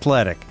The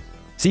Athletic.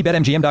 See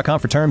BetMGM.com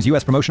for terms.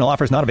 U.S. promotional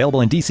offers not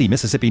available in D.C.,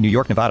 Mississippi, New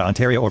York, Nevada,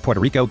 Ontario, or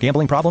Puerto Rico.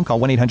 Gambling problem? Call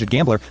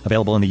 1-800-GAMBLER.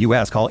 Available in the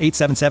U.S. Call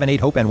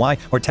 877-8-HOPE-NY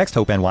or text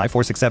HOPE-NY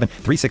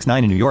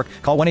 467-369 in New York.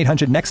 Call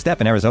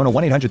 1-800-NEXT-STEP in Arizona.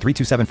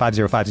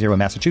 1-800-327-5050 in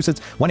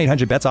Massachusetts.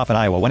 1-800-BETS-OFF in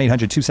Iowa.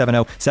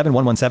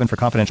 1-800-270-7117 for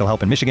confidential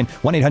help in Michigan.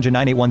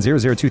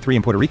 1-800-981-0023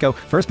 in Puerto Rico.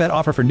 First bet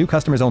offer for new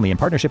customers only in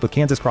partnership with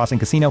Kansas Crossing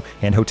Casino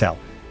and Hotel.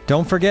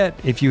 Don't forget,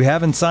 if you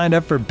haven't signed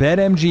up for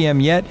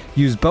BetMGM yet,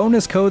 use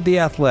bonus code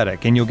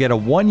THEATHLETIC, and you'll get a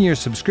 1-year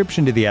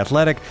subscription to The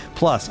Athletic,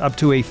 plus up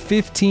to a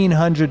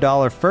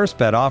 $1,500 first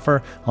bet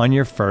offer on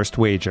your first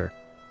wager.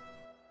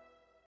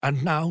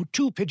 And now,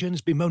 two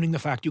pigeons bemoaning the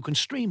fact you can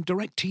stream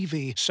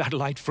DirecTV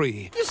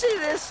satellite-free. You see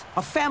this?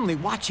 A family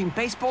watching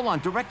baseball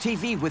on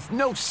DirecTV with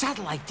no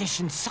satellite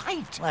dish in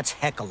sight. Let's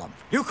heckle them.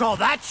 You call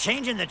that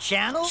changing the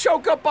channel?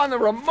 Choke up on the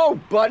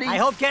remote, buddy. I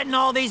hope getting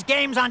all these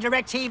games on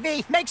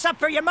DirecTV makes up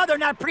for your mother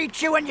not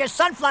pre-chewing your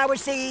sunflower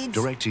seeds.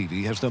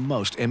 DirecTV has the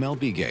most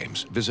MLB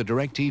games. Visit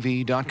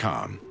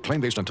DirecTV.com.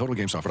 Claim based on total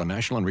games offered on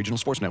national and regional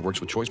sports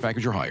networks with choice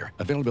package or higher.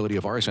 Availability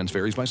of RSNs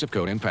varies by zip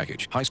code and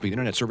package. High-speed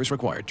internet service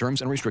required.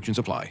 Terms and restrictions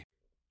apply.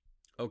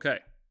 Okay,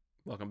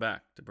 welcome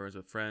back to Birds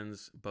with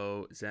Friends,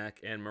 Bo, Zach,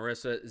 and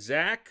Marissa.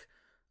 Zach,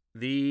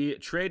 the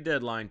trade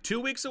deadline 2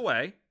 weeks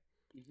away.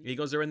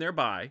 Eagles are in their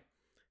bye.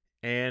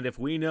 And if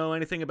we know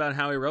anything about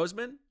Howie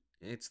Roseman,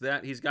 it's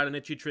that he's got an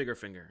itchy trigger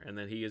finger and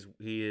that he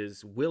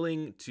is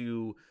willing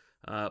to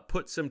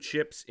put some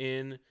chips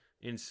in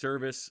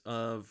service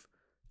of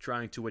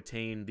trying to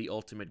attain the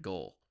ultimate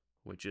goal,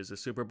 which is a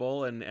Super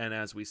Bowl. And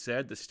as we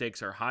said, the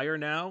stakes are higher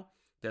now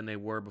than they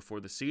were before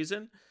the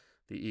season.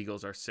 The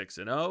Eagles are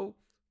 6-0.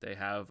 They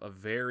have a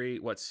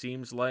what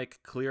seems like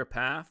clear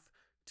path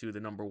to the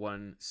number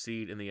 1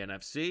 seed in the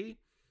NFC.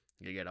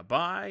 You get a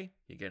bye,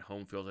 you get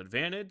home field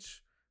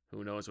advantage.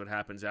 Who knows what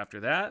happens after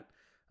that?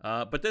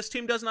 But this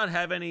team does not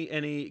have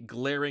any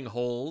glaring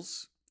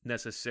holes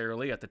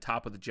necessarily at the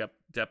top of the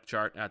depth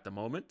chart at the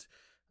moment.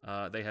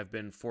 They have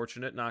been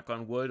fortunate, knock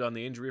on wood, on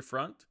the injury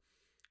front.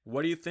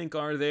 What do you think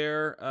are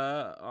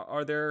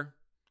their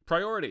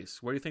priorities?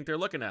 What do you think they're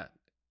looking at?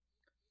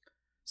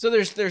 So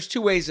there's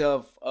two ways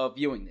of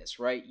viewing this,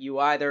 right? You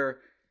either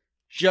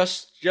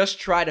just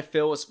try to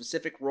fill a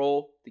specific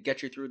role to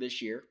get you through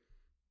this year,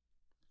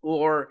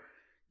 or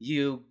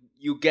you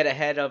get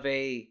ahead of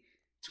a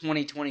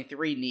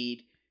 2023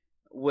 need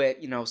with,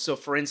 so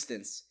for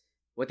instance,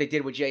 what they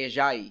did with Jay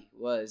Ajayi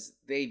was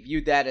they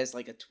viewed that as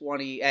like a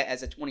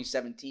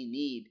 2017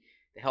 need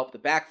to help the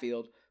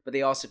backfield, but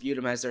they also viewed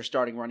him as their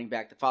starting running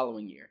back the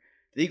following year.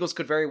 The Eagles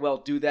could very well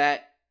do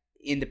that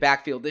in the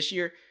backfield this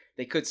year.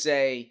 They could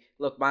say,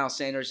 look, Miles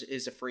Sanders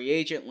is a free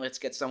agent. Let's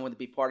get someone to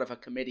be part of a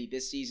committee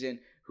this season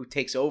who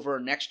takes over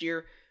next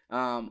year.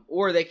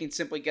 Or they can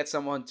simply get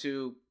someone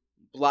to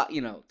block,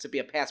 to be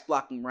a pass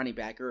blocking running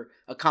back or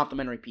a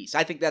complementary piece.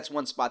 I think that's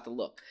one spot to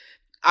look.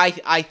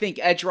 I think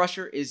edge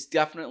rusher is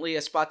definitely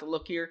a spot to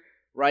look here,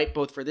 right?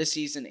 Both for this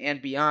season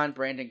and beyond.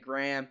 Brandon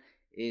Graham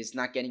is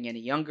not getting any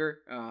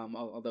younger,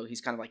 although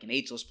he's kind of like an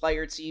ageless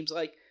player, it seems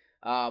like.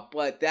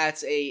 But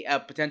that's a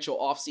potential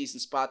offseason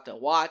spot to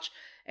watch.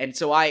 And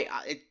so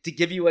to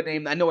give you a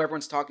name, I know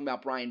everyone's talking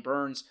about Brian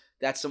Burns.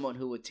 That's someone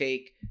who would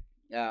take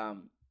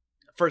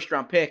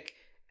first-round pick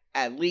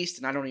at least,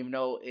 and I don't even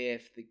know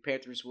if the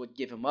Panthers would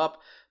give him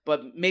up.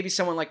 But maybe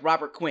someone like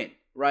Robert Quinn,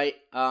 right?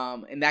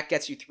 And that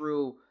gets you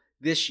through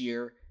this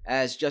year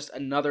as just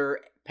another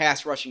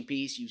pass-rushing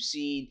piece. You've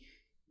seen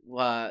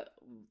the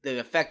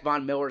effect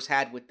Von Miller's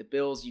had with the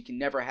Bills. You can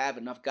never have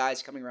enough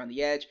guys coming around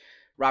the edge.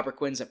 Robert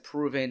Quinn's a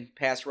proven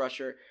pass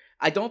rusher.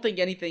 I don't think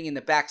anything in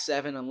the back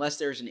seven, unless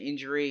there's an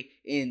injury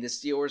in the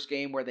Steelers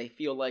game where they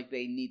feel like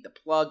they need the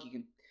plug.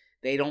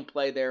 They don't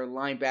play their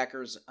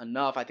linebackers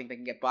enough. I think they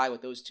can get by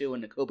with those two,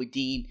 and Nakobe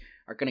Dean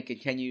are going to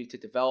continue to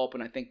develop,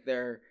 and I think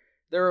they're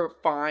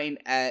fine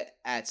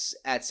at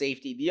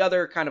safety. The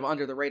other kind of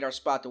under the radar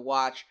spot to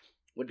watch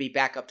would be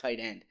backup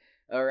tight end.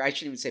 Or I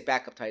shouldn't even say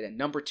backup tight end.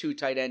 Number 2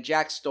 tight end,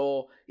 Jack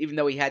Stoll, even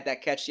though he had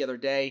that catch the other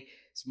day,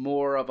 is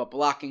more of a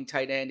blocking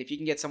tight end. If you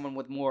can get someone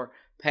with more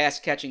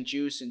pass-catching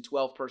juice and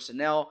 12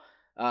 personnel,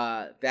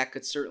 that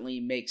could certainly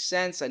make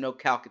sense. I know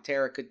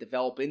Calcaterra could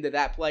develop into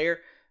that player,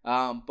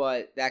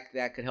 but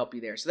that could help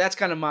you there. So that's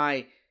kind of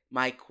my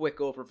quick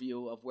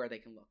overview of where they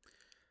can look.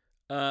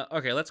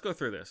 Okay, let's go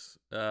through this.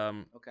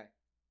 Okay.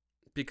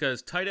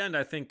 Because tight end,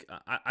 I think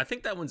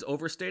that one's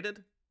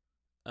overstated.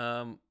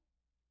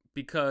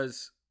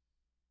 Because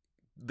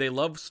they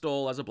love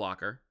Stoll as a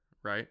blocker,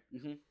 right?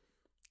 Mm-hmm.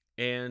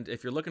 And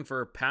if you're looking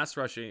for pass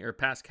rushing or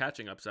pass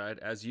catching upside,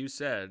 as you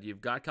said, you've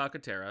got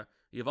Calcaterra.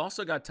 You've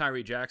also got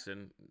Tyree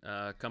Jackson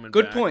coming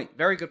good back. Good point.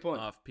 Very good point.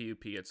 Off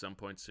PUP at some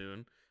point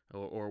soon,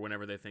 or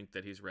whenever they think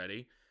that he's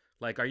ready.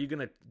 Like, are you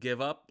going to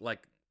give up like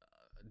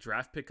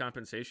draft pick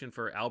compensation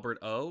for Albert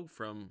O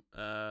from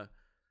the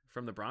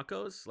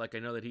Broncos? Like, I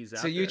know that he's out.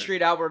 So you there.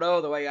 treat Albert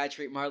O the way I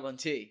treat Marlon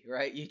T,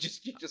 right? You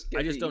just.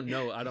 I just don't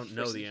know. I don't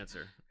know the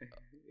answer.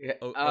 Yeah.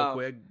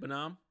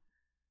 Okwuegbunam?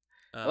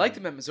 I liked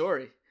him at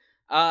Missouri.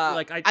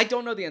 I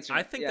don't know the answer.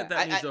 I think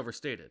that needs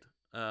overstated.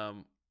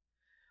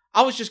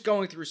 I was just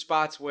going through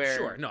spots where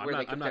sure, no, where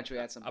they could potentially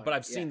add something. But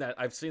I've seen that.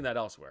 I've seen that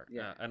elsewhere.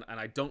 Yeah. And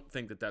I don't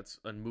think that that's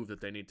a move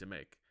that they need to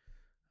make.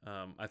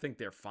 I think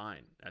they're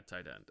fine at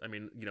tight end. I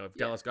mean, if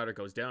Dallas Goedert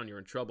goes down, you're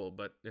in trouble.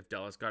 But if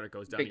Dallas Goedert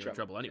goes down, you're in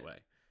trouble anyway.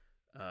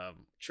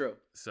 True.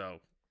 So,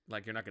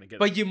 you're not going to get.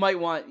 But you might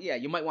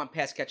want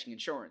pass catching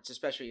insurance,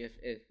 especially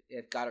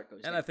if Goddard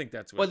goes down. And I think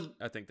that's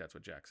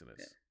what Jackson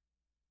is.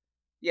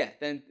 Yeah.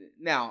 Then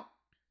now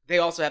they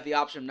also have the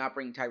option of not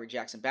bringing Tyree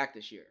Jackson back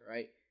this year,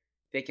 right?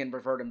 They can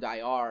revert him to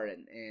IR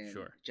and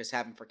just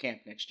have him for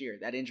camp next year.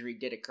 That injury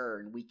did occur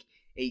in week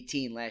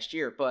 18 last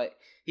year, but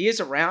he is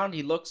around.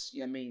 He looks,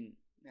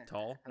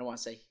 tall. I don't want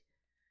to say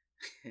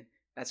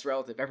that's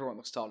relative. Everyone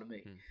looks tall to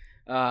me.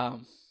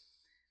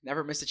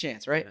 Never missed a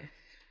chance, right?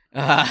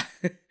 Yeah.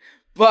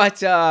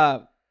 But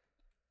I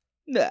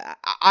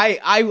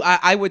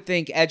would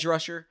think edge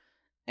rusher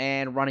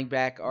and running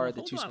back are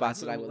the two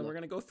spots that I would look. We're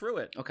going to go through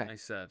it. Okay. I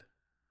said.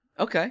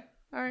 Okay.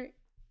 All right.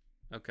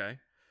 Okay.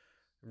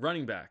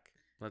 Running back.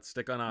 Let's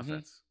stick on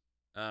offense.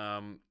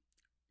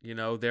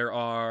 Mm-hmm. There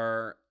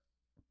are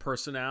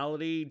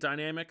personality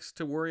dynamics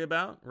to worry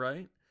about,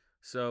 right?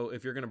 So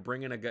if you're going to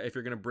bring in a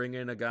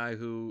guy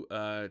who,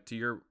 to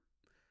your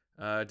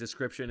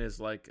description, is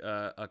like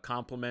a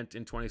compliment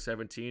in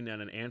 2017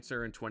 and an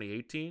answer in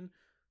 2018,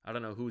 I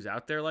don't know who's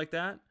out there like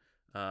that.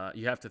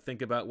 You have to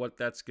think about what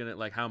that's gonna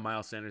like, how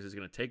Miles Sanders is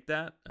gonna take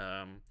that.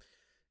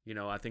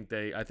 I think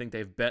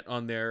they've bet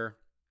on their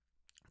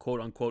quote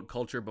unquote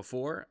culture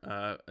before,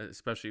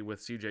 especially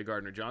with CJ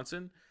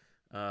Gardner-Johnson.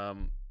 I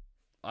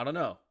don't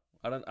know.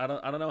 I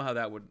don't know how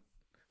that would,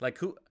 like,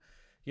 who,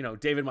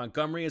 David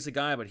Montgomery is a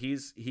guy, but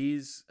he's in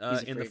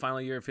the free.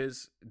 final year of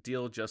his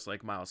deal, just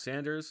like Miles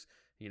Sanders.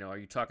 Are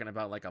you talking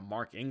about like a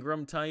Mark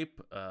Ingram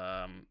type,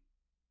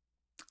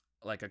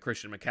 like a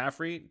Christian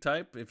McCaffrey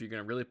type? If you're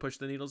going to really push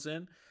the needles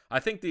in, I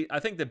think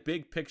the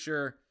big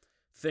picture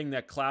thing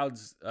that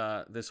clouds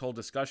this whole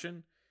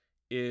discussion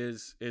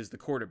is the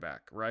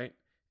quarterback, right?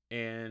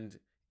 And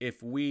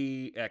if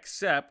we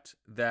accept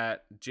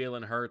that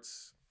Jalen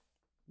Hurts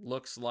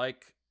looks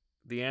like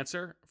the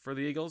answer for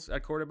the Eagles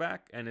at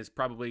quarterback and is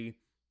probably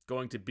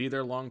going to be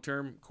their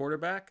long-term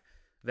quarterback,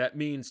 that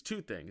means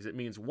two things. It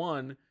means,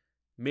 one,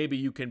 maybe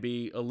you can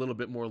be a little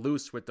bit more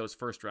loose with those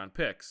first-round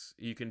picks.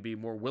 You can be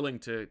more willing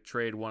to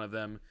trade one of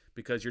them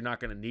because you're not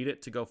going to need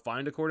it to go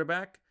find a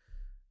quarterback.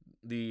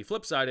 The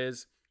flip side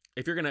is,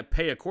 if you're going to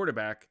pay a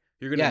quarterback,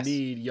 you're going to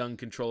need young,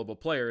 controllable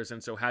players,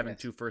 and so having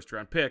two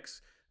first-round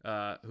picks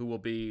who will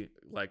be,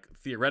 like,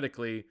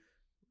 theoretically,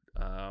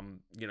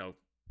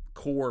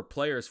 core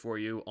players for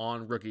you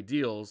on rookie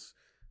deals,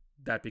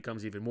 that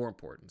becomes even more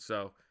important.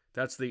 So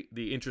that's the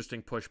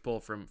interesting push-pull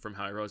from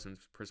Howie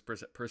Roseman's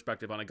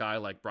perspective on a guy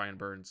like Brian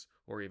Burns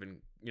or even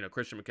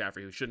Christian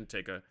McCaffrey, who shouldn't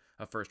take a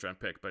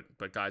first-round pick,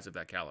 but guys of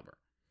that caliber.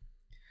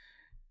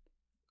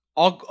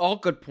 All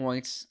good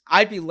points.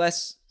 I'd be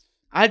less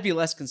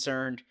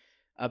concerned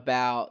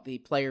about the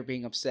player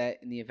being upset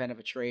in the event of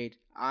a trade.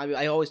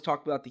 I always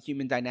talk about the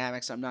human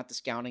dynamics. I'm not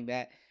discounting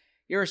that.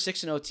 You're a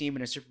 6-0 team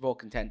and a Super Bowl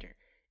contender.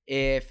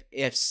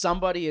 If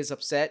somebody is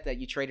upset that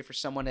you traded for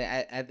someone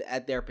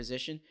at their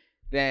position,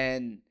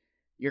 then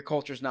your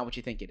culture is not what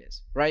you think it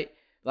is, right?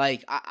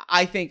 Like,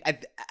 I think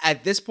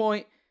at this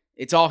point,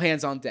 it's all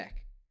hands on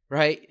deck,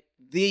 right?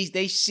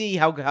 They see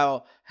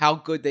how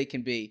good they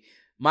can be.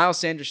 Miles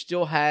Sanders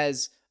still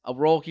has a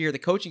role here. The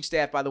coaching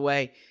staff, by the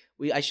way,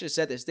 I should have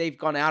said this. They've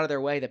gone out of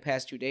their way the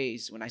past 2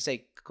 days. When I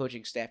say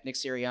coaching staff, Nick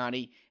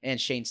Sirianni and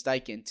Shane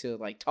Steichen, to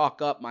like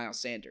talk up Miles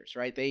Sanders,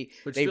 right? They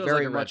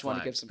very much want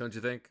to give some. Don't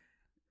you think?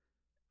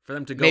 For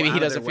them to go maybe out he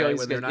doesn't of their feel way he's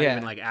when they're good. not Yeah.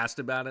 even like asked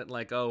about it,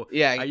 like, you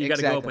exactly. got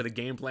to go up with a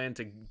game plan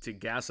to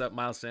gas up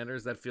Miles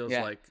Sanders. That feels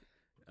like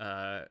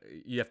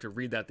you have to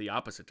read that the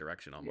opposite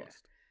direction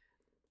almost.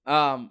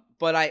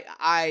 But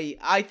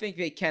I think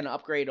they can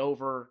upgrade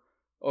over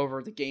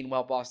the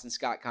Gainwell Boston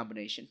Scott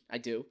combination. I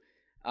do.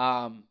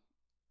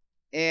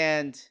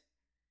 And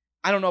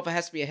I don't know if it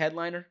has to be a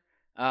headliner.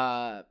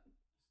 I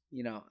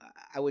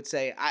would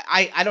say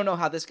I don't know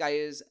how this guy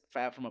is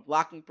from a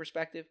blocking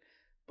perspective,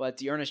 but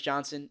Dearness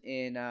Johnson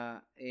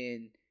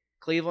in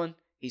Cleveland,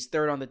 he's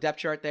third on the depth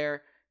chart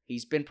there.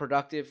 He's been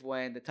productive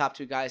when the top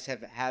two guys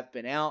have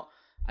been out.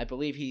 I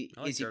believe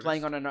is he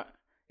playing on an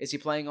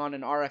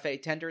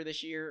RFA tender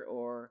this year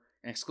or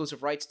an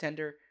exclusive rights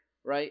tender,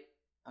 right?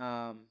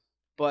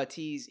 But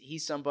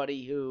he's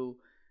somebody who,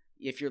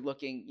 if you're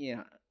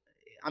looking,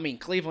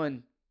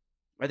 Cleveland,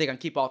 are they going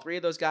to keep all three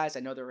of those guys? I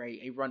know they're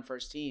a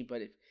run-first team,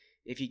 but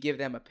if you give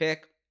them a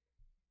pick.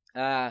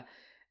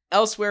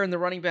 Elsewhere in the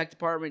running back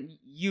department,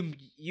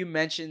 you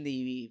mentioned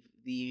the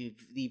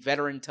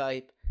veteran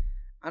type.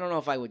 I don't know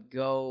if I would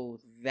go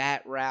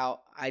that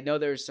route. I know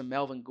there's some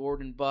Melvin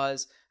Gordon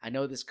buzz. I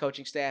know this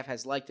coaching staff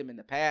has liked him in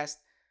the past.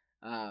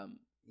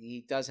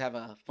 He does have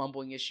a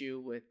fumbling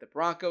issue with the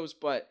Broncos,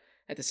 but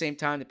at the same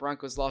time, the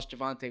Broncos lost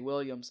Javonte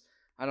Williams.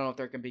 I don't know if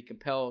they're going to be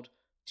compelled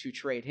to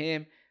trade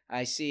him.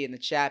 I see in the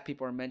chat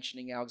people are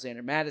mentioning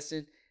Alexander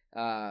Madison.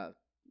 I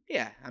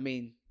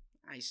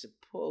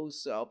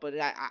suppose so, but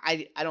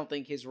I don't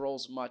think his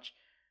role's much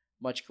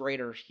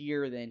greater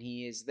here than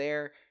he is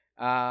there.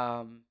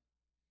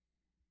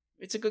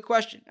 It's a good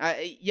question.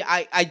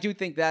 I do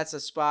think that's a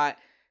spot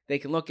they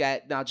can look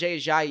at. Now, Jay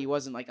Ajayi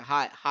wasn't like a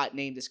hot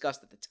name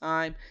discussed at the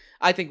time.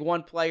 I think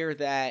one player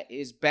that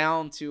is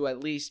bound to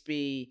at least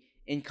be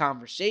in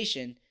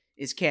conversation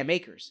is Cam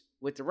Akers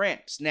with the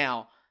Rams.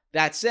 Now,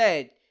 that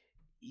said,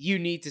 you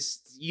need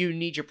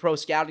your pro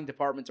scouting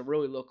department to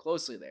really look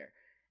closely there.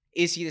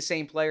 Is he the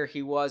same player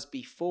he was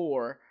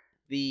before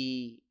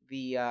the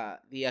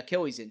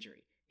Achilles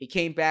injury? He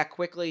came back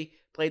quickly,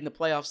 played in the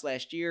playoffs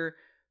last year,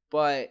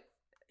 but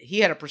he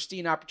had a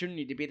pristine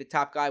opportunity to be the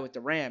top guy with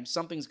the Rams.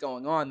 Something's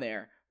going on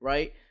there,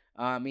 right?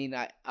 That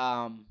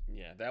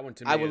one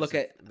to me I would look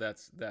at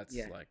that's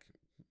like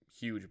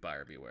huge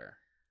buyer beware.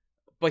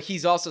 But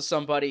he's also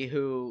somebody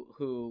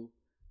who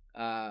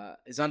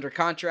is under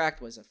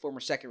contract, was a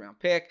former second-round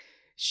pick,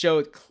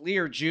 showed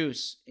clear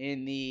juice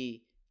in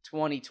the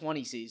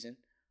 2020 season,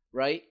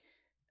 right?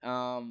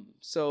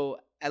 So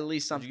at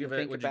least something to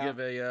think about. Would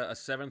you give a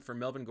 7 for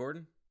Melvin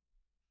Gordon?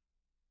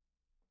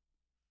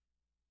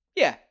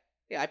 Yeah,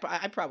 I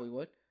probably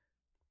would,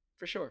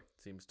 for sure.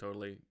 Seems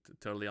totally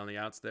on the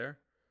outs there.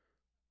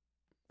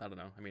 I don't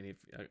know. I mean,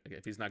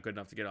 if he's not good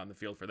enough to get on the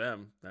field for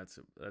them, that's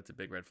a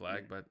big red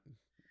flag. But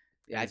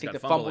I think the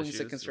fumbling is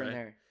a concern right?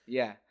 there.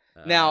 Yeah.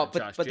 Now,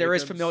 but there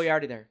is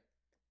familiarity there.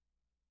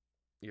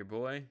 Your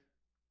boy.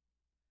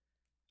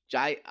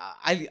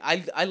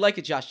 I like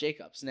a Josh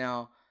Jacobs.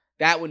 Now,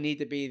 that would need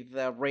to be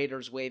the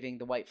Raiders waving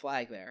the white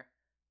flag there,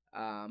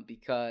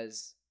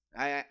 because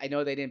I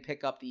know they didn't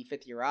pick up the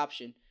 5th-year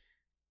option,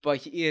 but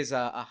he is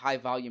a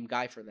high-volume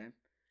guy for them.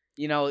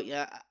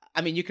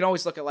 I mean, you can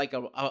always look at like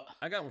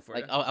I got one for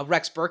like you. a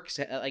Rex Burke,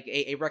 like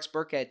a Rex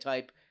Burkhead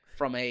type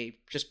from a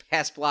just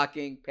pass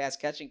blocking, pass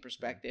catching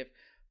perspective.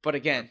 But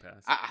again,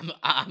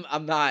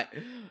 I'm not.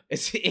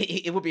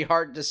 It would be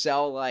hard to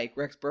sell like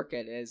Rex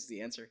Burkhead as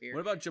the answer here.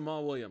 What about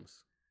Jamal Williams?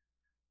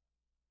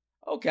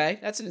 Okay,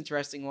 that's an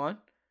interesting one.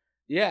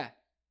 Yeah,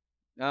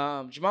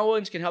 Jamal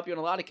Williams can help you in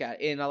a lot of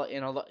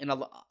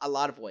a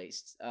lot of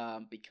ways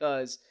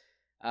because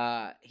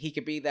he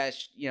could be that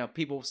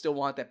people still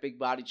want that big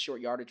bodied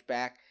short yardage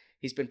back.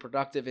 He's been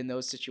productive in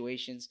those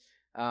situations.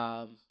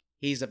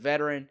 He's a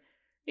veteran.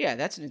 Yeah,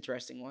 that's an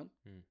interesting one.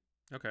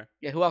 Okay.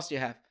 Yeah, who else do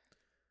you have?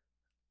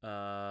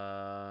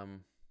 That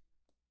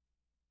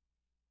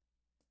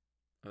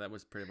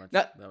was pretty much.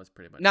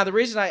 Now the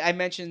reason I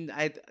mentioned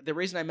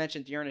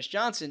Dearness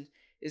Johnson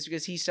is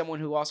because he's someone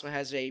who also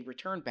has a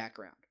return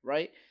background,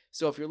 right?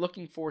 So if you're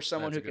looking for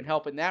someone who can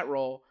help in that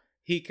role,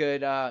 he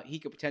could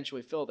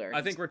potentially fill there.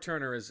 I think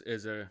returner is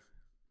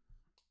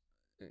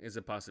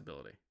a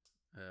possibility,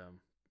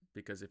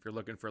 because if you're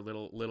looking for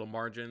little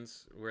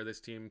margins where this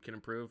team can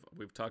improve,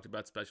 we've talked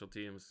about special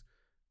teams.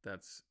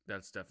 That's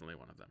definitely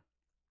one of them.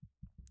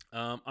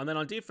 And then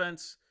on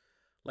defense,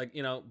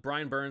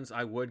 Brian Burns,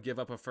 I would give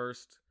up a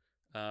first.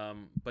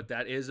 But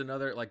that is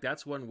another,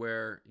 that's one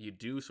where you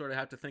do sort of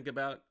have to think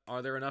about,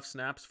 are there enough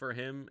snaps for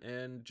him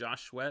and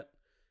Josh Sweat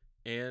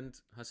and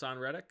Hassan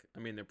Reddick? I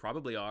mean, there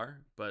probably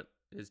are, but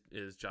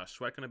is Josh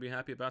Sweat going to be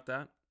happy about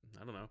that?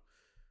 I don't know.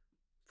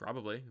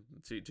 Probably.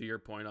 To your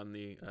point on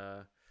the,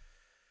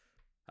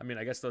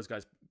 I guess those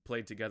guys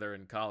played together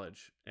in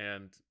college,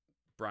 and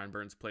Brian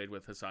Burns played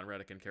with Hassan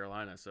Reddick in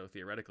Carolina, so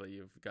theoretically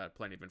you've got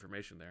plenty of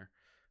information there.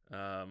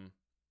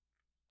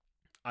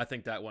 I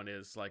think that one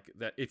is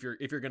that if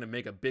you're going to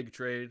make a big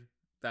trade,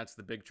 that's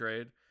the big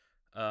trade.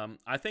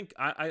 I think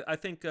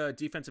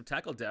defensive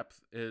tackle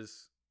depth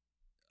is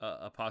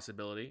a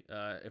possibility.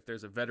 If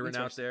there's a veteran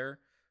out there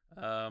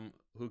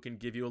who can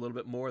give you a little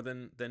bit more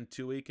than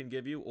Tui can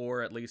give you,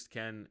 or at least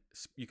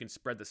you can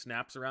spread the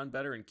snaps around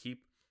better and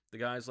keep the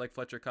guys like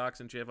Fletcher Cox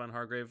and Javon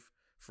Hargrave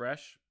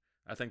fresh,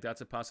 I think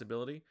that's a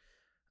possibility.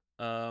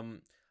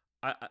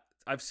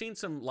 I've seen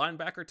some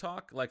linebacker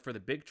talk for the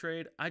big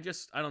trade. I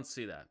don't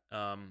see that.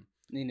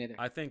 Me neither.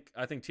 I think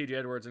TJ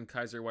Edwards and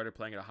Kaiser White are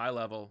playing at a high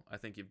level. I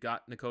think you've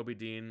got Nakobe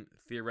Dean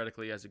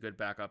theoretically as a good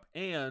backup,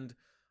 and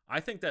I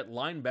think that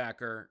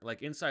linebacker,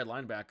 inside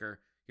linebacker,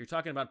 you're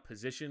talking about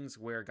positions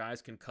where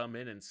guys can come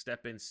in and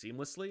step in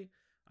seamlessly.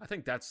 I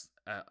think that's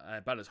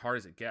about as hard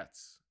as it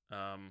gets.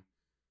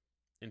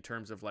 In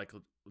terms of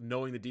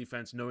knowing the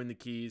defense, knowing the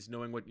keys,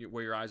 knowing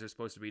where your eyes are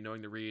supposed to be,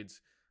 knowing the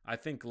reads. I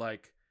think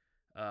that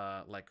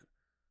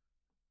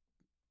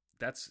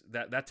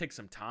takes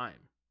some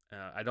time.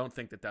 I don't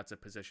think that's a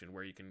position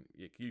where you can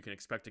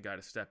expect a guy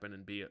to step in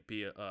and be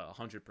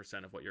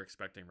 100% of what you're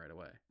expecting right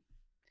away.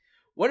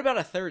 What about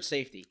a third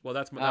safety? Well,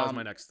 that was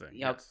my next thing.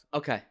 Yeah. Yes.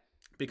 Okay.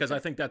 Because I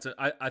think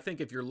I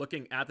think if you're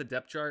looking at the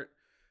depth chart,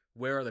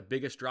 where are the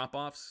biggest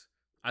drop-offs?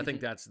 I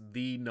think that's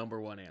the number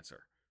one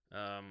answer.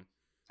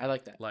 I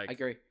like that. I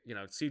agree.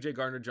 C.J.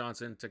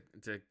 Gardner-Johnson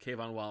to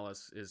Kayvon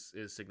Wallace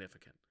is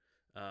significant.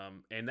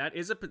 And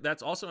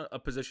that's also a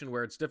position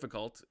where it's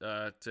difficult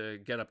to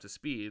get up to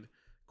speed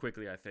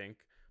quickly, I think.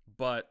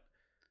 But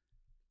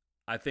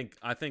I think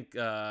like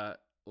a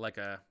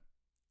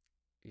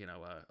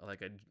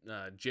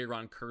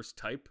Jaron Kearse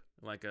type,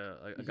 a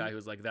guy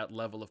who's that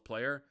level of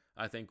player,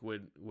 I think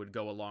would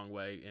go a long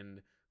way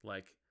in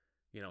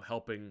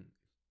helping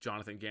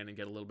Jonathan Gannon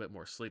get a little bit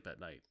more sleep at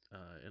night,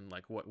 and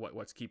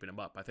what's keeping him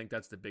up. I think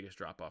that's the biggest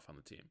drop off on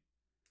the team.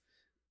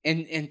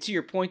 And to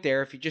your point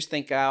there, if you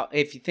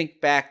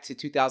think back to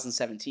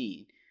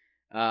 2017,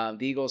 the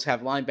Eagles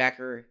have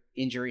linebacker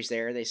injuries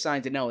there. They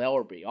signed Dannell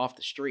Ellerbe off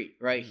the street,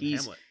 right?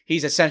 He's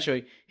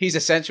essentially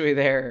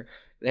their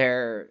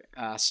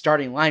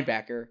starting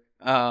linebacker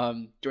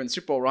during the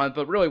Super Bowl run.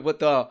 But really, what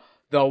the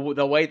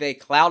way they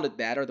clouded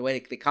that, or the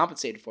way they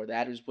compensated for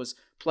that, was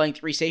playing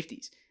three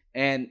safeties.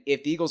 And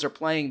if the Eagles are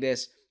playing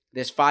this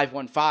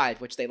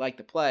 5-1-5, which they like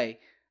to play,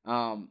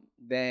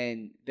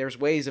 then there's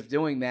ways of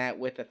doing that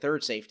with a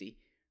third safety,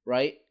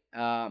 right?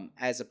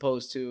 As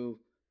opposed to,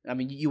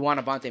 you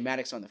want Avonte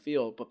Maddox on the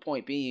field, but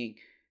point being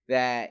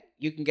that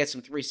you can get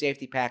some three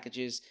safety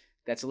packages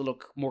that's a little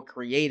more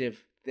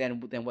creative than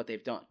what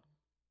they've done.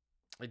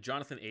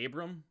 Jonathan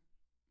Abram,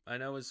 I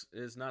know is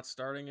not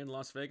starting in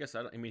Las Vegas.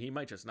 He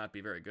might just not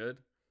be very good.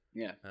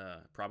 Yeah.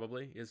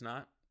 Probably is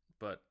not,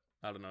 but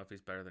I don't know if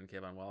he's better than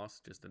Kayvon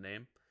Wallace, just the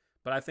name.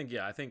 But I think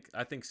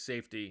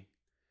safety.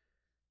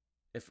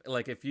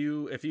 If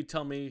you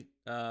tell me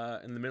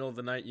in the middle of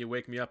the night, you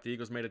wake me up, the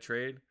Eagles made a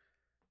trade,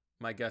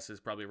 my guess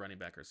is probably running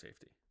back or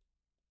safety.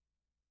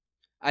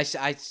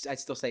 I'd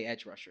still say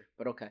edge rusher,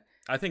 but okay.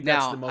 I think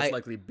that's the most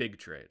likely big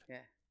trade. Yeah.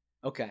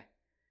 Okay.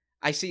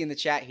 I see in the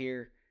chat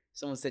here,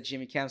 someone said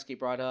Jimmy Kamsky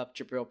brought up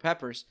Jabril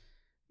Peppers.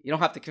 You don't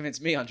have to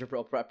convince me on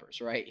Jabril Peppers,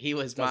 right? He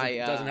was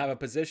doesn't have a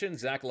position.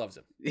 Zach loves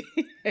him.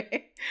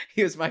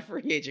 He was my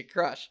free agent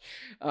crush.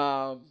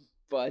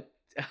 But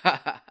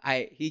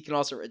he can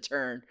also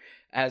return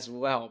as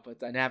well, but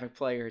dynamic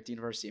player at the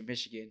University of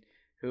Michigan,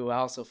 who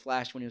also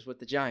flashed when he was with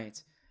the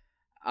Giants.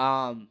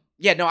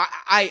 Yeah, no,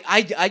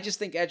 I just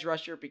think edge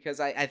rusher because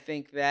I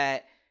think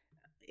that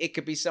it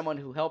could be someone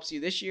who helps you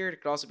this year.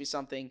 It could also be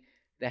something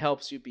that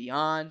helps you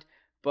beyond,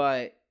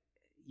 but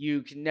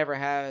you can never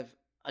have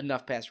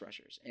enough pass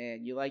rushers,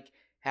 and you like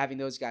having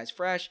those guys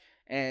fresh.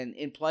 And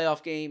in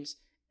playoff games,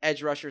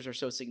 edge rushers are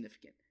so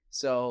significant.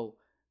 So,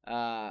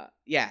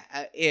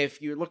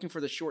 if you're looking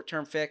for the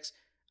short-term fix,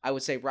 I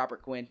would say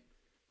Robert Quinn,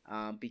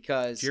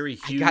 because Jerry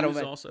Hughes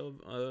is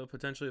also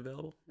potentially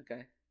available.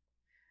 Okay,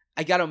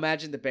 I got to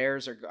imagine the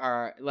Bears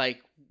are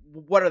like,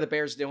 what are the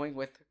Bears doing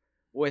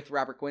with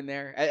Robert Quinn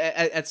there?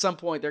 At some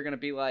point, they're going to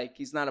be like,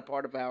 he's not a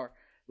part of our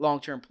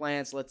long-term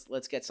plans.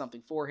 Let's get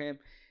something for him.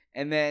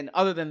 And then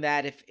other than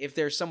that, if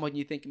there's someone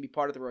you think can be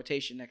part of the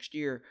rotation next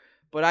year,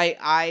 but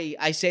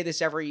I say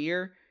this every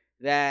year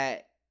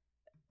that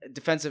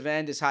defensive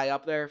end is high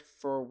up there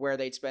for where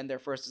they'd spend their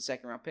first or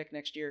second round pick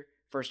next year.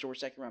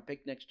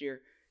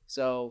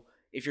 So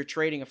if you're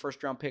trading a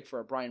first round pick for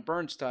a Brian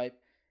Burns type,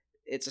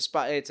 it's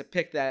a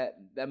pick that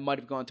might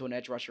have gone to an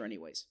edge rusher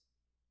anyways.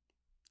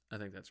 I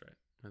think that's right.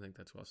 I think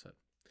that's well said.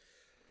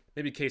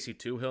 Maybe Casey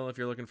Toohill if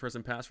you're looking for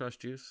some pass rush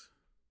juice.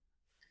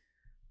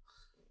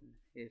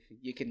 If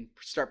you can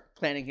start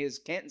planning his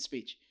Canton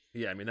speech.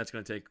 Yeah, I mean that's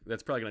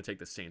probably gonna take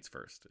the Saints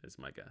first, is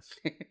my guess.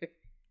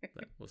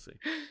 But we'll see.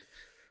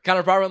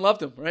 Connor Barwin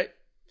loved him, right?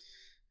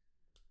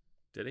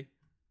 Did he?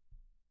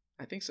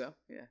 I think so.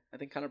 Yeah, I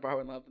think Connor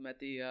Barwin loved him at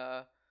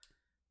the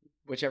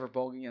whichever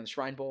bowl, the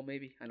Shrine Bowl,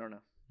 maybe. I don't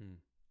know.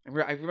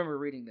 I remember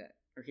reading that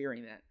or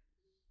hearing that.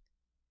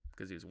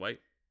 Because he was white?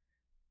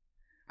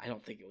 I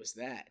don't think it was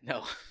that.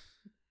 No.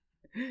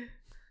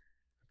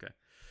 Okay.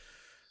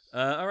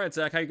 All right,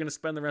 Zach, how are you going to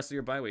spend the rest of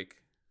your bye week?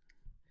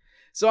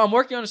 So I'm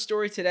working on a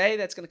story today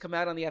that's going to come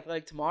out on The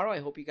Athletic tomorrow. I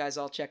hope you guys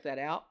all check that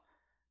out.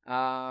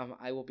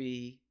 I will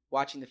be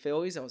watching the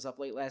Phillies. I was up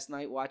late last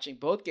night watching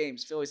both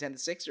games, Phillies and the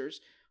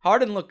Sixers.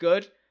 Harden looked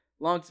good.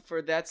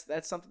 That's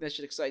something that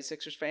should excite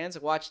Sixers fans. I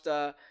watched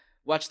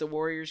the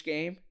Warriors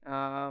game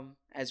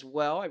as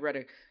well. I read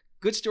a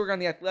good story on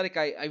The Athletic.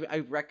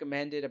 I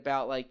recommended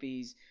about like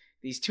these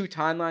two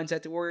timelines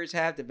that the Warriors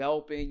have,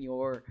 developing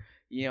your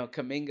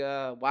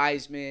Kuminga,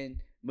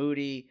 Wiseman,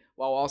 Moody,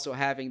 while also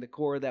having the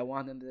core that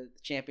won them the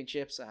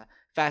championships.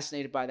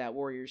 Fascinated by that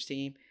Warriors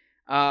team.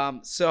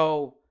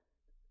 So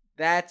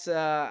that's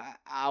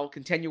I'll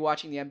continue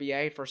watching the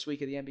NBA, first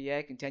week of the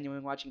NBA,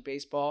 continuing watching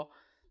baseball.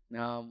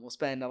 We'll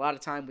spend a lot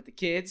of time with the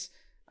kids.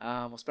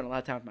 We'll spend a lot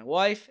of time with my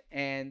wife,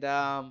 and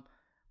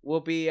we'll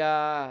be.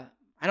 I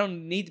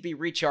don't need to be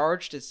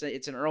recharged. It's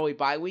an early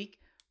bye week,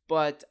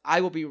 but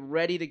I will be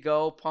ready to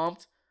go,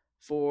 pumped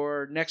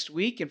for next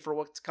week and for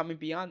what's coming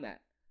beyond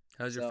that.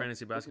 How's your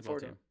fantasy basketball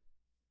team?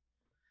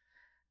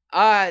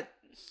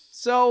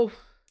 So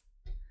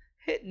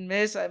hit and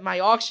miss. My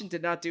auction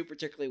did not do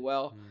particularly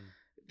well.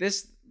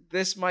 This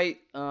might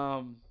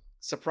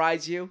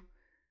surprise you.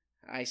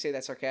 I say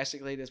that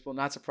sarcastically. This will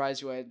not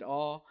surprise you at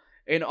all.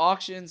 In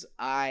auctions,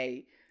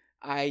 I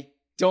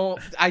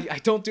don't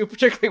do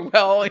particularly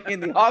well in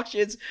the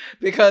auctions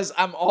because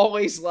I'm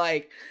always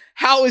like,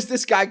 how is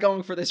this guy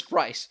going for this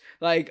price?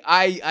 Like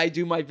I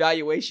do my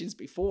valuations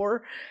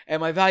before, and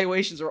my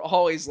valuations are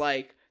always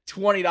like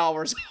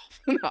 $20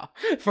 off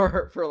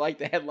for like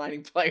the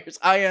headlining players.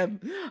 I'm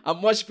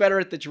much better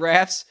at the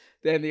drafts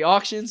than the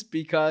auctions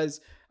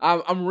because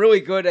I'm really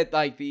good at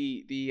like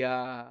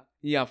the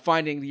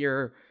finding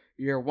your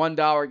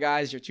 $1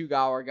 guys, your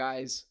 $2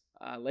 guys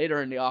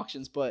later in the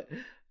auctions. But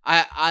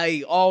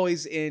I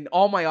always, in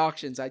all my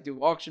auctions, I do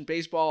auction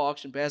baseball,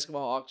 auction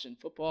basketball, auction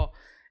football,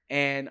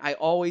 and I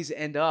always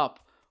end up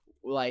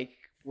like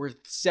we're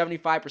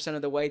 75%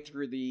 of the way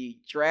through the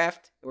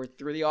draft or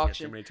through the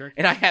auction,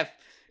 and I have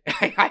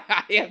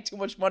too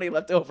much money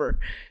left over.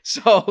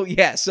 So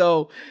yeah,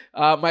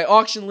 my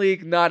auction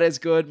league not as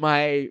good.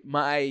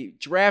 My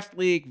draft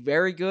league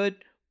very good.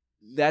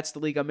 That's the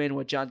league I'm in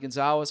with John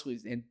Gonzalez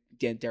and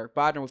Derek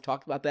Bodner. We've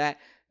talked about that.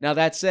 Now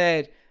that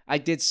said, I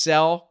did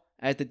sell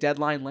at the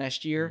deadline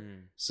last year.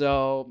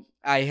 So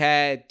I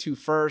had 2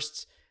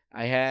 firsts.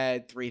 I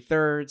had 3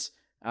 thirds.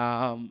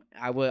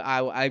 I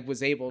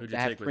was able to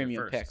have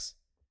premium picks.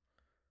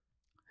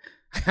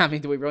 I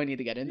mean, do we really need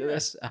to get into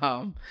this?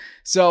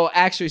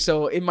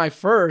 So in my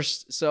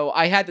first,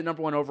 I had the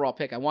number 1 overall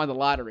pick. I won the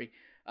lottery,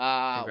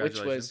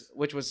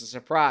 which was a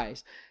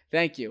surprise.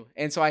 Thank you.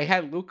 And so I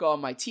had Luka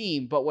on my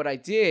team, but what I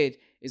did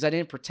is I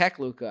didn't protect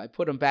Luka. I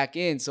put him back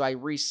in, so I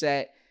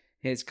reset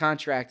his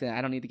contract, and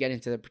I don't need to get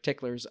into the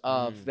particulars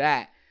of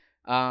that.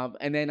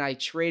 And then I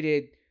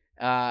traded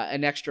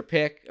an extra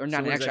pick, or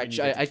not an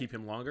extra. I keep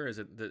him longer. Is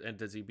it? And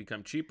does he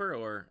become cheaper,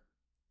 or?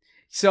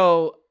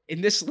 So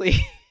in this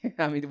league,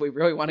 I mean, do we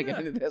really want to get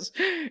into this?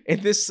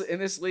 In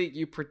this league,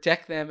 you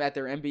protect them at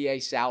their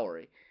NBA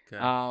salary.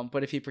 Okay.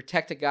 But if you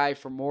protect a guy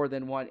for more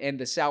than one, and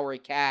the salary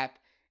cap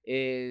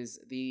is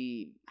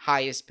the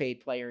highest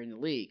paid player in the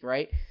league,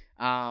 right?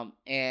 But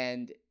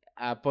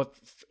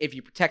if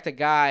you protect a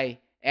guy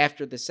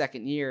after the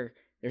second year,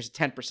 there's a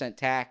 10%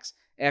 tax.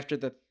 After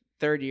the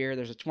third year,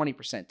 there's a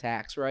 20%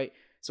 tax, right?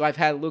 So I've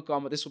had Luka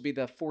on. This will be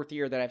the fourth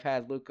year that I've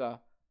had Luka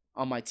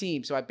on my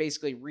team. So I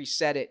basically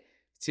reset it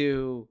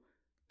to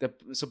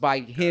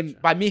by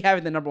me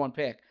having the number one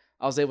pick,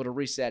 I was able to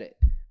reset it.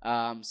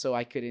 So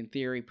I could, in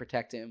theory,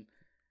 protect him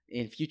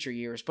in future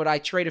years. But I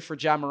traded for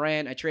Ja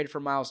Morant, I traded for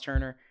Miles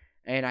Turner,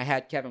 and I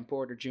had Kevin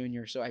Porter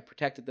Jr. So I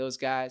protected those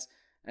guys.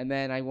 And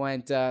then I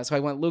went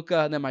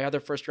Luka, and then my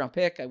other first round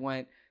pick, I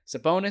went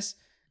Sabonis,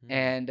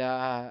 and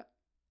I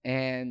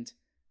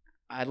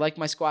like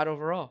my squad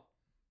overall.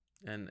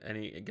 And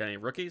any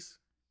rookies?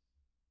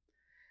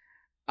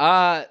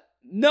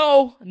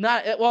 No,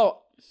 not well.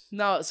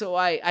 No, so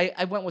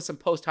I went with some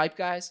post hype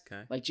guys,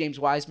 like James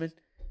Wiseman.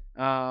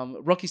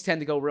 Rookies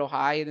tend to go real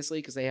high in this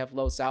league because they have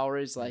low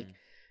salaries.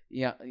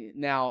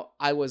 Now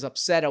I was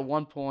upset at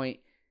one point.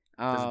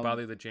 Does it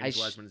bother you that James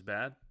Wiseman's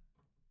bad?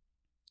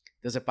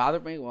 Does it bother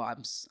me? Well,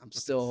 I'm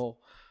still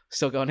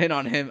going in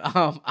on him.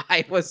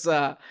 I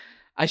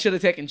should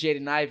have taken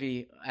Jaden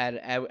Ivey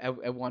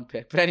at one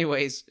pick, but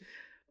anyways,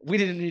 we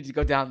didn't need to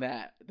go down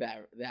that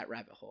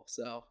rabbit hole.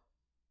 So,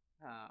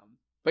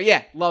 but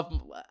yeah, I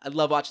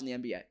love watching the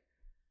NBA.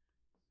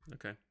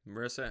 Okay,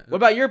 Marissa. What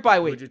about your bye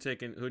week?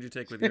 Who'd you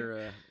take with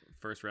your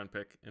first round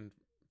pick in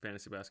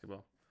fantasy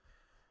basketball?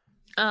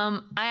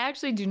 I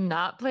actually do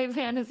not play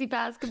fantasy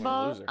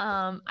basketball.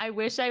 I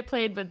wish I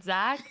played with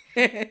Zach.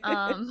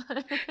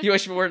 You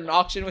wish we were in an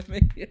auction with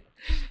me?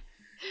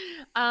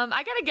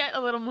 I gotta get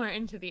a little more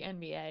into the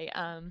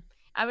NBA.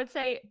 I would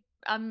say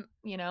I'm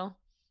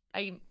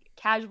a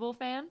casual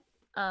fan.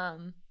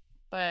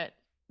 But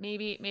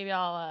maybe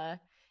I'll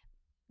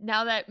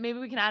now that maybe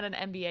we can add an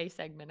NBA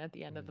segment at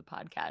the end of the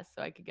podcast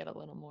so I could get a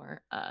little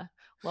more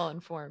well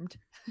informed.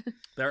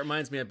 That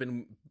reminds me, I've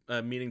been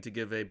meaning to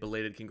give a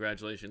belated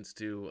congratulations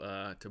to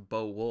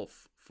Bo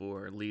Wolf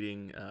for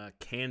leading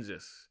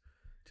Kansas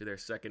to their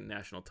second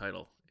national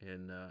title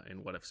in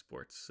What If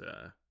Sports.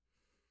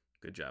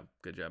 Good job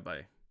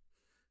by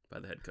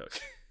the head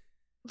coach.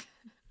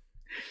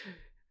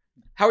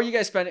 How are you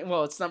guys spending?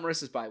 Well, it's not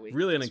Marissa's bye week.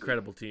 Really an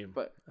incredible team,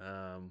 but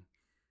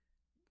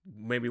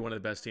maybe one of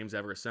the best teams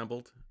ever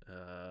assembled.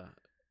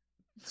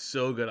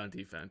 So good on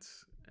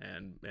defense,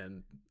 and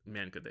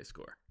man, could they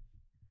score.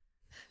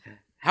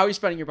 How are you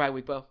spending your bye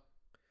week, Bo?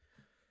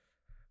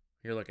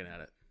 You're looking at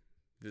it.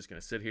 You're just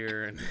gonna sit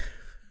here and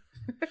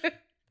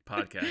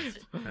podcast.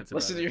 That's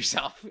listen to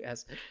yourself.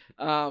 Yes.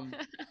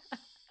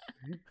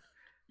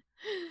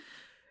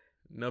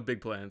 No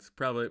big plans.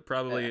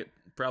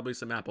 Probably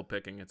some apple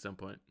picking at some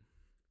point.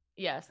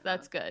 Yes,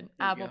 that's good.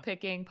 Apple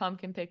picking,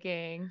 pumpkin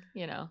picking.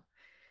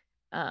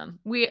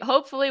 We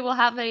hopefully will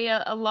have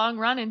a long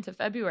run into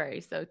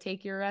February. So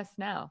take your rest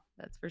now.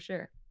 That's for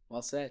sure.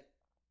 Well said.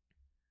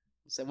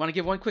 So I want to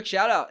give one quick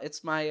shout out.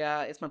 It's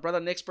my brother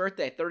Nick's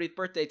birthday, 30th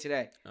birthday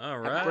today. All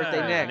right, happy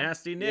birthday, Nick.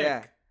 Nasty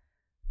Nick.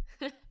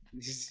 Yeah.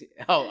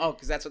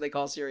 because that's what they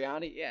call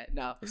Sirianni. Yeah,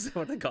 no. Is that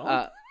what they call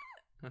him?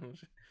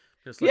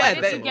 Why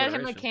didn't you get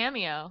him a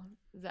cameo,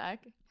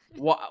 Zach?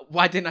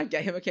 Why didn't I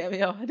get him a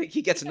cameo? I think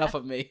he gets enough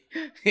of me.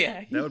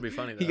 Yeah, that would be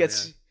funny. Though,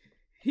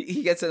 he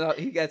gets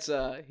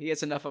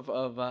enough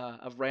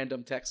of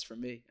random text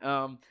from me.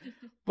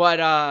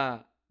 But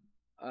on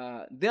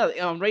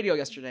radio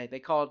yesterday they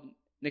called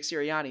Nick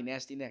Sirianni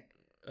Nasty Nick.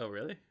 Oh,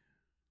 really?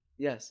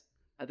 Yes.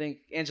 I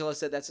think Angela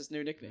said that's his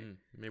new nickname.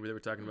 Maybe they were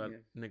talking about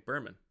Nick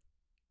Berman.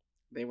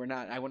 They were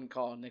not. I wouldn't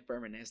call Nick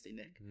Berman Nasty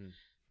Nick.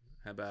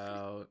 How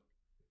about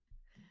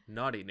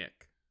Naughty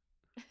Nick?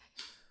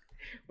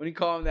 Wouldn't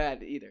call him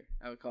that either.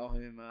 I would call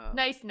him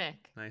Nice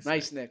Nick.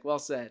 Nice Nick. Well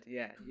said.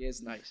 Yeah, he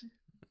is nice.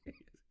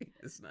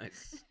 It's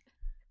nice.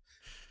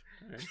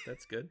 All right,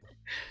 that's good.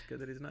 It's good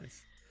that he's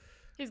nice.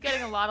 He's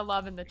getting a lot of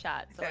love in the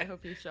chat, so I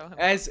hope you show him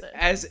as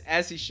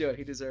he should.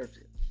 He deserves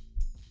it.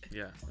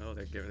 Yeah. Oh,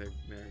 they're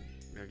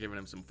giving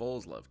him some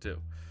Foles love too.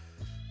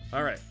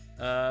 All right.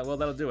 Well,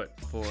 that'll do it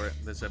for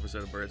this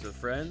episode of Birds with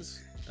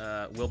Friends.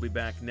 We'll be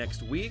back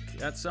next week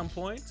at some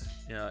point.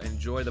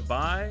 Enjoy the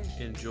bye.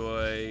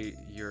 Enjoy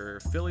your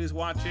Phillies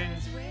watching.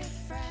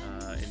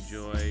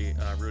 Enjoy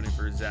rooting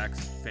for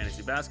Zach's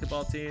fantasy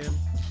basketball team.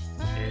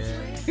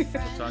 And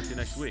we'll talk to you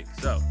next week.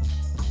 So,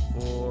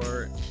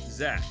 for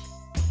Zach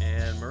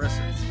and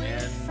Marissa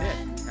and Nick,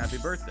 happy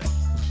birthday.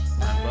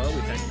 I'm Bo. We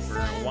thank you for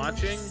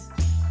watching.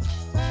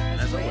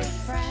 And as always,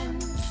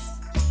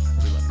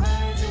 we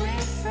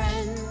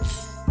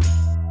love you.